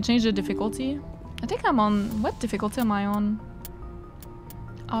if I can change the difficulty. I think I'm on... What difficulty am I on?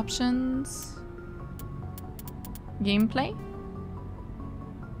 Options. Gameplay.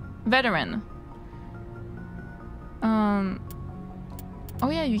 Veteran. Oh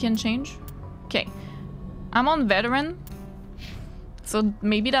yeah, you can change. Okay. I'm on veteran. So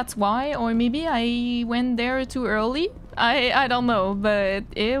maybe that's why, or maybe I went there too early. I don't know, but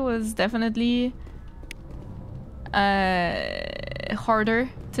it was definitely harder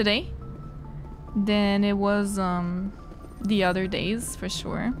today than it was the other days, for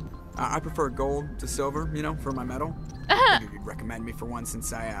sure. I prefer gold to silver, you know, for my medal. Figured you'd recommend me for one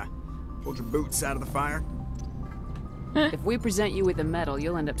since I pulled your boots out of the fire. If we present you with a medal,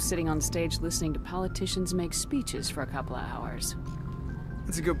 you'll end up sitting on stage listening to politicians make speeches for a couple of hours.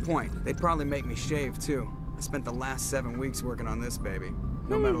 That's a good point. They'd probably make me shave, too. I spent the last 7 weeks working on this baby.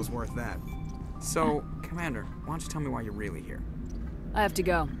 No medal's worth that. So, Commander, why don't you tell me why you're really here? I have to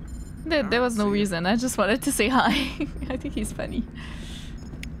go. There was no reason. I just wanted to say hi. I think he's funny.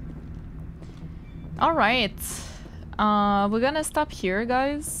 Alright. We're gonna stop here,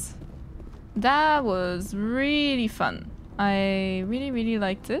 guys. That was really fun. I really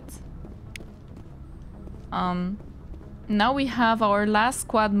liked it. Now we have our last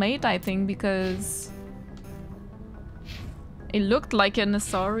squad mate, I think, because it looked like an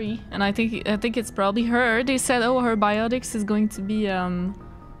Asari, and I think it's probably her. They said, oh, her biotics is going to be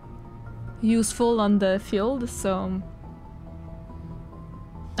useful on the field, so...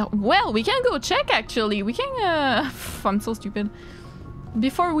 Oh, well, we can go check, actually. We can, I'm so stupid.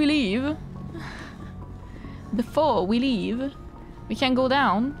 Before we leave, we can go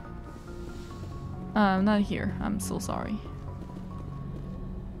down. Not here. I'm so sorry.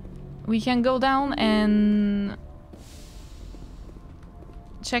 We can go down and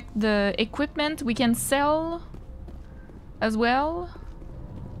check the equipment we can sell as well.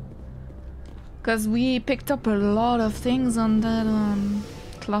 Because we picked up a lot of things on that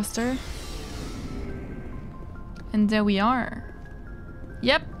cluster. And there we are.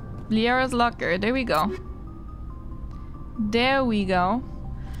 Yep, Liara's locker. There we go. There we go.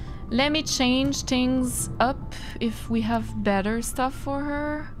 Let me change things up if we have better stuff for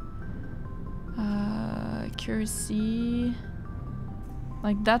her. Accuracy.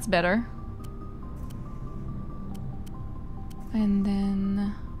 Like, that's better. And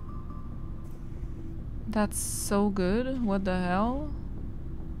then... That's so good. What the hell?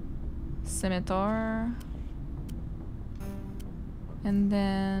 Scimitar. And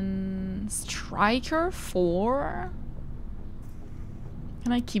then... Striker 4?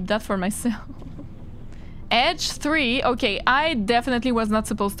 Can I keep that for myself? Edge 3? Okay, I definitely was not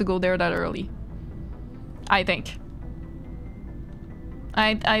supposed to go there that early. I think.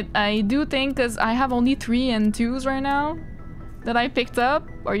 I do think, because I have only 3 and 2s right now that I picked up.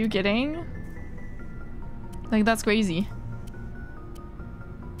 Are you kidding? Like, that's crazy.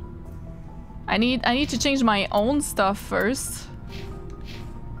 I need to change my own stuff first.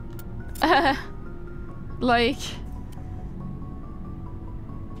 Like...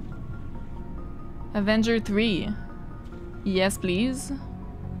 Avenger 3. Yes, please.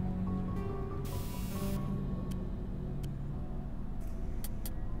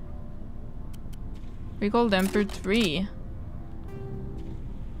 Recall Damper 3.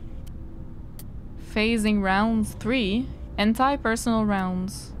 Phasing rounds 3. Anti-personal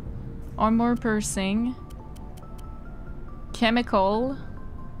rounds. Armor piercing. Chemical.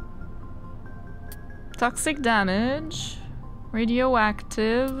 Toxic damage.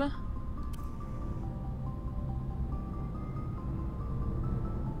 Radioactive.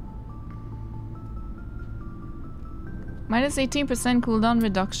 Minus 18% cooldown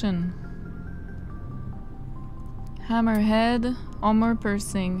reduction. Hammerhead. Armor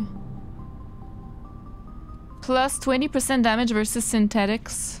piercing. Plus 20% damage versus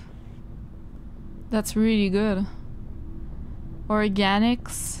synthetics. That's really good.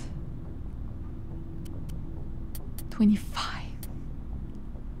 Organics. 25.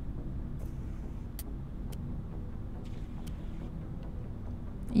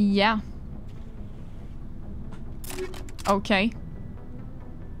 Yeah. Okay.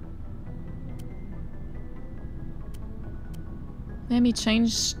 Let me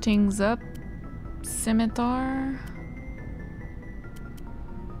change things up. Scimitar.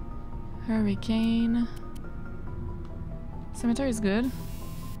 Hurricane. Scimitar is good.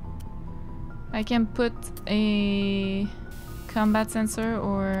 I can put a combat sensor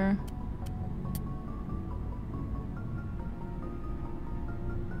or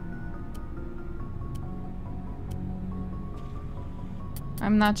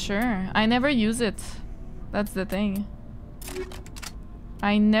I'm not sure. I never use it. That's the thing.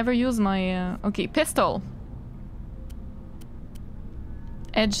 I never use my okay, pistol.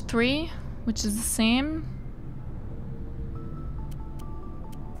 Edge 3, which is the same.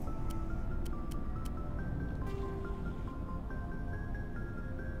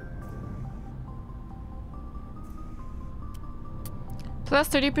 Plus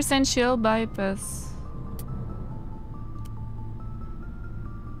 30% shield bypass.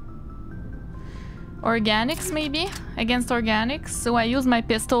 Organics maybe? Against organics. So I use my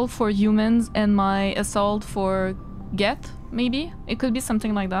pistol for humans and my assault for Geth, maybe? It could be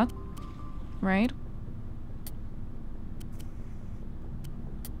something like that. Right?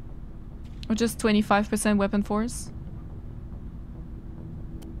 Or just 25% weapon force.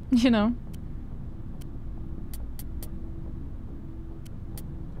 You know?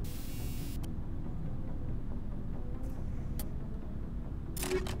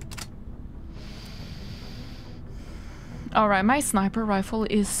 Alright, my sniper rifle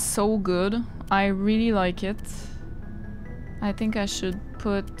is so good. I really like it. I think I should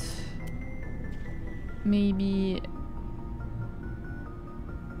put maybe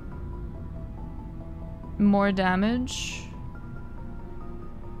more damage.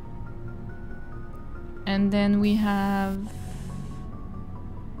 And then we have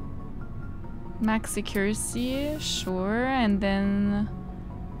max accuracy, sure, and then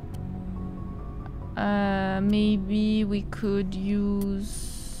maybe we could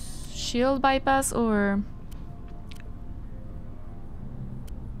use shield bypass or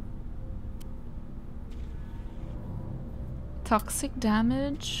toxic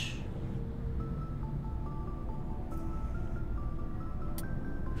damage.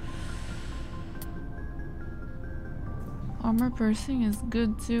 Armor piercing is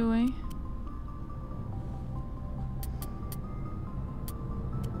good too, eh?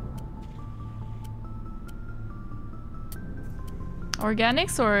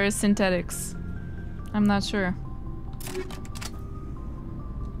 Organics or synthetics? I'm not sure.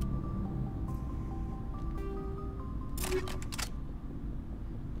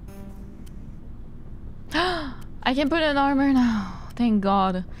 I can put an armor now. Thank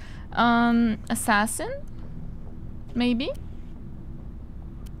God. Assassin? Maybe?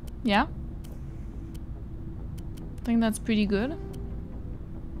 Yeah. I think that's pretty good.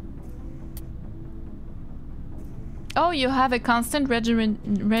 Oh, you have a constant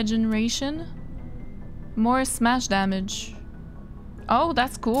regeneration. More smash damage. Oh,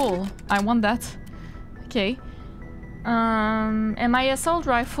 that's cool. I want that. Okay. And my assault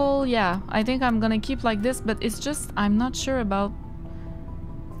rifle, yeah, I think I'm gonna keep like this, but it's just, I'm not sure about...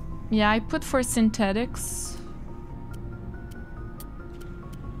 Yeah, I put for synthetics.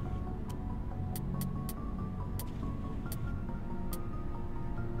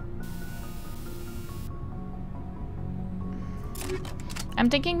 I'm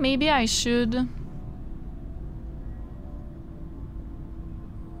thinking maybe I should...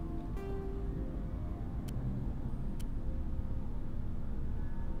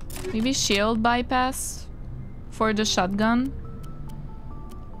 Maybe shield bypass for the shotgun.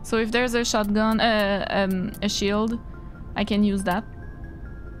 So if there's a shotgun, a shield, I can use that.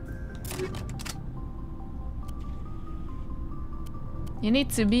 You need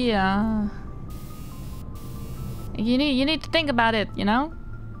to be You need to think about it, you know?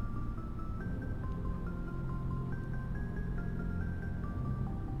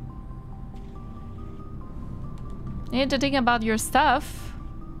 You need to think about your stuff.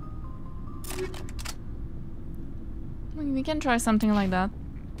 We can try something like that.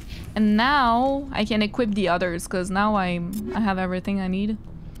 And now I can equip the others, because now I have everything I need.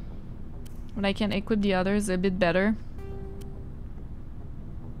 But I can equip the others a bit better.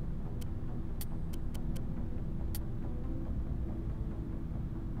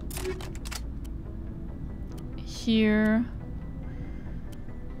 Here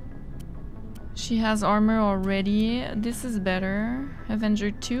she has armor already. This is better.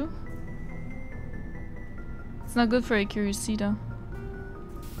 Avenger 2. It's not good for accuracy though.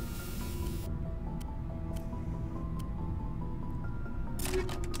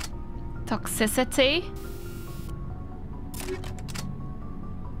 Toxicity.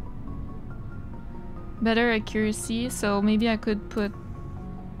 Better accuracy, so maybe I could put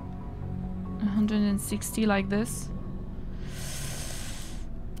 160 like this.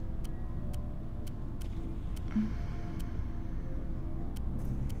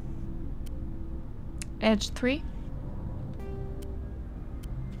 Edge 3.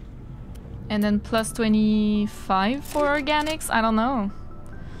 And then plus 25 for organics? I don't know.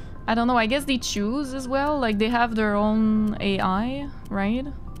 I don't know, I guess they choose as well, like they have their own AI, right?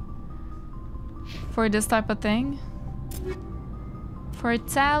 For this type of thing. For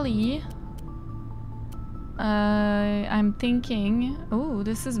tally, I'm thinking, oh,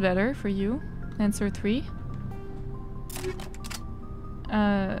 this is better for you. Lancer 3.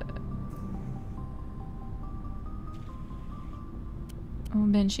 Oh,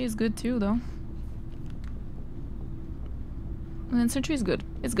 Banshee is good too, though. Lancer 3 is good.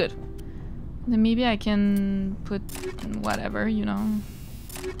 It's good. Then maybe I can put whatever, you know.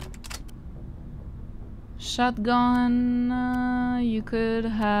 Shotgun. You could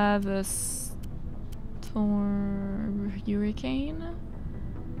have a Storm Hurricane.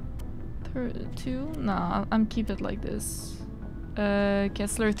 2? No, I'm keep it like this.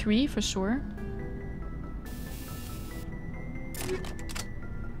 Kessler 3 for sure.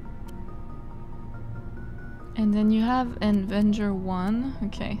 And then you have Avenger 1.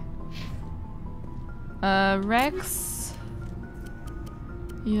 Okay. Rex.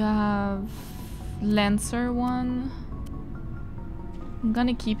 You have Lancer 1. I'm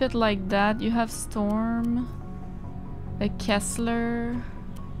gonna keep it like that. You have Storm. A Kessler.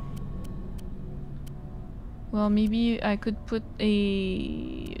 Well, maybe I could put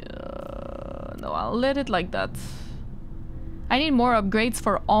a... no, I'll let it like that. I need more upgrades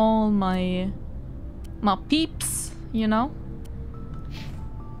for all my peeps, you know?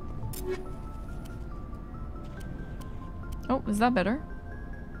 Oh, is that better?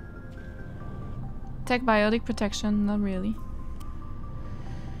 Tech biotic protection, not really.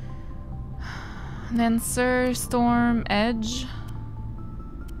 Lancer, Storm, Edge.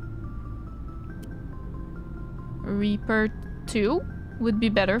 Reaper 2 would be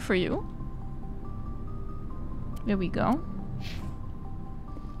better for you. There we go.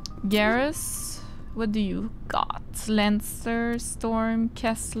 Garrus, what do you got? Lancer, Storm,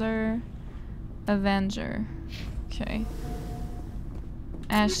 Kessler, Avenger. Okay.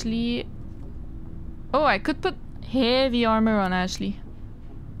 Ashley. Oh, I could put heavy armor on Ashley.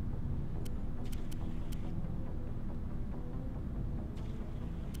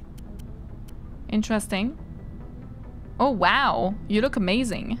 Interesting. Oh, wow. You look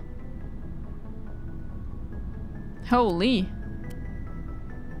amazing. Holy.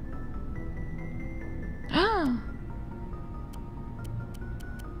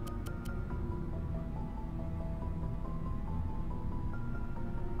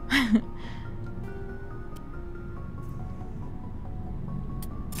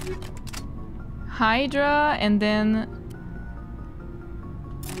 Hydra and then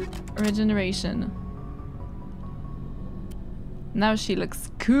regeneration. Now she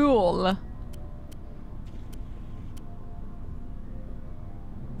looks cool.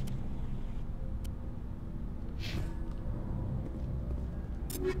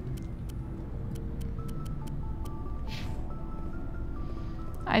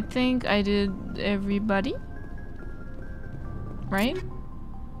 I think I did everybody, right?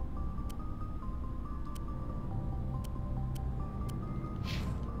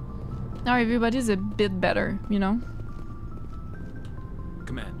 Now everybody's a bit better, you know?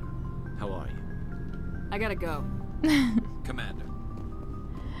 Commander, how are you? I gotta go. Commander.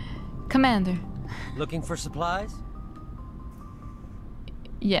 Commander. Looking for supplies?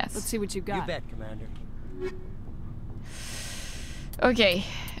 Yes. Let's see what you got. You bet, Commander. Okay.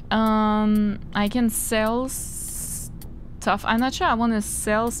 I can sell tough. I'm not sure I want to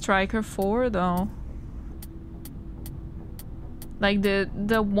sell Striker 4 though. Like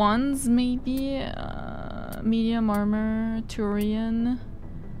the ones maybe. Medium armor, Turian,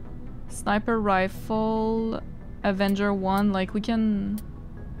 sniper rifle, Avenger 1. Like we can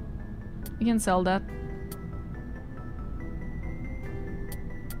sell that,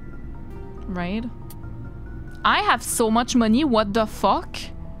 right? I have so much money. What the fuck?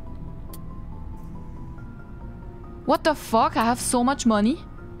 What the fuck? I have so much money.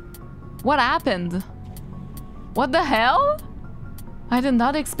 What happened? What the hell? I did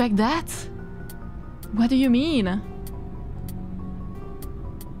not expect that. What do you mean?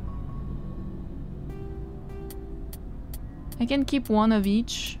 I can keep one of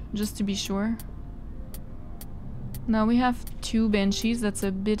each, just to be sure. Now we have 2 Banshees, that's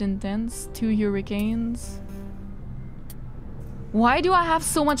a bit intense. 2 Hurricanes. Why do I have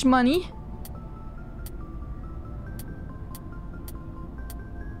so much money?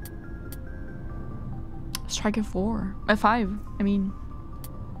 Striker 4. 5, I mean.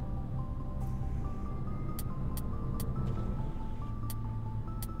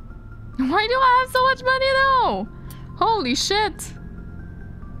 Why do I have so much money though? Holy shit!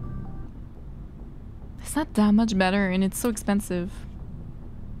 It's not that much better and it's so expensive.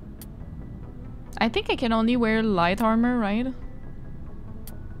 I think I can only wear light armor, right?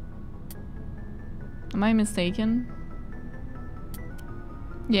 Am I mistaken?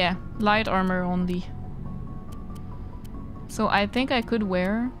 Yeah, light armor only. So I think I could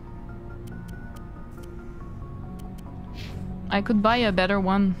wear... I could buy a better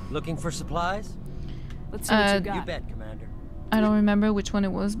one. Looking for supplies? Let's see what you got. You bet, Commander. I don't remember which one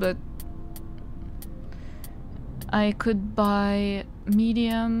it was, but I could buy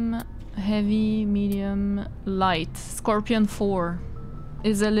medium, heavy, medium, light. Scorpion 4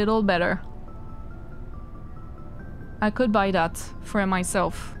 is a little better. I could buy that for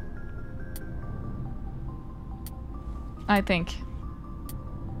myself. I think.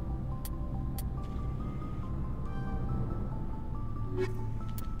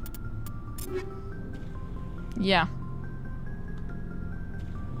 Yeah.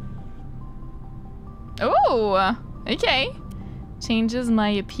 Oh, okay. Changes my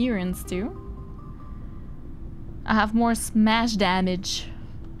appearance too. I have more smash damage.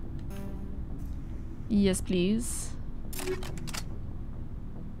 Yes, please.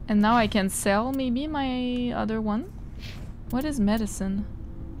 And now I can sell maybe my other one. What is medicine?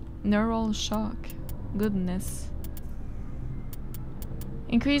 Neural shock. Goodness.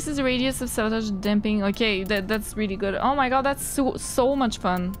 Increases the radius of sabotage damping. Okay, that's really good. Oh my god, that's so much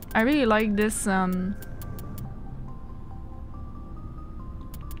fun. I really like this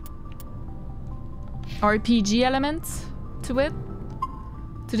RPG element to it,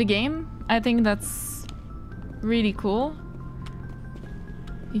 to the game. I think that's really cool.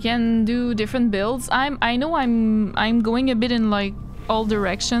 You can do different builds. I know I'm going a bit in like all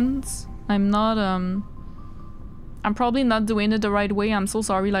directions. I'm probably not doing it the right way. I'm so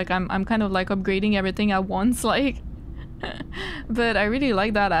sorry. Like I'm kind of like upgrading everything at once, like. But I really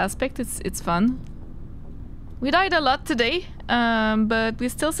like that aspect. It's fun. We died a lot today, but we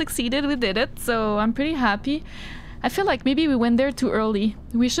still succeeded. We did it, so I'm pretty happy. I feel like maybe we went there too early.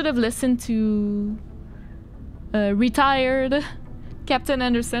 We should have listened to retired Captain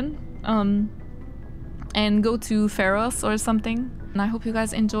Anderson and go to Pharos or something. And I hope you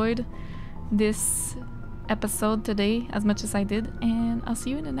guys enjoyed this episode today as much as I did, and I'll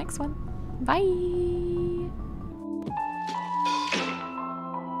see you in the next one. Bye.